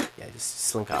 Yeah, just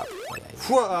slink up.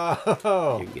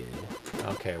 Whoa! You're good.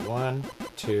 Okay, 1,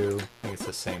 2. I think it's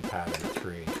the same pattern.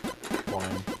 3,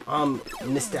 1.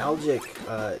 Nostalgic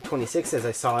 26 says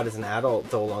I saw it as an adult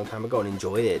though a long time ago and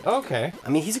enjoyed it. Okay. I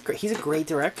mean, he's a great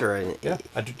director. And yeah,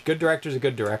 a good director's a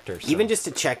good director. So. Even just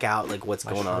to check out like what's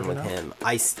going on with him.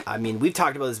 I mean, we've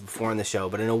talked about this before on the show,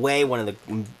 but in a way, one of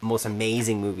the most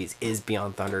amazing movies is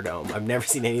Beyond Thunderdome. I've never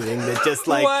seen anything that just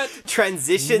like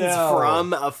transitions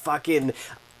from a fucking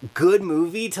good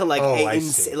movie to like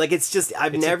it's just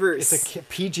it's a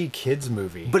PG kids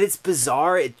movie, but it's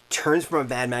bizarre. It turns from a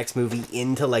Mad Max movie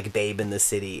into like Babe in the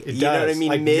City. You know what I mean?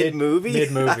 Like mid movie.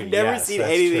 I've never seen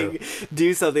anything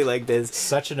do something like this.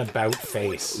 Such an about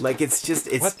face. Like it's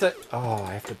what the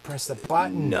I have to press the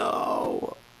button.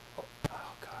 No. Oh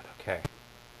God.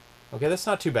 Okay, that's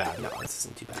not too bad. No, this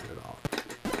isn't too bad at all.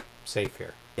 Safe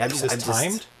here. Yeah, is this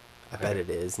timed? I bet it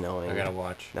is, knowing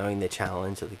the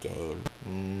challenge of the game.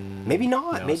 Maybe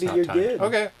not. No, maybe you're good.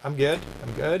 Okay, I'm good.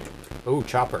 Oh,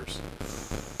 choppers.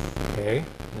 Okay,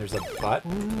 there's a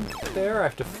button there. I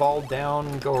have to fall down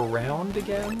and go around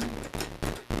again.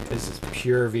 This is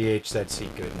pure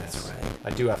VHZC goodness. That's right.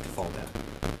 I do have to fall down.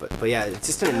 But yeah, it's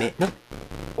just an amazing.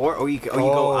 Or you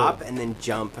go up and then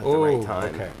jump at the right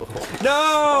time. Okay. Oh. No!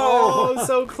 Oh,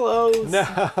 so close.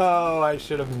 No, I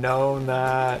should have known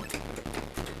that.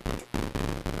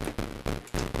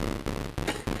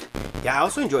 Yeah, I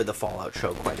also enjoyed the Fallout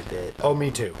show quite a bit. Oh,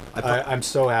 me too. I'm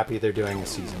so happy they're doing a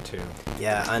season 2.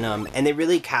 Yeah, and they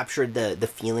really captured the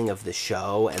feeling of the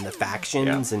show and the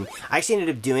factions. And I actually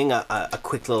ended up doing a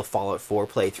quick little Fallout 4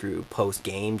 playthrough post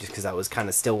game just because I was kind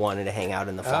of still wanting to hang out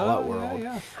in the Fallout world.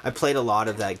 Yeah. I played a lot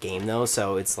of that game though,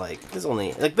 so it's like there's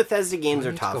only like Bethesda games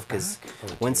are tough because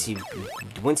once you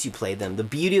play them, the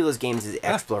beauty of those games is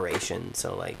exploration.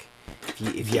 So like,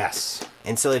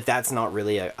 and so if that's not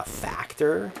really a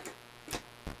factor.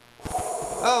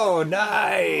 Oh,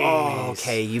 nice! Oh,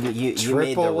 okay. You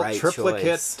made the right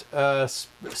triplicate choice.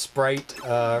 sprite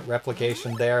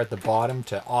replication there at the bottom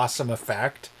to awesome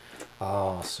effect.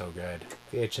 Oh, so good.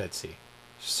 VHZC.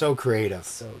 So creative.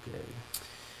 So good.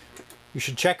 You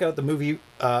should check out the movie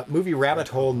Rabbit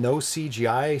Hole No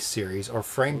CGI series or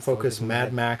Frame Focus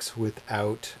Mad Max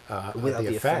without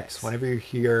the effects. Whenever you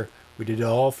hear we did it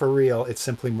all for real, it's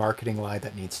simply marketing lie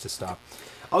that needs to stop.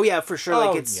 Oh yeah, for sure.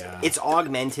 Like it's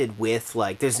augmented with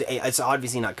like it's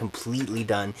obviously not completely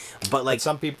done, but like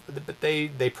some people, but they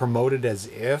promote it as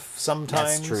if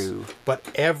sometimes. That's true. But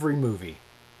every movie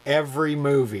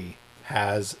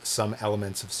has some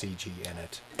elements of CG in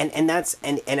it. And that's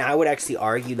and I would actually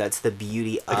argue that's the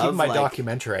beauty of even my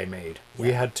documentary I made. Yeah.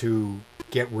 We had to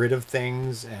get rid of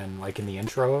things and like in the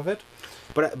intro of it.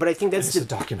 But I think that's a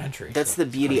documentary. That's the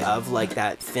beauty of like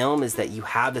that film is that you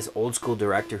have this old school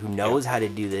director who knows how to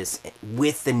do this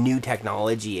with the new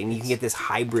technology, and you can get this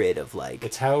hybrid of like.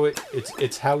 It's how you.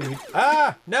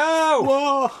 No!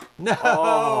 Whoa! No!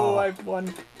 Oh. I've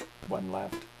one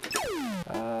left.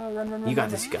 Run! You got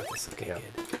this. You got this. Okay,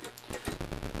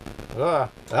 good.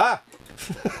 I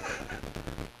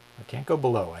can't go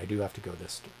below. I do have to go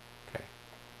this. Okay.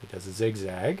 It does a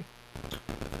zigzag.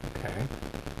 Okay.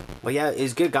 Well, yeah, it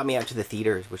was good. Got me out to the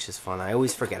theaters, which is fun. I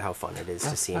always forget how fun it is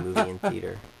to see a movie in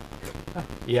theater.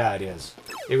 Yeah, it is.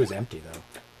 It was empty though.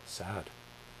 Sad.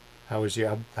 How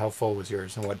full was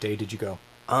yours, and what day did you go?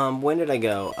 When did I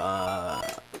go?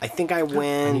 I think I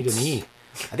went. I need an E.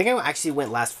 I think I actually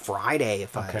went last Friday,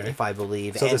 if I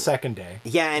believe. So the second day.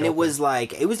 Yeah, and it was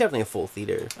definitely a full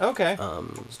theater. Okay.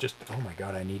 It's just oh my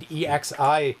god, I need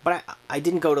EXI. But I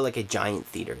didn't go to like a giant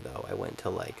theater though. I went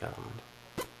to like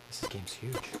This game's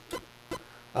huge.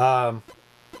 I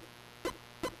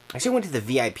actually went to the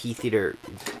VIP theater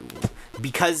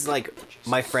because like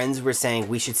my friends were saying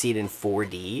we should see it in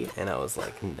 4D, and I was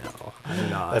like, no, I'm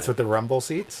not. That's what the rumble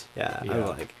seats. Yeah. I'm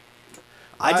like,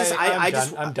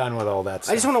 I'm done with all that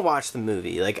stuff. I just want to watch the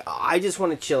movie. Like I just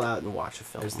want to chill out and watch a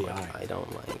film. There's the like, eye. I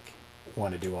don't like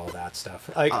want to do all that stuff.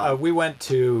 Like we went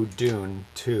to Dune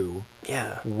 2.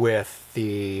 Yeah. With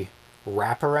the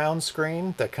wraparound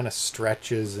screen that kind of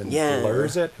stretches and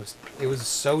blurs it. It was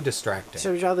so distracting.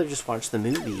 So I'd rather just watch the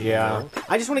movie. Yeah. You know?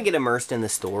 I just want to get immersed in the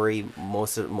story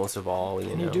most of all.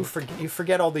 You know. You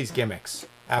forget all these gimmicks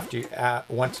after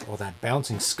once. Oh, that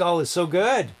bouncing skull is so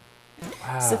good. Wow.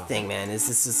 That's the thing, man. Is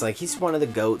this is like he's one of the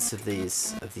goats of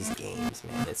these games,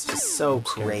 man. It's just so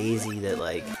crazy that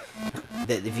like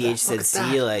that the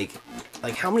VHZC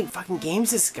like how many fucking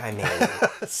games this guy made?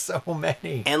 So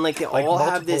many. And like they all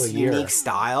have this unique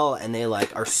style, and they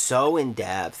like are so in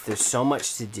depth. There's so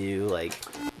much to do, like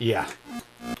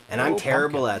And I'm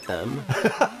terrible at them,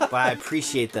 but I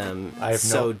appreciate them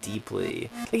so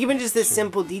deeply. Like even just this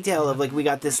simple detail of like we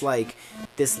got this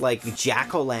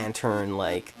jack-o'-lantern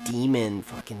like demon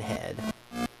fucking head.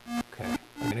 Okay,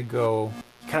 I'm gonna go.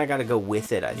 You kind of got to go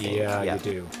with it, I think. Yeah, you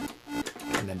do.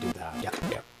 And then do that. Yeah.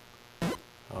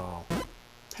 Oh.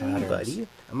 Hey, buddy.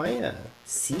 Am I a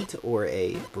seat or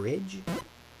a bridge?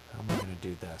 How am I gonna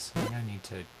do this? I think I need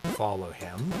to follow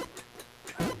him.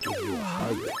 I'll give you a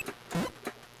hug.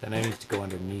 Then I need to go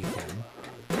underneath him.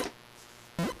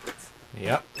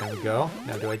 Yep, there we go.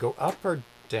 Now do I go up or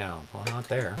down? Well, not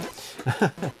there.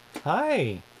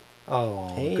 Hi.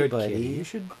 Oh, hey, good buddy. kitty. You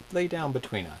should lay down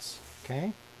between us,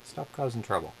 okay? Stop causing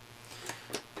trouble.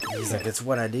 He's like, it's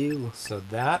what I do. So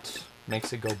that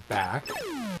makes it go back.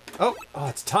 Oh,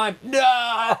 it's time.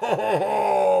 No!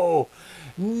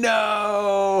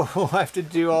 No! I have to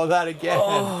do all that again.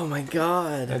 Oh my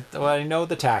god. Well, I know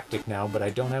the tactic now, but I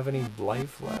don't have any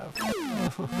life left.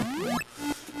 I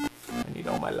need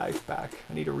all my life back.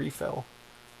 I need a refill.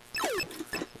 Yeah,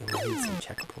 we need some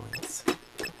checkpoints.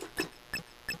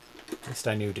 At least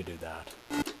I knew to do that.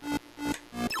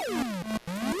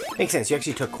 Makes sense. You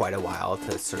actually took quite a while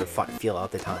to sort of feel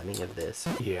out the timing of this.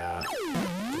 Yeah.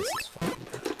 This is fucking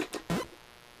good.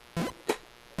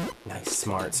 Nice.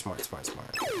 Smart, smart, smart,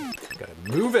 smart. Gotta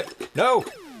move it. No!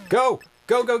 Go!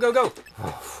 Go, go, go, go!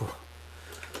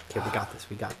 Okay, we got this.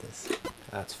 We got this.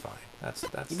 That's fine. That's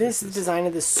This design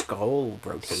of this skull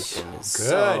rotation is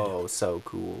good. so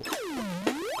cool.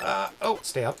 Oh,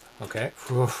 stay up. Okay.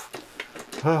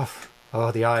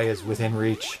 Oh, the eye is within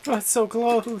reach. Oh, it's so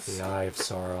close. The eye of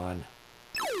Sauron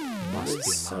must be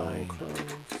So mine. close.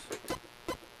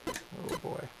 Oh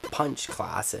boy. Punch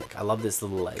classic. I love this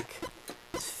little like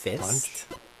fist.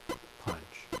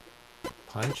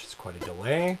 Punch. It's quite a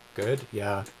delay. Good.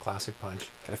 Yeah. Classic punch.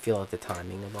 Gotta feel out the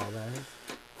timing of all that.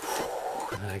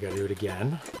 And then I gotta do it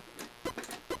again.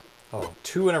 Oh,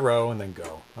 2 in a row and then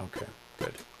go. Okay.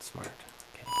 Good. Smart.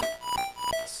 Okay.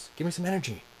 Give me some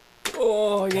energy.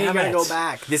 Oh, yeah, you Damn gotta it. go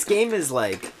back. This game is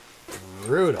like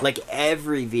Brutal.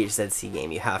 every VHZC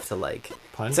game. You have to like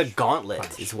Punch. It's a gauntlet,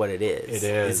 Punch. is what it is. It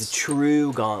is. It's a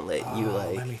true gauntlet. You Oh,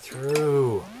 like. let me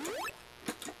through.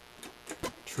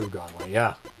 True gauntlet.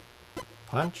 Yeah.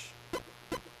 Punch.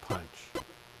 Punch.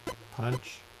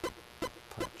 Punch.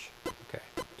 Punch. Okay.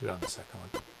 Do it on the second one.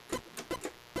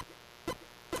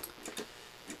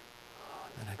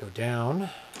 Then I go down.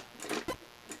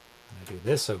 And I do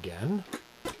this again.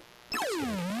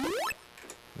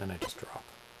 Then I just drop.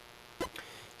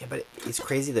 Yeah, but it's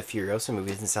crazy. The Furiosa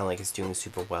movie doesn't sound like it's doing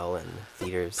super well in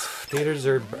theaters. Theaters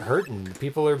are hurting.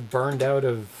 People are burned out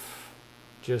of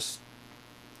just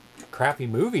crappy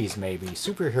movies, maybe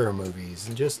superhero movies,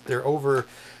 and just people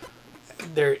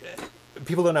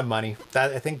don't have money.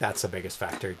 I think that's the biggest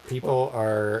factor. People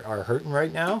are hurting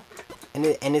right now. And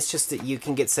it's just that you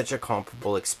can get such a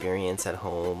comparable experience at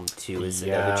home too is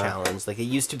another challenge. Like it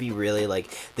used to be really like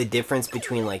the difference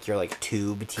between like your like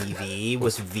tube TV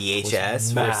was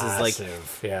VHS versus like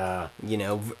yeah, you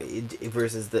know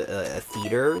versus the a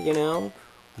theater, you know.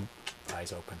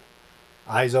 Eyes open.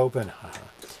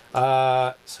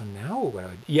 So now what?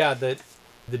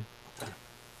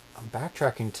 I'm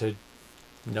backtracking to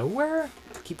nowhere.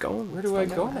 Keep going. Where do I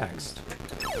go next?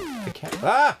 I can't.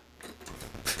 Ah.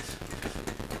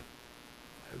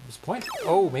 Point.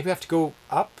 Oh, maybe I have to go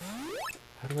up.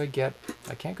 How do I get?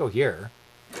 I can't go here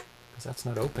because that's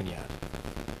not open yet.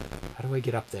 How do I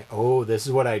get up there? Oh, this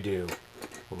is what I do.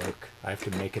 Look, I have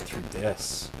to make it through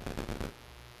this.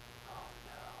 Oh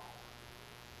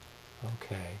no.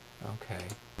 Okay.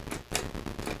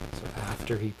 So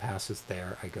after he passes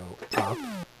there, I go up.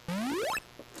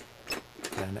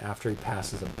 Then after he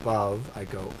passes above, I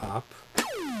go up.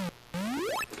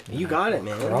 You got it,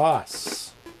 man. Across.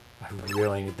 I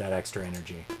really need that extra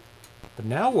energy. But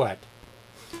now what?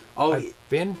 Oh, I've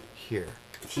been here.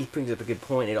 he brings up a good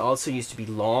point. It also used to be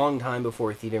long time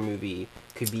before a theater movie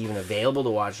could be even available to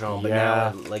watch at home. But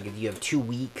now, like, if you have 2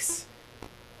 weeks.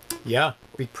 Yeah,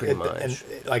 pretty much. And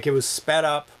like it was sped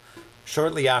up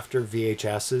shortly after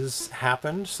VHSs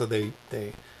happened, so they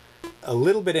a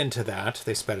little bit into that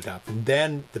they sped it up, and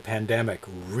then the pandemic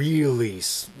really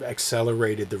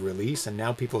accelerated the release, and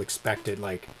now people expect it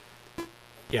like.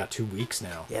 Yeah, 2 weeks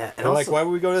now. Yeah, and they're also, like, why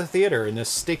would we go to the theater in this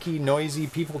sticky, noisy,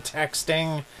 people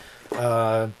texting,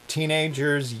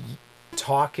 teenagers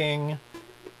talking?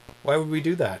 Why would we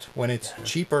do that when it's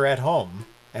cheaper at home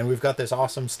and we've got this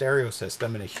awesome stereo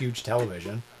system and a huge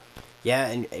television? Yeah,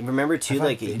 and remember too, Have I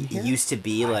like been it here? used to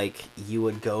be like you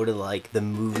would go to like the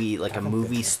movie, like a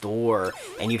movie store,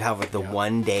 and you'd have like the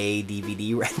 1 day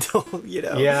DVD rental, you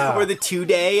know, or the 2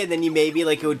 day, and then you maybe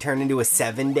like it would turn into a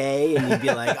 7 day, and you'd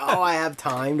be like, oh, I have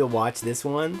time to watch this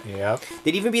one. Yep.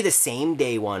 There'd even be the same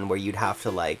day one where you'd have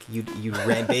to like you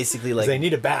rent basically like they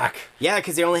need it back. Yeah,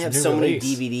 because they only have so release.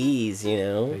 many DVDs, you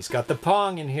know. He's got the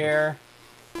Pong in here.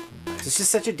 It's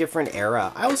just such a different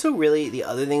era. I also really the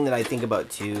other thing that I think about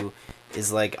too is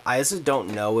like I also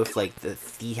don't know if like the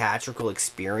theatrical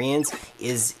experience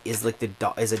is like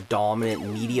is a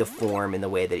dominant media form in the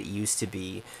way that it used to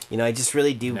be. You know, I just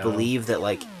really do believe that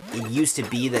like it used to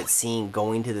be that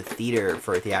going to the theater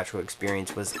for a theatrical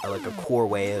experience was like a core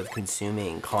way of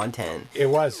consuming content. It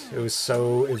was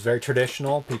very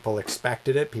traditional. People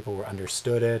expected it. People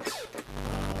understood it.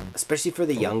 Especially for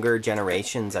the younger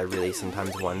generations, I really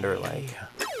sometimes wonder like.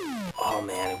 Oh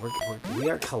man, we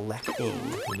are collecting.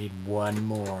 We need one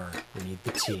more. We need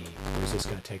the tea. Where's this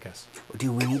going to take us?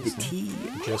 Dude, we need the tea.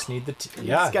 We just need the tea.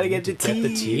 Yeah, just gotta get the tea. Get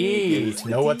the tea to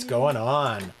know what's going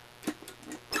on.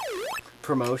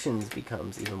 Promotions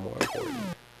becomes even more important.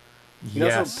 You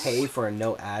can also pay for a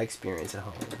no ad experience at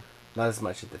home. Not as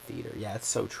much at the theater. Yeah, it's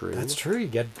so true. That's true. You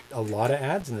get a lot of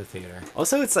ads in the theater.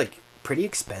 Also, it's like pretty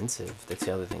expensive. That's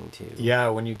the other thing too. Yeah,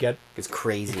 when you get... It's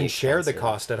crazy. You can share the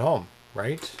cost at home.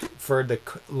 Right? For the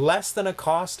less than a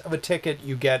cost of a ticket,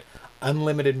 you get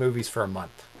unlimited movies for a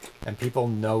month. And people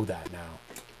know that now.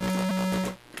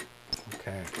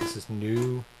 This is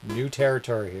new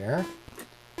territory here.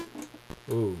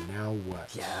 Ooh, now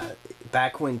what? Yeah,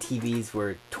 back when TVs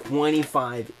were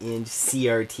 25-inch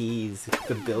CRTs with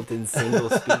the built-in single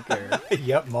speaker.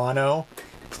 Yep, mono.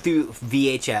 Through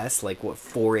VHS, like what,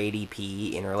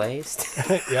 480p interlaced.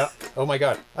 Yep. Oh my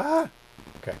god. Ah.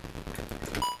 Okay.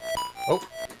 Oh.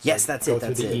 Yes, that's go it.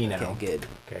 That's through the it. E now. Okay, good.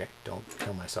 Okay, don't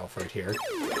kill myself right here.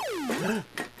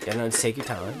 Yeah, no, just take your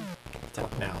time.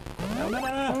 Now.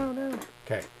 No.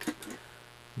 Okay.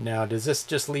 Now, does this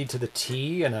just lead to the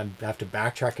T and I have to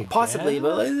backtrack again? Possibly,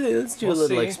 but let's do a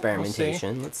little see.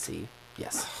 experimentation. Let's see.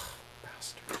 Yes.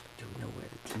 Bastard. Do we know where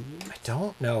the T is? I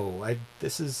don't know.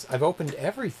 I've opened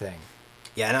everything.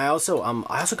 Yeah, and I also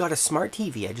got a smart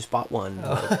TV. I just bought one.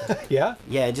 Yeah?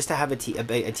 Yeah, just to have a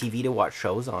TV to watch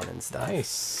shows on and stuff.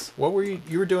 Nice. What were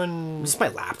you were doing? Just my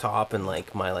laptop and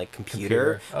like my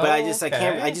computer. But I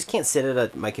just can't sit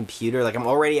at my computer. Like I'm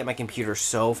already at my computer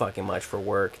so fucking much for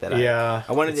work that I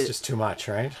wanted it's just too much,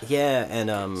 right? Yeah,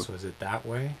 and So is it that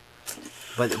way?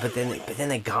 But then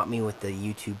they got me with the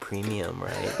YouTube Premium,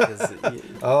 right? 'Cause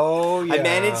Oh yeah. I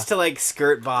managed to like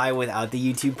skirt by without the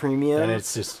YouTube Premium. And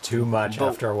it's just too much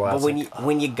after a while. But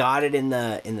when you got it in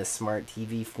the smart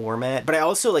TV format, but I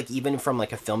also like even from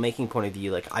like a filmmaking point of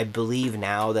view, like I believe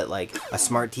now that like a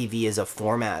smart TV is a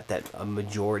format that a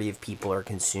majority of people are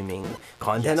consuming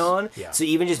content on. Yeah. So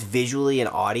even just visually and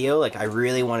audio, like I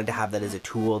really wanted to have that as a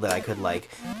tool that I could like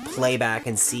play back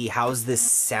and see how's this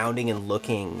sounding and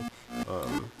looking.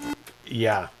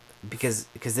 Yeah. Because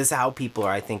this is how people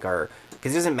are, I think, are.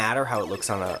 Because it doesn't matter how it looks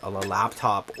on a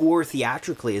laptop or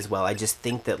theatrically as well. I just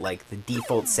think that like the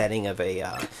default setting of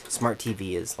a smart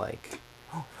TV is like.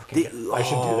 I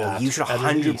should do that. You should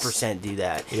 100% do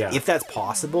that. Yeah. If that's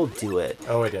possible, do it.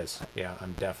 Oh, it is. Yeah,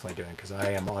 I'm definitely doing because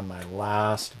I am on my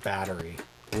last battery.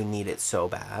 We need it so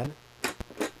bad.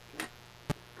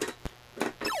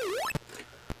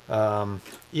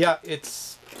 Yeah,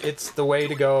 it's the way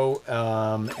to go,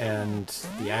 and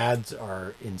the ads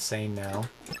are insane now.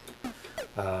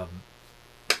 I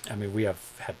mean, we have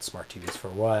had smart TVs for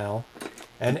a while,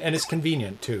 and it's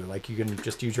convenient too. Like you can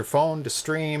just use your phone to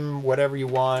stream whatever you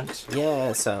want.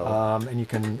 Yeah. So. And you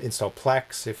can install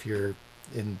Plex if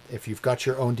you've got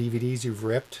your own DVDs you've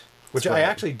ripped. Which I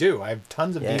actually do. I have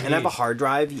tons of DVDs. And I have a hard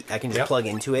drive. I can just plug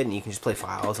into it, and you can just play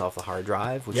files off the hard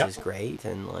drive, which is great.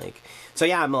 And like, so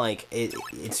yeah, I'm like,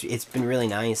 it's been really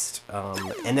nice.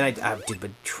 And then I've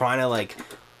been trying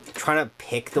to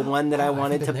pick the one that I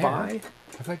wanted to buy.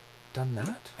 Have I done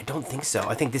that? I don't think so.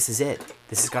 I think this is it.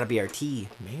 This has got to be our T.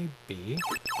 Maybe.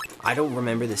 I don't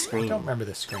remember the screen. I don't remember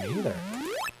the screen either.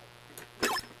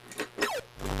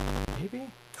 Maybe.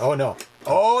 Oh no.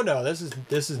 Oh no, this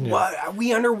is new. What? Are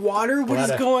we underwater? What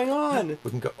is going on?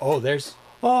 We can go. Oh, there's.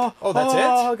 Oh, that's it?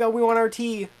 Oh god, we want our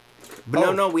tea.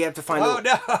 But no, we have to find. Oh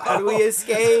no! How do we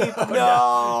escape?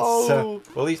 No. So,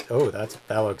 well, at least. Oh, that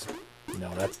looks.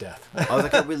 No, that's death. I was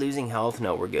like, are we losing health?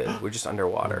 No, we're good. We're just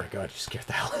underwater. Oh my god, you scared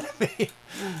the hell out of me.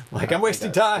 Like I'm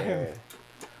wasting time. Scared.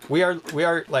 We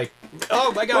are like.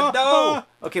 Oh my god, no!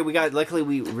 Okay, luckily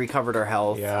we recovered our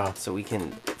health. Yeah. So we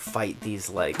can fight these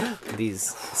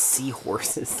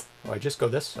seahorses. Oh, I just go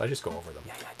over them.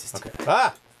 Yeah, just okay.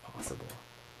 Ah! Possible.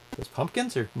 Those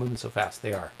pumpkins are moving so fast.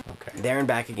 They are. Okay. There and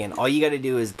back again. All you got to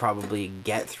do is probably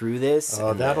get through this.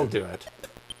 Oh, that'll do it.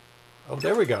 Oh,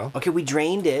 there we go. Okay, we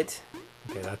drained it.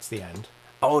 Okay, that's the end.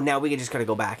 Oh, now we just got to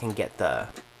go back and get the...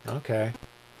 Okay.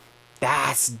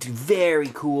 That's very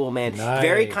cool, man. Nice.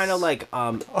 Very kind of like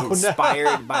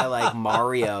inspired by like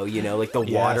Mario, you know, like the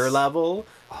water level.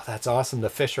 Oh, that's awesome. The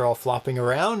fish are all flopping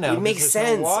around now. It makes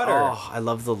sense. No water. Oh, I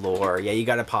love the lore. Yeah, you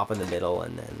got to pop in the middle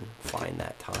and then find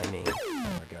that timing. There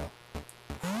we go.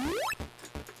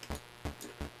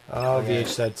 Oh,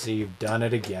 VHZC, you've done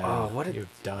it again. Oh,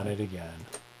 you've done it again.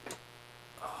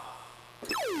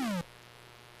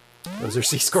 Those are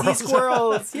sea squirrels. Sea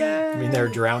squirrels, yeah. I mean, they were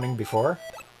drowning before.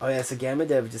 Oh yeah, so Gamma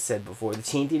Dev just said before, the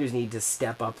chain theaters need to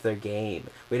step up their game.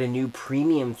 We had a new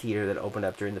premium theater that opened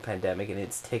up during the pandemic, and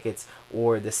its tickets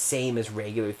are the same as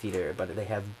regular theater, but they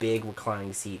have big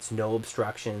reclining seats, no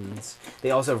obstructions.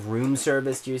 They also have room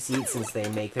service to your seats since they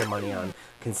make their money on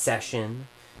concession.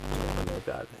 Oh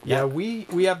God. Yeah, we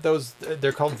have those.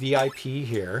 They're called VIP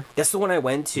here. That's the one I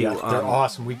went to. Yeah, they're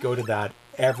awesome. We go to that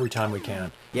every time we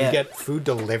can. Yeah. You get food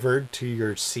delivered to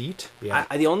your seat. Yeah.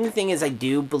 The only thing is I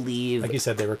do believe... Like you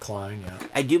said, they recline, yeah.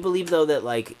 I do believe, though, that,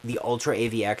 like, the Ultra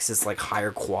AVX is, like,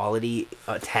 higher quality,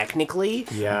 technically.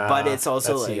 Yeah, but it's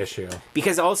also, that's like... the issue.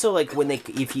 Because also, like,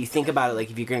 if you think about it,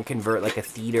 like, if you're going to convert, like, a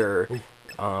theater...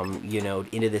 you know,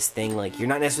 into this thing, like you're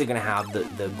not necessarily gonna have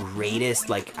the greatest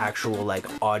like actual like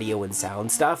audio and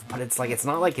sound stuff, but it's like it's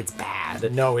not like it's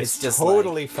bad. No, it's just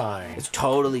totally fine. It's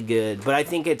totally good. But I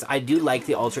think I do like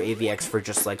the Ultra AVX for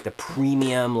just like the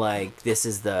premium, like this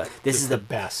is the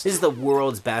best. This is the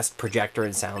world's best projector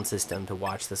and sound system to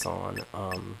watch this on.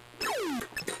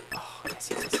 Yes,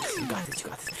 you got this, you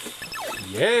got this.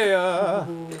 Yeah.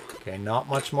 Okay, not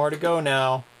much more to go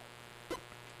now.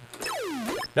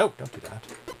 No, don't do that.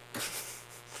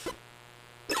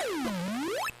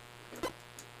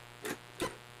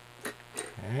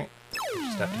 Okay,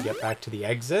 just have to get back to the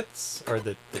exits, or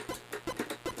the...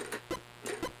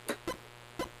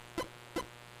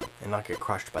 And not get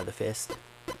crushed by the fist.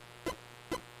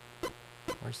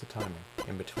 Where's the timing?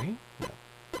 In between? No.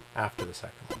 After the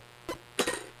second one.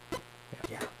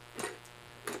 Yeah.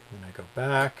 Then I go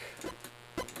back.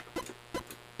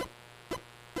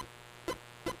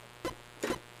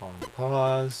 On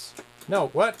pause. No,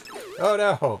 what? Oh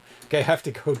no! Okay, I have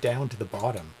to go down to the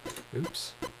bottom.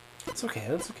 Oops. It's okay,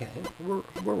 that's okay.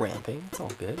 We're ramping, it's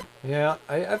all good. Yeah,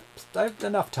 I've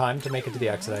enough time to make it to the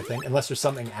exit, I think. Unless there's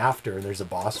something after and there's a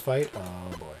boss fight.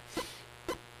 Oh boy.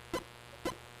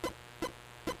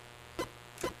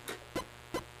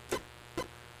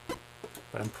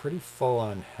 But I'm pretty full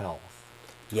on health.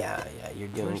 Yeah, you're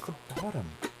doing... Where's the bottom?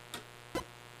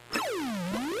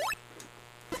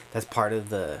 That's part of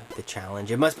the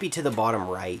challenge. It must be to the bottom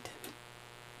right.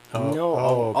 Oh, No.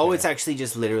 okay. Oh, it's actually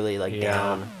just literally like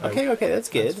down. Okay, that's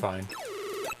good. That's fine.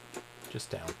 Just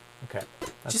down. Okay.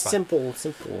 That's Just fine. simple.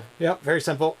 Yep, very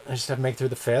simple. I just have to make through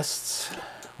the fists,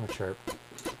 which are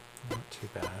not too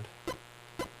bad.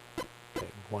 Okay,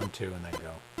 1, 2, and then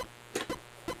go.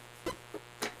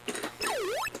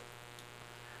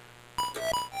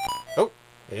 Oh,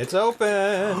 it's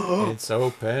open. It's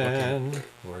open. Okay.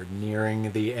 We're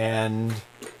nearing the end.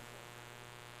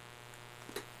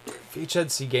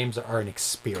 VHZC games are an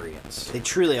experience. They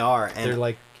truly are. And They're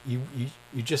like, you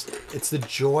just, it's the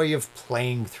joy of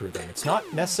playing through them. It's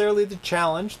not necessarily the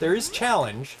challenge. There is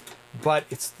challenge, but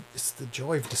it's the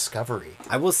joy of discovery.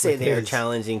 I will say they are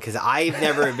challenging because I've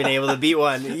never been able to beat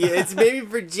one. It's maybe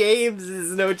for James,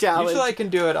 there's no challenge. Usually I can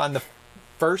do it on the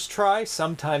first try,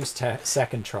 sometimes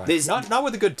second try. Not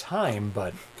with a good time,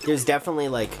 but... There's definitely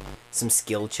like some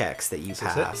skill checks that you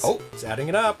pass. Oh, it's adding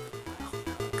it up.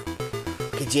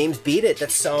 Okay, James beat it.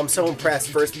 I'm so impressed.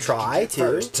 First try, too.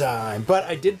 First time. But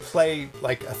I did play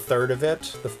like a third of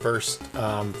it the first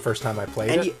time I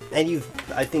played it. And you've,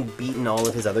 I think, beaten all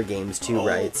of his other games, too,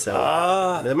 right?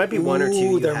 So there might be one or two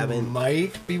you there haven't.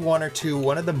 Might be one or two.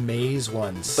 One of the maze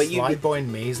ones. But Slide Boy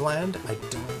in Maze Land. I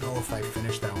don't know if I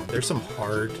finished that one. There's some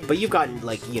hard... But you've gotten,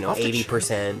 like,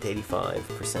 80%,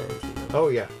 85%. Oh,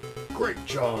 yeah. Great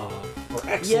job. Or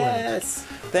excellent. Yes.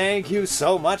 Thank you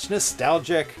so much,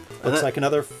 Nostalgic. Looks like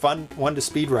another fun one to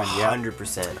speedrun, yeah.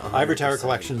 100%. Ivory Tower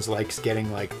Collections likes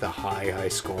getting like the high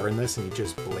score in this, and he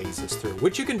just blazes through,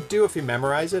 which you can do if you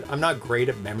memorize it. I'm not great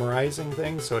at memorizing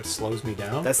things, so it slows me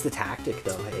down. That's the tactic,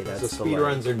 though. Hey, that's so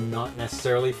speedruns are not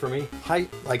necessarily for me.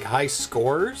 High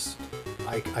scores,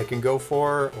 I can go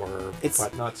for,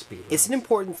 but not speedruns. It's an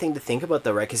important thing to think about,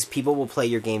 though, right? Because people will play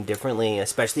your game differently,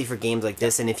 especially for games like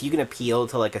this. And if you can appeal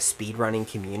to like a speedrunning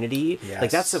community,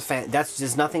 like that's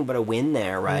just nothing but a win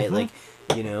there, right? Mm-hmm. Like,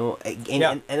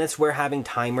 and that's where having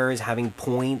timers, having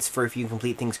points for if you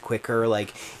complete things quicker,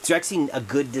 like it's actually a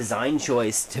good design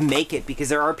choice to make it, because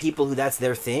there are people who that's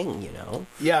their thing,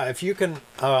 Yeah, if you can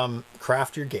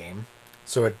craft your game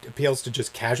so it appeals to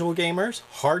just casual gamers,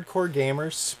 hardcore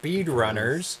gamers,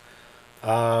 speedrunners,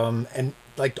 and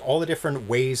like all the different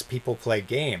ways people play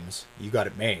games, you got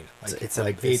it made. Like it's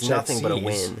nothing but a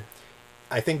win.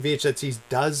 I think VHZC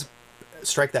does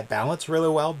strike that balance really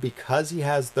well because he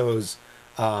has those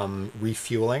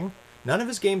refueling. None of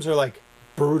his games are like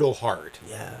brutal hard.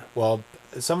 Yeah. Well,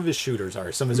 some of his shooters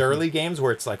are. Some of his early games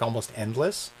where it's like almost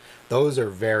endless, those are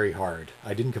very hard.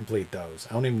 I didn't complete those.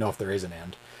 I don't even know if there is an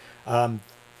end.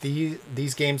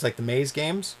 These games, like the maze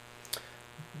games,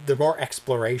 they're more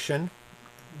exploration.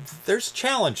 There's a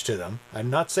challenge to them.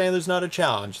 I'm not saying there's not a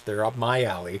challenge. They're up my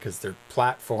alley because they're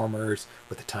platformers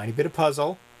with a tiny bit of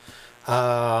puzzle.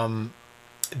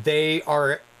 They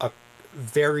are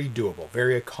very doable,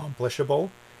 very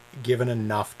accomplishable, given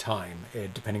enough time.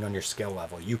 Depending on your skill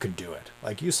level, you can do it.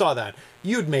 Like you saw that,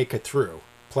 you'd make it through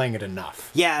playing it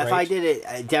enough. Yeah, right? if I did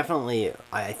it, definitely,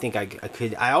 I think I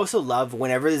could. I also love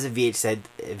whenever there's a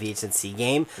VHZC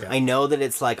game, I know that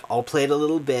it's like, I'll play it a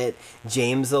little bit,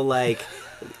 James will like,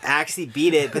 actually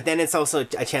beat it, but then it's also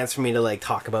a chance for me to like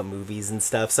talk about movies and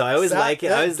stuff. So I always like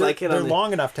it. I always like it. They're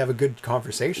long enough to have a good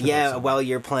conversation. Yeah, while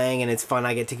you're playing, and it's fun.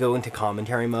 I get to go into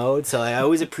commentary mode, so I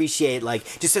always appreciate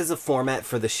like just as a format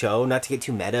for the show. Not to get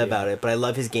too meta about it, but I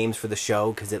love his games for the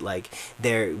show because it like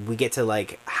we get to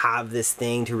like have this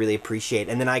thing to really appreciate,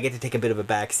 and then I get to take a bit of a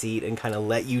back seat and kind of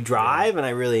let you drive, and I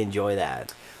really enjoy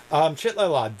that.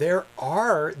 Chitlala,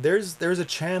 there's a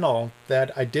channel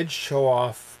that I did show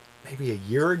off maybe a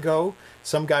year ago.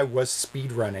 Some guy was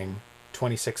speedrunning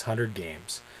 2600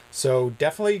 games. So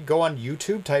definitely go on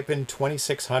YouTube, type in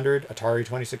 2600, Atari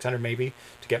 2600 maybe,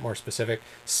 to get more specific,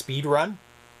 speedrun.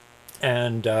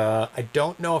 And I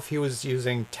don't know if he was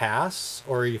using TAS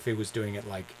or if he was doing it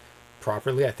like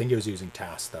properly. I think he was using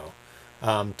TAS though,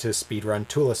 to speedrun,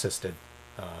 tool-assisted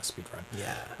speedrun.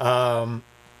 Yeah.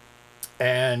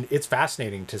 And it's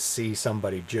fascinating to see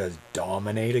somebody just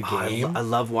dominate a game. I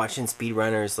love watching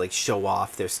speedrunners like show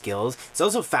off their skills. It's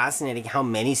also fascinating how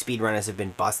many speedrunners have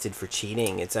been busted for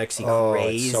cheating. It's actually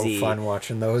crazy. It's so fun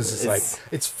watching those.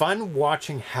 It's fun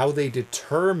watching how they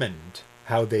determined,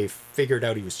 how they figured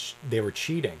out they were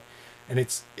cheating. And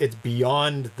it's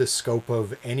beyond the scope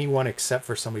of anyone except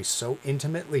for somebody so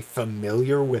intimately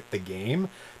familiar with the game.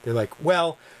 They're like,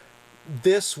 well,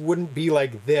 this wouldn't be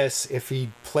like this if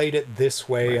he played it this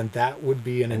way, and that would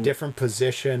be in a different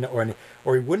position, or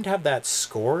he wouldn't have that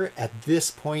score at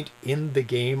this point in the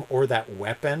game, or that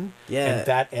weapon, and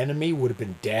that enemy would have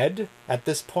been dead at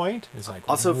this point. It's like,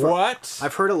 also what?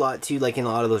 I've heard a lot too, like in a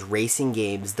lot of those racing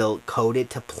games, they'll code it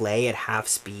to play at half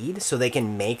speed so they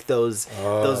can make those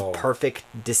perfect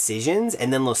decisions,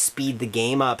 and then they'll speed the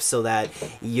game up so that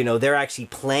they're actually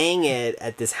playing it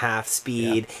at this half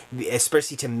speed,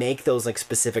 especially to make those like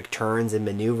specific turns and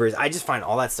maneuvers. I just find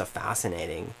all that stuff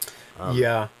fascinating.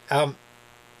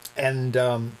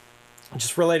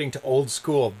 Just relating to old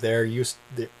school,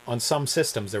 on some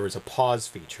systems there was a pause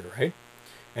feature, right?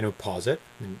 And it would pause it,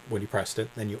 and when you pressed it,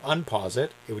 then you unpause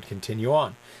it, it would continue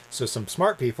on. So some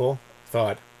smart people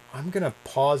thought, I'm going to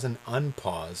pause and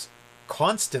unpause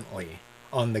constantly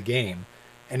on the game,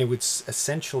 and it would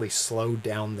essentially slow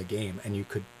down the game, and you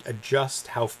could adjust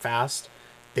how fast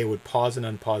they would pause and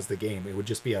unpause the game. It would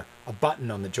just be a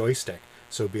button on the joystick.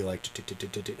 So it'd be like,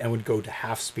 and would go to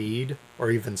half speed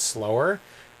or even slower.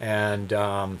 And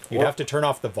you'd have to turn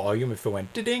off the volume if it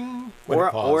went ding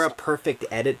or a perfect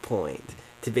edit point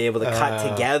to be able to cut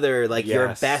together like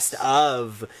your best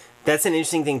of. That's an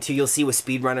interesting thing too. You'll see with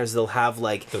speedrunners, they'll have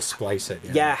like they'll splice it.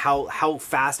 Yeah, how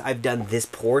fast I've done this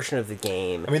portion of the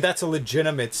game. I mean, that's a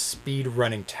legitimate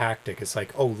speedrunning tactic. It's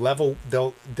like,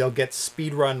 they'll get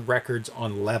speedrun records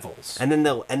on levels, and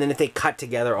then if they cut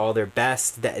together all their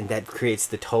best, that creates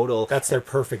the total. That's their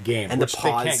perfect game. And the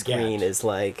pause screen is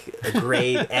like a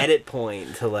great edit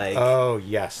point to like. Oh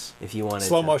yes. If you want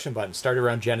slow motion button started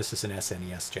around Genesis and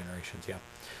SNES generations.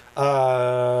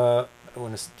 I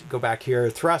want to go back here.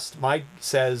 Thrust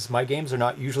says, my games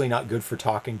are usually not good for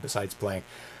talking besides playing.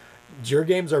 Your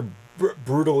games are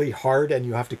brutally hard and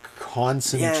you have to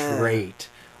concentrate.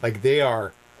 Like they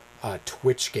are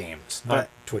Twitch games, not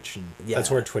Twitch. That's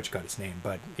where Twitch got its name.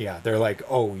 But yeah, they're like,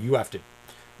 you have to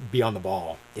be on the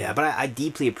ball. Yeah, but I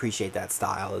deeply appreciate that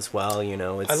style as well.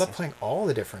 I love playing all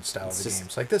the different styles of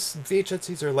games. Like this,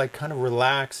 VHZCs are like kind of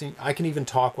relaxing. I can even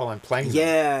talk while I'm playing them.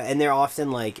 Yeah, and they're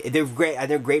often like they're great.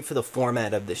 They're great for the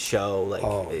format of the show. Like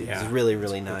it's really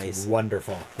really nice. It's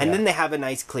wonderful. And then they have a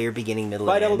nice clear beginning, middle,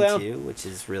 and end too, which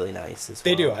is really nice as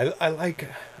well. They do. I like,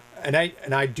 and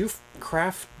I do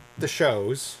craft the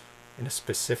shows in a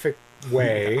specific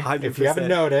way. 100%. If you haven't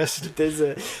noticed, there's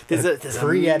a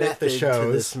pre-edit the shows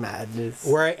to this madness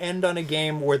where I end on a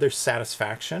game where there's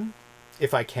satisfaction,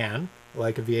 if I can,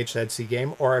 like a VHZC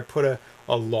game, or I put a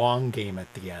long game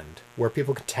at the end where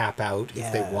people can tap out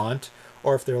if they want,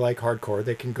 or if they're like hardcore,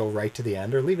 they can go right to the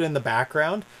end or leave it in the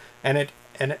background, and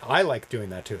I like doing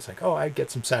that too. It's like, I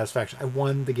get some satisfaction. I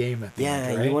won the game at the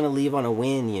end. Right? You want to leave on a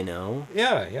win,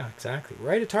 Yeah, exactly.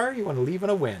 Right, Atari? You want to leave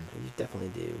on a win. You definitely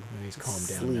do. And he's calmed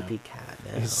down Sleepy cat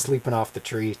now. He's sleeping off the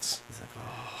treats. He's like,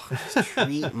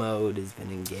 treat mode has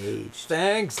been engaged.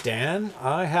 Thanks, Dan.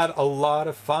 I had a lot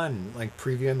of fun, like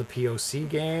previewing the POC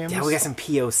games. Yeah, we got some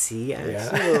POC,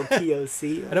 actually. A little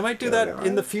POC. And I might do that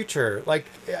in the future. Like,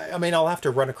 I mean, I'll have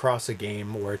to run across a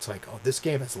game where it's like, this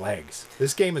game has legs.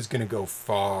 This game is going to go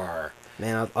far.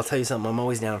 Man, I'll tell you something. I'm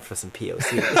always down for some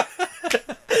POC.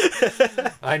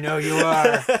 I know you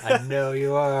are. I know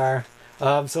you are.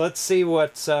 So let's see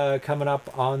what's coming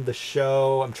up on the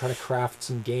show. I'm trying to craft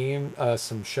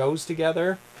some shows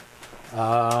together.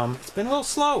 It's been a little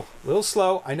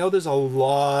slow. I know there's a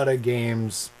lot of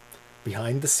games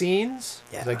behind the scenes.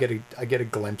 'Cause Yeah. I get a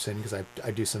glimpse in because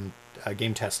I do some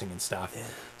game testing and stuff. Yeah.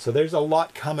 So there's a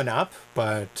lot coming up,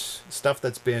 but stuff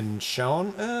that's been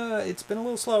shown, it's been a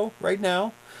little slow right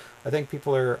now. I think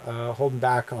people are holding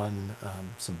back on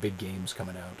some big games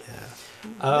coming out.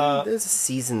 Yeah. There's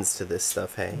seasons to this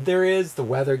stuff, hey? There is. The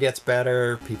weather gets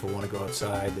better. People want to go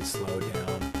outside. They slow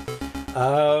down.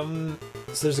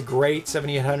 So there's a great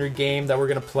 7800 game that we're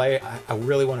going to play. I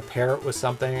really want to pair it with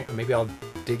something. Maybe I'll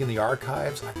dig in the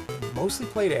archives. I mostly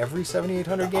played every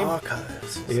 7800 game.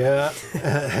 Archives. Yeah.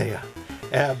 Yeah.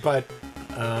 But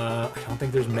I don't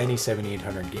think there's many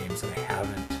 7800 games that I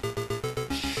haven't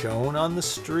shown on the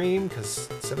stream, because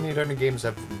 7800 games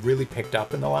have really picked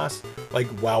up in the last, like,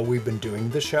 while we've been doing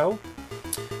the show.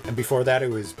 And before that, it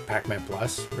was Pac-Man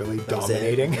Plus, really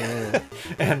dominating. Yeah.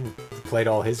 And played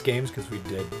all his games because we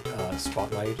did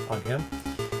Spotlight on him.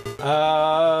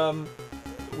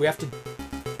 We have to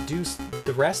do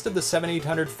the rest of the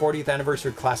 7800 40th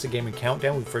Anniversary Classic Gaming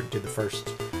Countdown. We did the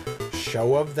first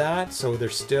show of that, so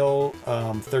there's still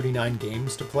 39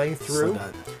 games to play through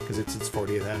because it's its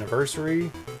 40th anniversary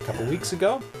a couple weeks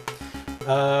ago.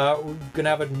 We're gonna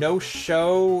have a no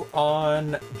show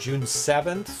on June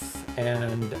 7th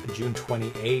and June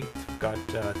 28th. We've got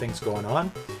things going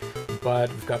on, but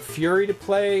we've got Fury to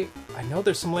play. I know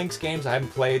there's some Lynx games I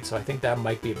haven't played, so I think that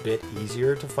might be a bit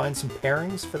easier to find some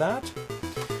pairings for that.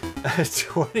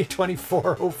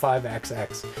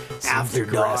 2024-05XX. After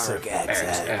aggressive. Dark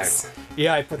XX.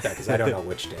 Yeah, I put that because I don't know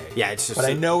which day. Yeah, it's just. But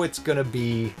I know it's gonna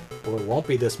be. Well, it won't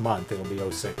be this month. It'll be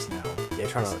 06 now. Yeah,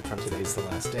 trying to. Today's the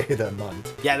last day of the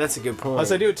month. Yeah, that's a good point.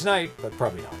 Unless I do it tonight, but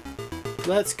probably not.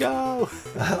 Let's go.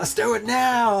 Let's do it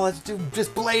now. Let's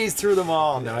just blaze through them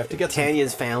all. No, I have to get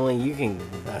Tanya's family. You can.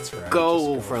 That's right.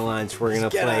 Go for lunch. We're gonna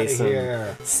play some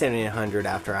here. 7800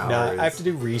 after hours. No, I have to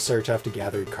do research. I have to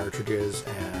gather cartridges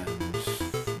and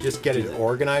just get it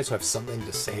organized so I have something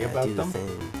to say about them.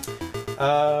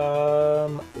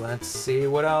 Let's see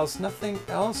what else. Nothing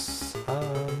else.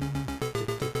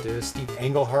 Steve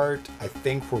Englehart. I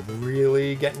think we're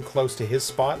really getting close to his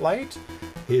spotlight.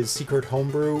 His secret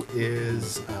homebrew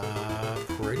is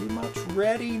pretty much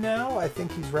ready now. I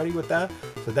think he's ready with that.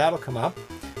 So that'll come up.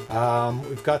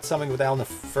 We've got something with Al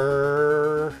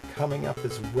Nefer coming up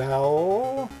as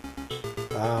well.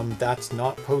 That's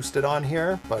not posted on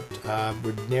here, but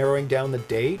we're narrowing down the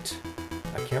date.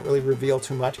 I can't really reveal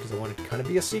too much because I want it to kind of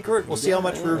be a secret. We'll see how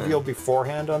much we reveal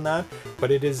beforehand on that.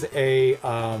 But it is a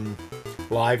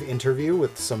live interview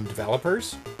with some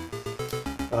developers.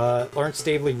 Lawrence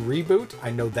Stavely Reboot. I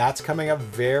know that's coming up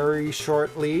very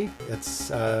shortly. It's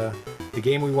the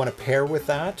game we want to pair with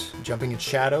that. Jumping in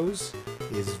Shadows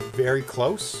is very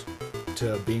close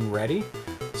to being ready.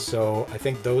 So I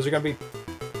think those are going to be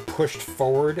pushed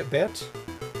forward a bit.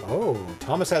 Oh,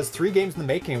 Thomas has 3 games in the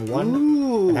making and one.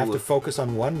 And have to focus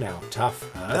on one now. Tough.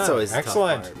 That's always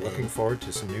excellent. A tough part, Looking forward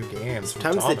to some new games.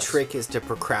 Sometimes the trick is to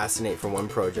procrastinate from one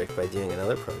project by doing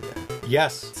another project.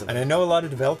 Yes, and I know a lot of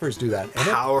developers do that. And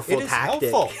powerful it is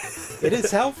tactic. Helpful. It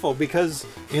is helpful because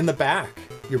in the back,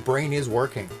 your brain is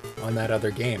working on that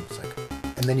other game. It's like,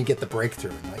 and then you get the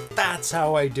breakthrough. And like, that's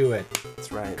how I do it.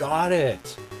 That's right. Got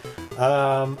it.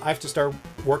 I have to start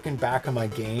working back on my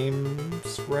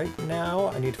games right now.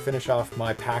 I need to finish off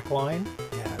my pack line.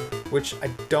 Which I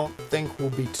don't think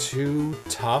will be too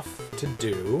tough to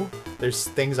do. There's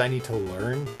things I need to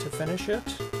learn to finish it.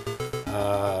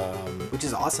 Which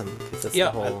is awesome.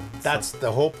 That's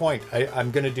the whole point. I'm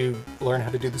going to learn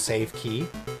how to do the save key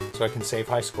so I can save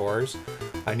high scores.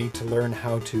 I need to learn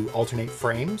how to alternate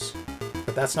frames,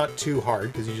 but that's not too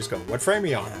hard because you just go, what frame are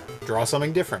you on? Draw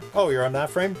something different. Oh, you're on that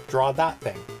frame? Draw that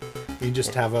thing. You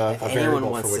just have a variable for which frame. Anyone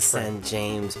wants to send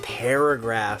James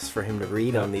paragraphs for him to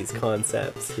read on these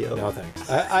concepts. No thanks.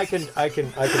 I can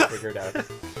figure it out.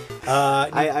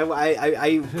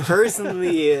 I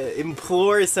personally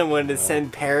implore someone to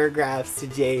send paragraphs to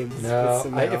James. No,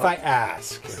 if I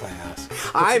ask.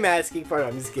 I'm asking for it.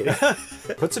 I'm just kidding.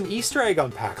 Put some Easter egg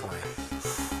on Packline.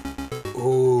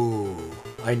 Ooh,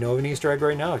 I know an Easter egg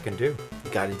right now I can do.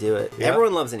 Got to do it. Yeah.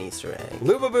 Everyone loves an Easter egg.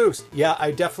 Luma Boost. Yeah,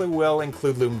 I definitely will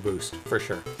include Luma Boost for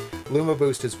sure. Luma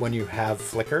Boost is when you have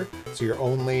flicker, so you're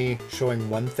only showing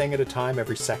one thing at a time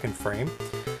every second frame.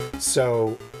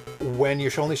 So when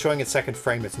you're only showing it second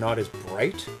frame, it's not as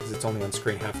bright because it's only on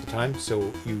screen half the time. So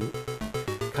you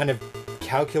kind of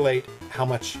calculate how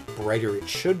much brighter it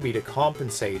should be to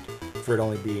compensate for it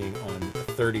only being on the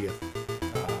 30th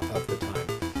of the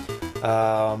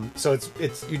time. So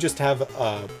it's you just have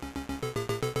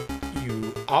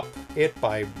you up it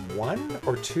by 1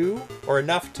 or 2 or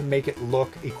enough to make it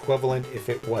look equivalent if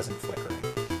it wasn't flickering.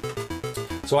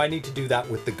 So I need to do that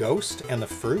with the ghost and the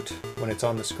fruit when it's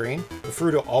on the screen. The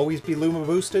fruit will always be Luma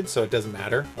boosted, so it doesn't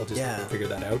matter. I'll just figure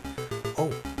that out. Oh,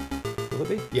 will it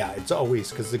be? Yeah, it's always,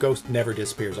 because the ghost never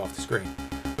disappears off the screen.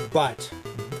 But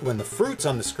when the fruit's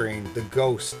on the screen, the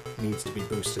ghost needs to be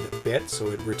boosted a bit so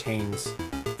it retains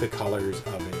the colors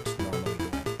of it normally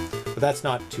going. But that's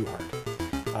not too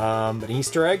hard. An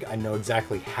Easter egg, I know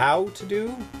exactly how to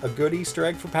do a good Easter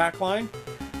egg for Packline,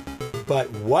 but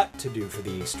what to do for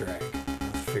the Easter egg,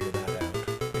 let's figure that out.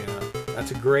 Yeah,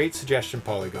 that's a great suggestion,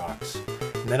 Polygox.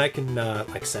 And then I can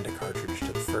like send a cartridge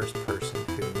to the first person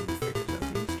who figures out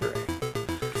the Easter egg.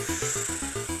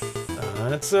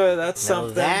 That's Now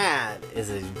something. that is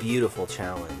a beautiful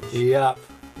challenge. Yep.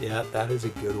 Yeah, that is a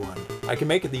good one. I can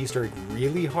make it the Easter egg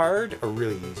really hard or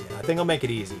really easy. I think I'll make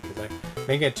it easy because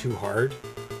making it too hard,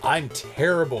 I'm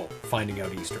terrible finding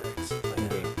out Easter eggs.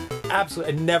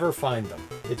 Absolutely, I never find them.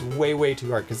 It's way, way too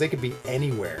hard because they could be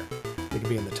anywhere. They could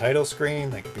be in the title screen.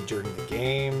 They could be during the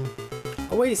game.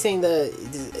 Oh, wait, he's saying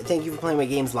thank you for playing my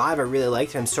games live. I really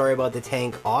liked it. I'm sorry about the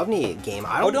Tank Ovni game.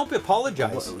 Don't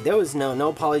apologize. There was no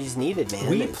apologies needed, man.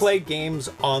 We play games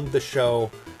on the show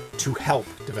to help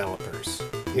developers.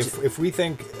 If we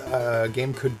think a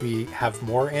game could have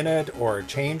more in it or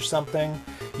change something,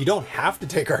 you don't have to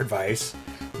take our advice,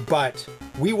 but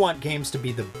we want games to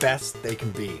be the best they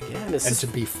can be, and to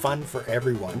be fun for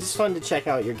everyone. It's fun to check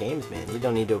out your games, man. You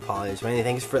don't need to apologize for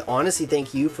anything. Honestly,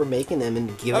 thank you for making them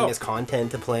and giving us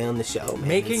content to play on the show, man.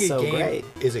 Making it's a game great.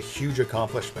 is a huge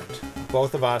accomplishment.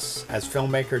 Both of us, as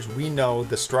filmmakers, we know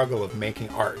the struggle of making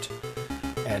art.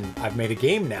 And I've made a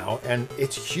game now, and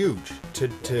it's huge to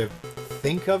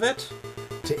think of it,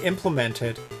 to implement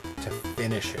it, to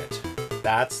finish it.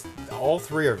 All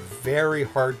three are very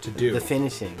hard to do. The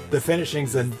finishing. The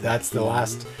finishings, and that's the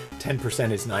last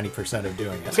 10% is 90% of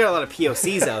doing it. We've got a lot of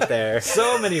POCs out there.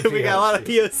 So many POCs. We got a lot of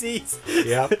POCs.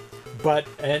 Yep. But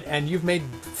and you've made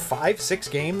 5-6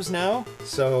 games now,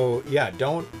 so yeah,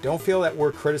 don't feel that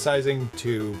we're criticizing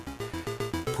to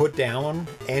put down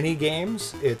any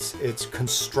games. It's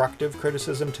constructive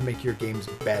criticism to make your games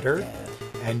better. Yeah.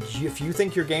 And if you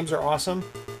think your games are awesome,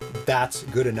 that's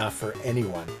good enough for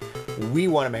anyone. We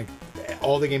want to make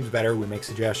all the games better. We make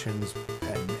suggestions,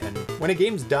 and when a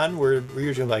game's done, we're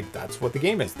usually like, that's what the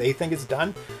game is. They think it's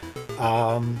done.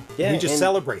 We just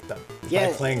celebrate them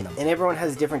by playing them. And everyone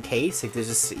has different tastes. Like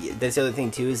that's the other thing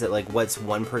too, is that like what's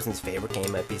one person's favorite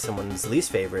game might be someone's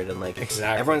least favorite, and like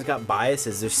everyone's got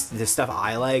biases. There's stuff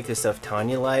I like, there's stuff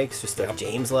Tanya likes, there's stuff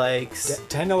James likes.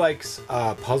 Tanya likes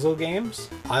puzzle games.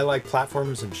 I like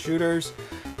platforms and shooters.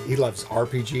 He loves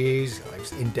RPGs. He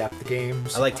likes in-depth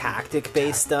games. I like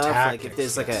tactic-based stuff. Like if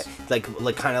there's like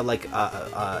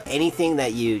anything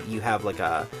that you have like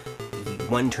a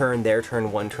one turn, their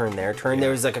turn, one turn, their turn.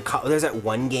 Yeah. There's that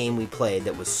one game we played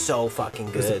that was so fucking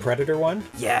good. Was the Predator one?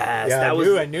 Yes. Yeah,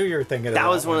 I knew you were thinking of that. That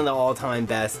was one of the all-time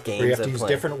best games. Where you have to use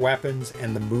different weapons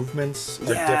and the movements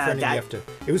are different.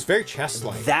 It was very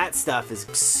chess-like. That stuff is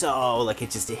so like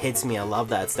it hits me. I love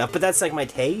that stuff. But that's like my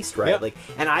taste, right? Yep. Like,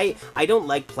 and I don't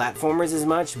like platformers as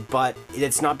much, but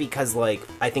it's not because like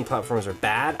I think platformers are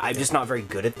bad. I'm just not very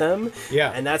good at them.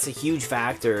 Yeah. And that's a huge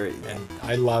factor. And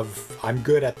I'm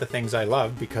good at the things I love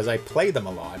because I play them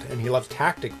a lot, and he loves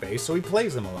tactic-based, so he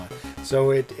plays them a lot. So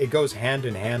it goes hand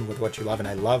in hand with what you love, and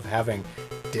I love having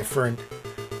different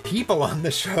people on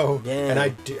the show.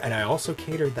 Yeah. And I also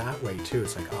cater that way too.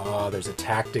 It's like, oh, there's a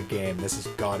tactic game. This has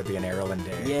got to be an Ireland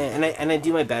day. Yeah, and I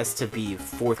do my best to be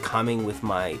forthcoming with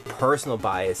my personal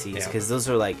biases, because those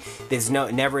are like there's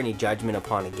never any judgment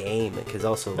upon a game, because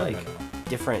also no.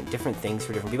 different things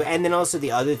for different people. And then also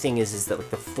the other thing is that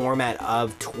like the format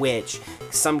of Twitch,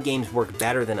 some games work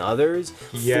better than others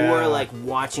for like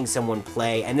watching someone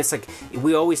play. And it's like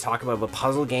we always talk about, but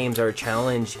puzzle games are a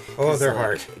challenge. Oh, they're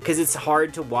hard because it's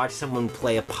hard to watch someone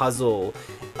play a puzzle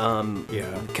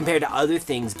compared to other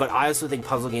things. But I also think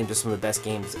puzzle games are some of the best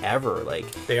games ever. Like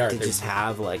they just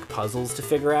have like puzzles to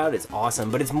figure out. It's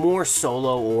awesome, but it's more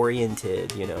solo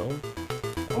oriented, you know.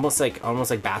 Almost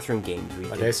like bathroom games.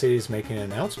 But I say he's making an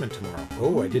announcement tomorrow.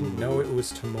 Oh, I didn't know it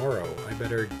was tomorrow. I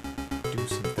better do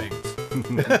some things.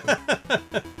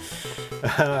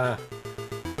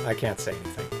 I can't say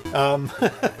anything.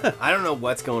 I don't know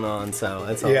what's going on, so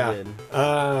that's all good.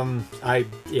 I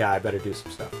better do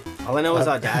some stuff. All I know is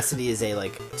Audacity is a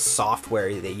like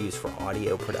software they use for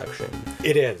audio production.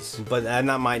 It is, but that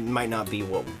might not be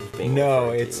what was being.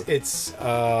 No, it's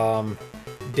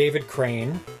David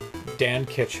Crane, Dan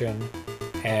Kitchen,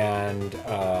 and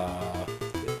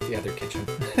the other Kitchen,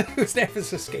 whose name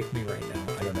has escaped me right now.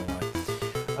 I don't know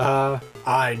why.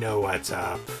 I know what's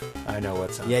up. I know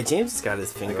what's on. Yeah, James has got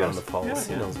his finger on the pulse.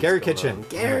 Yeah, He knows Gary what's going Kitchen. on.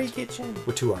 Gary Kitchen.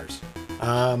 With 2 R's.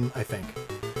 I think.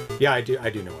 Yeah, I do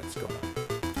know what's going on.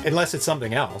 Unless it's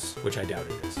something else, which I doubt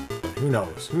it is. But who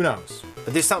knows? Who knows?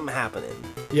 But there's something happening.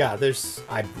 Yeah,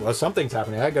 well, something's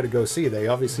happening. I got to go see. They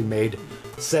obviously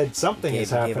said something is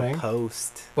happening. Gave a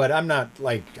post. But I'm not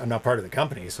part of the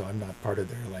company, so I'm not part of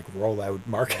their like rollout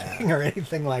marketing or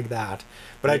anything like that.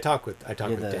 But I talk with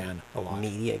Dan a lot.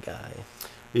 Media guy.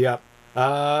 Yep.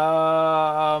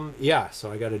 Yeah,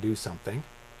 so I got to do something.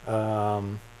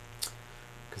 Because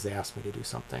they asked me to do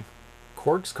something.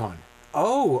 CorgsCon.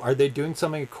 Oh, are they doing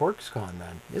something at CorgsCon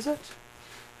then? Is it?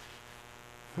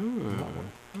 And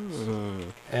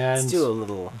Let's do a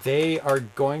little. They are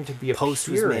going to be Post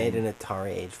was appearing. made in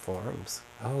Atari Age forums.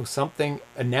 Oh,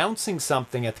 announcing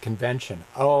something at the convention.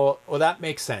 Oh, well, that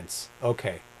makes sense.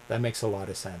 Okay, that makes a lot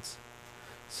of sense.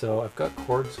 So I've got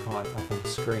CorgsCon up on the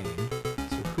screen.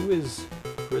 So who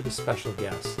are the special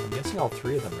guests? I'm guessing all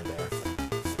 3 of them are there.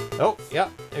 Oh, yeah,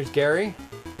 there's Gary,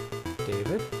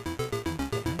 David,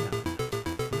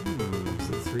 Those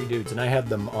are the 3 dudes, and I had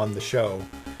them on the show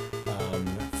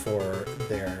for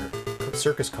their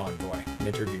circus convoy and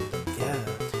interviewed them. Yeah.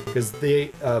 Because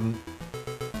they,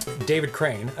 David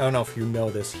Crane, I don't know if you know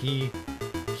this, he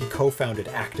co-founded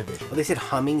Activision. Well, they said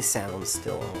humming sounds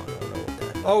still on. I don't know what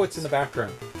that is. Oh, it's in the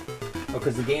background. Oh,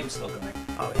 because the game's still going.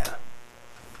 Oh, yeah.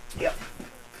 Yep.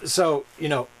 So,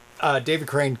 David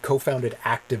Crane co-founded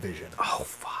Activision. Oh,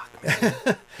 fuck,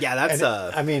 man. Yeah, that's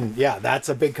I mean, yeah, that's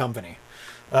a big company.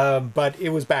 But it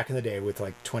was back in the day with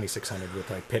like 2600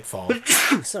 with like Pitfall.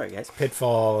 Sorry, guys.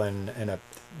 Pitfall and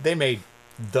they made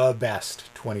the best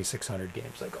 2600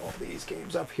 games. Like all these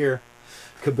games up here.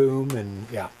 Kaboom and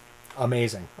yeah,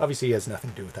 amazing. Obviously he has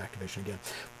nothing to do with Activision again.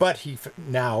 But he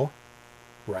now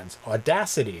runs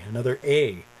Audacity, another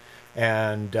A.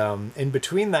 And in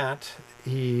between that,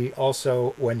 he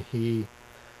also, when he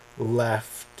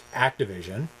left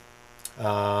Activision,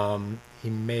 he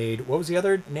made, what was the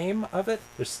other name of it?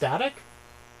 The Static?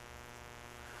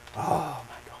 Oh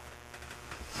my god.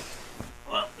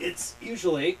 Well, it's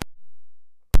usually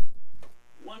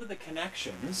one of the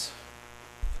connections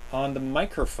on the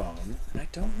microphone, and I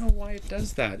don't know why it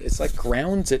does that. It's like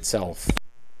grounds itself.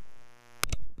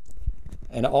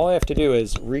 And all I have to do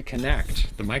is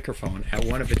reconnect the microphone at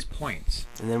one of its points.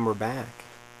 And then we're back.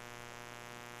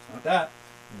 Not that.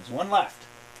 There's one left.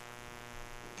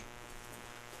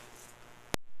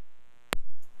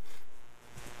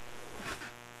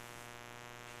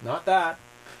 Not that.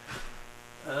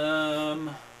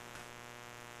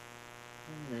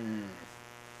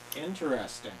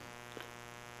 Interesting.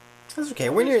 That's okay.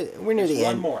 We're near the one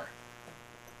end. more.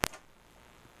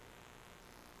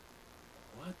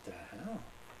 What the hell?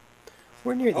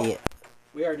 We're near the end.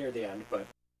 We are near the end, but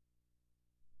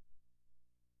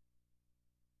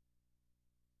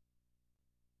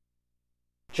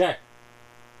check.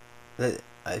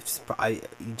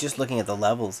 Just looking at the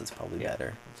levels is probably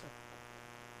better.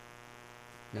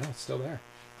 No, it's still there.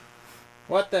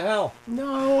 What the hell?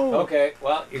 No. Okay,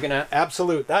 well, you're gonna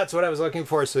absolute. That's what I was looking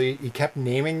for. So you kept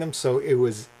naming them, so it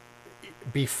was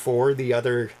before the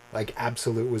other, like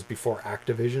absolute was before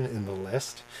Activision in the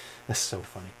list. That's so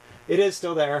funny. It is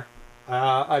still there.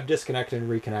 I've disconnected and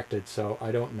reconnected, so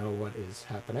I don't know what is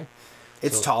happening.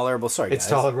 It's tolerable. Sorry, guys. It's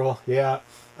tolerable. Yeah.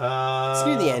 It's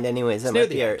near the end, anyways.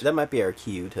 That might be our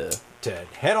cue to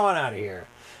head on out of here.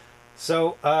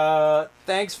 So,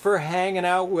 thanks for hanging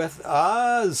out with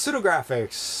us.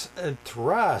 Pseudographics,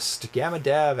 Trust, Gamma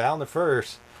Dev, Alan the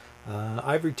First,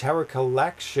 Ivory Tower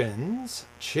Collections,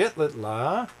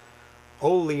 Chitlitla,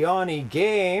 Olloni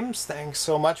Games. Thanks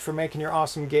so much for making your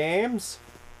awesome games.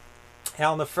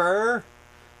 Alan the Fur,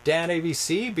 Dan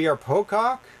ABC, BR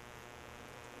Pocock.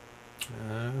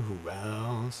 Who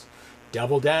else?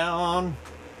 Double Down,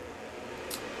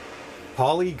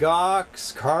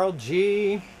 Polygox, Carl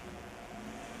G.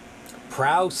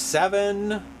 Prow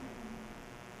 7,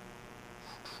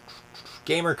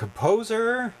 Gamer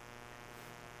Composer,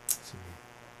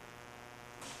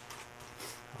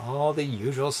 all the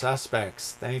usual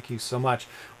suspects. Thank you so much.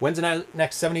 When's the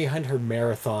next 7800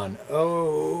 marathon?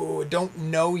 Oh, don't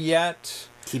know yet.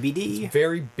 TBD. It's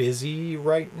very busy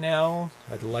right now.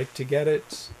 I'd like to get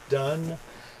it done.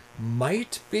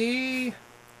 Might be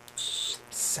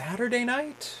Saturday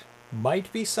night.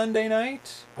 Might be Sunday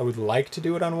night. I would like to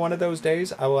do it on one of those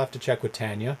days. I will have to check with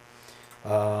Tanya.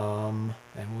 And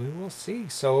we will see.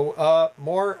 So,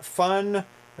 more fun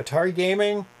Atari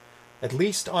gaming, at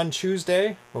least on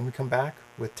Tuesday when we come back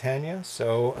with Tanya.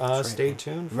 So, stay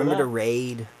tuned for Remember that. to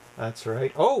raid. That's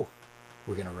right. Oh,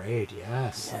 We're gonna raid,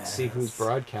 yes. Let's see who's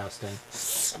broadcasting.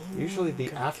 Usually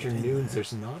the afternoons,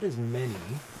 there's not as many.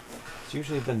 It's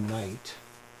usually the night,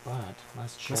 but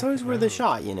let's check. It's always worth a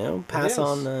shot, you know. Pass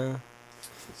on the.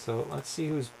 So let's see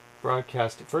who's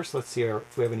broadcasting. First, let's see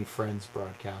if we have any friends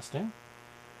broadcasting.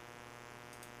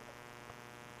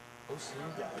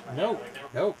 No,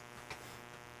 no.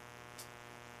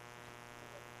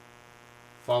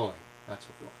 Following. That's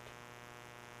what we want.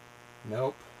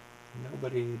 Nope.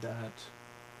 Nobody that.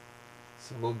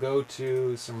 So we'll go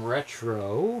to some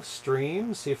retro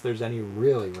streams, see if there's any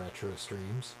really retro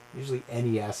streams. Usually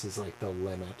NES is like the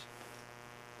limit.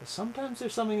 But sometimes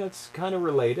there's something that's kind of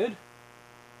related.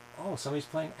 Oh, somebody's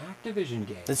playing Activision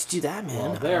games. Let's do that,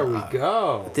 man. Well, there we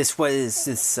go. This was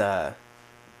this.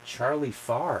 Charlie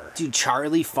Farr. Dude,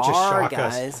 Charlie Just Farr, shock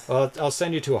guys. us. Well, I'll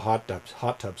send you to a hot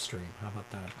tub stream. How about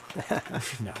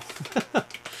that? No.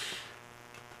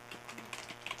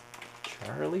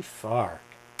 Charlie Farr.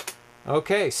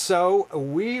 Okay, so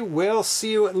we will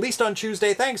see you at least on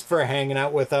Tuesday. Thanks for hanging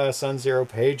out with us on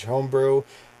ZeroPage Homebrew.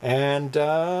 And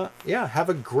yeah, have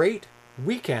a great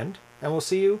weekend. And we'll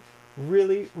see you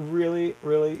really, really,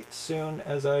 really soon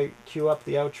as I queue up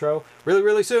the outro. Really,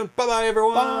 really soon. Bye-bye,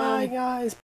 everyone. Bye,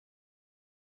 guys.